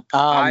 guys.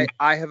 I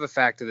have a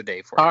fact of the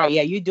day for you. All right,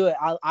 yeah, you do it.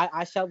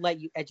 I shall let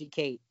you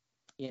educate.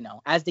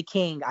 As the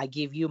king, I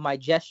give you my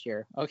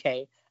gesture.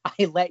 Okay,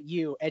 I let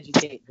you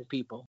educate the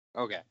people.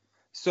 Okay,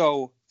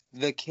 so.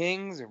 The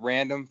King's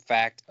random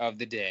fact of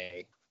the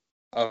day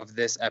of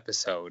this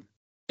episode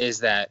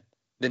is that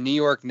the New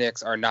York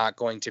Knicks are not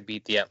going to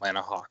beat the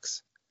Atlanta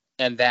Hawks.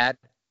 And that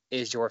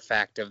is your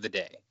fact of the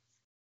day.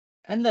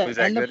 And the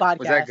podcast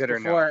was that good or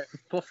no?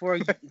 Before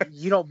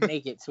you don't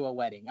make it to a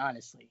wedding,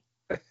 honestly.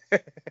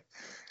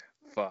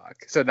 Fuck.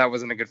 So that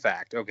wasn't a good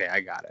fact. Okay,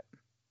 I got it.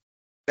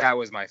 That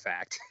was my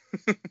fact.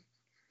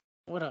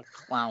 What a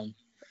clown.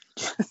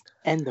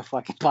 End the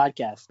fucking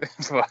podcast.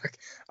 Fuck.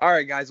 All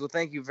right, guys. Well,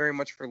 thank you very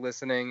much for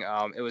listening.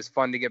 It was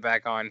fun to get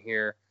back on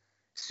here.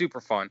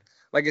 Super fun.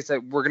 Like I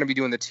said, we're going to be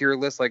doing the tier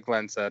list, like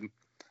Glenn said.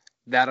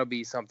 That'll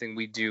be something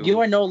we do. You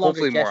are no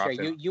longer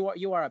gesture.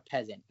 You are a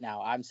peasant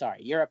now. I'm sorry.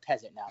 You're a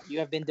peasant now. You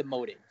have been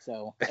demoted.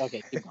 So,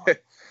 okay, keep going.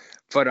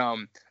 But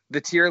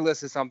the tier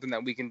list is something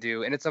that we can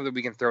do, and it's something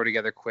we can throw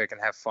together quick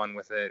and have fun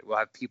with it. We'll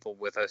have people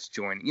with us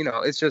join.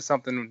 It's just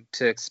something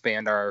to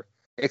expand our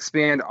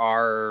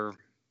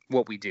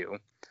what we do.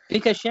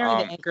 Because sharing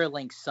the Anchor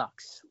link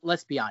sucks.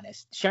 Let's be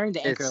honest. Sharing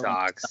the Anchor link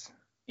sucks.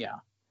 Yeah.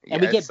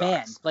 And we get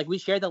banned. Like, we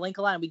share the link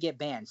a lot and we get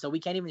banned. So we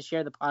can't even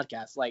share the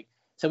podcast. Like,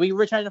 so we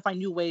were trying to find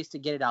new ways to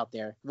get it out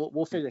there.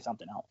 We'll figure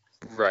something out.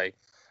 Right.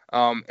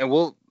 And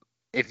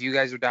if you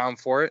guys are down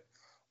for it,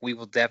 we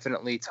will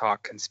definitely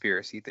talk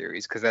conspiracy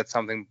theories because that's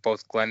something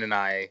both Glenn and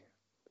I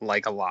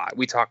like a lot.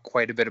 We talk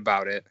quite a bit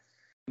about it.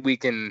 We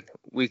can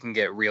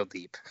get real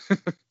deep.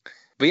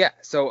 But yeah,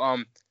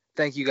 so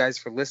thank you guys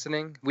for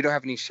listening. We don't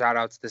have any shout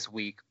outs this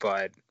week,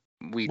 but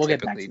we'll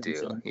typically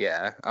do.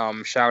 Yeah.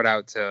 Shout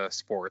out to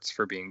sports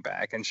for being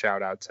back, and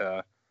shout out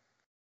to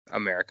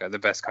America, the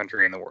best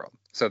country in the world.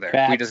 So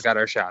there, we just got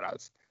our shout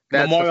outs.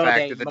 That's Memorial the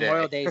fact of the day.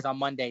 Memorial Day is on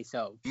Monday,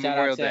 so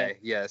Memorial Day,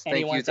 yes.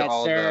 Thank you to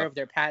all served,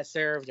 they're past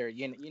served, or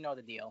you know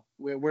the deal.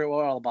 We're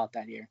all about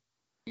that here.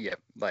 Yep,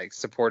 like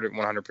support it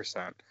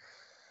 100%.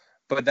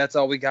 But that's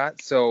all we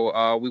got.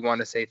 So we want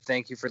to say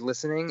thank you for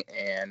listening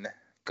and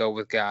go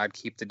with God.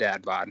 Keep the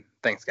dad bod.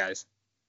 Thanks, guys.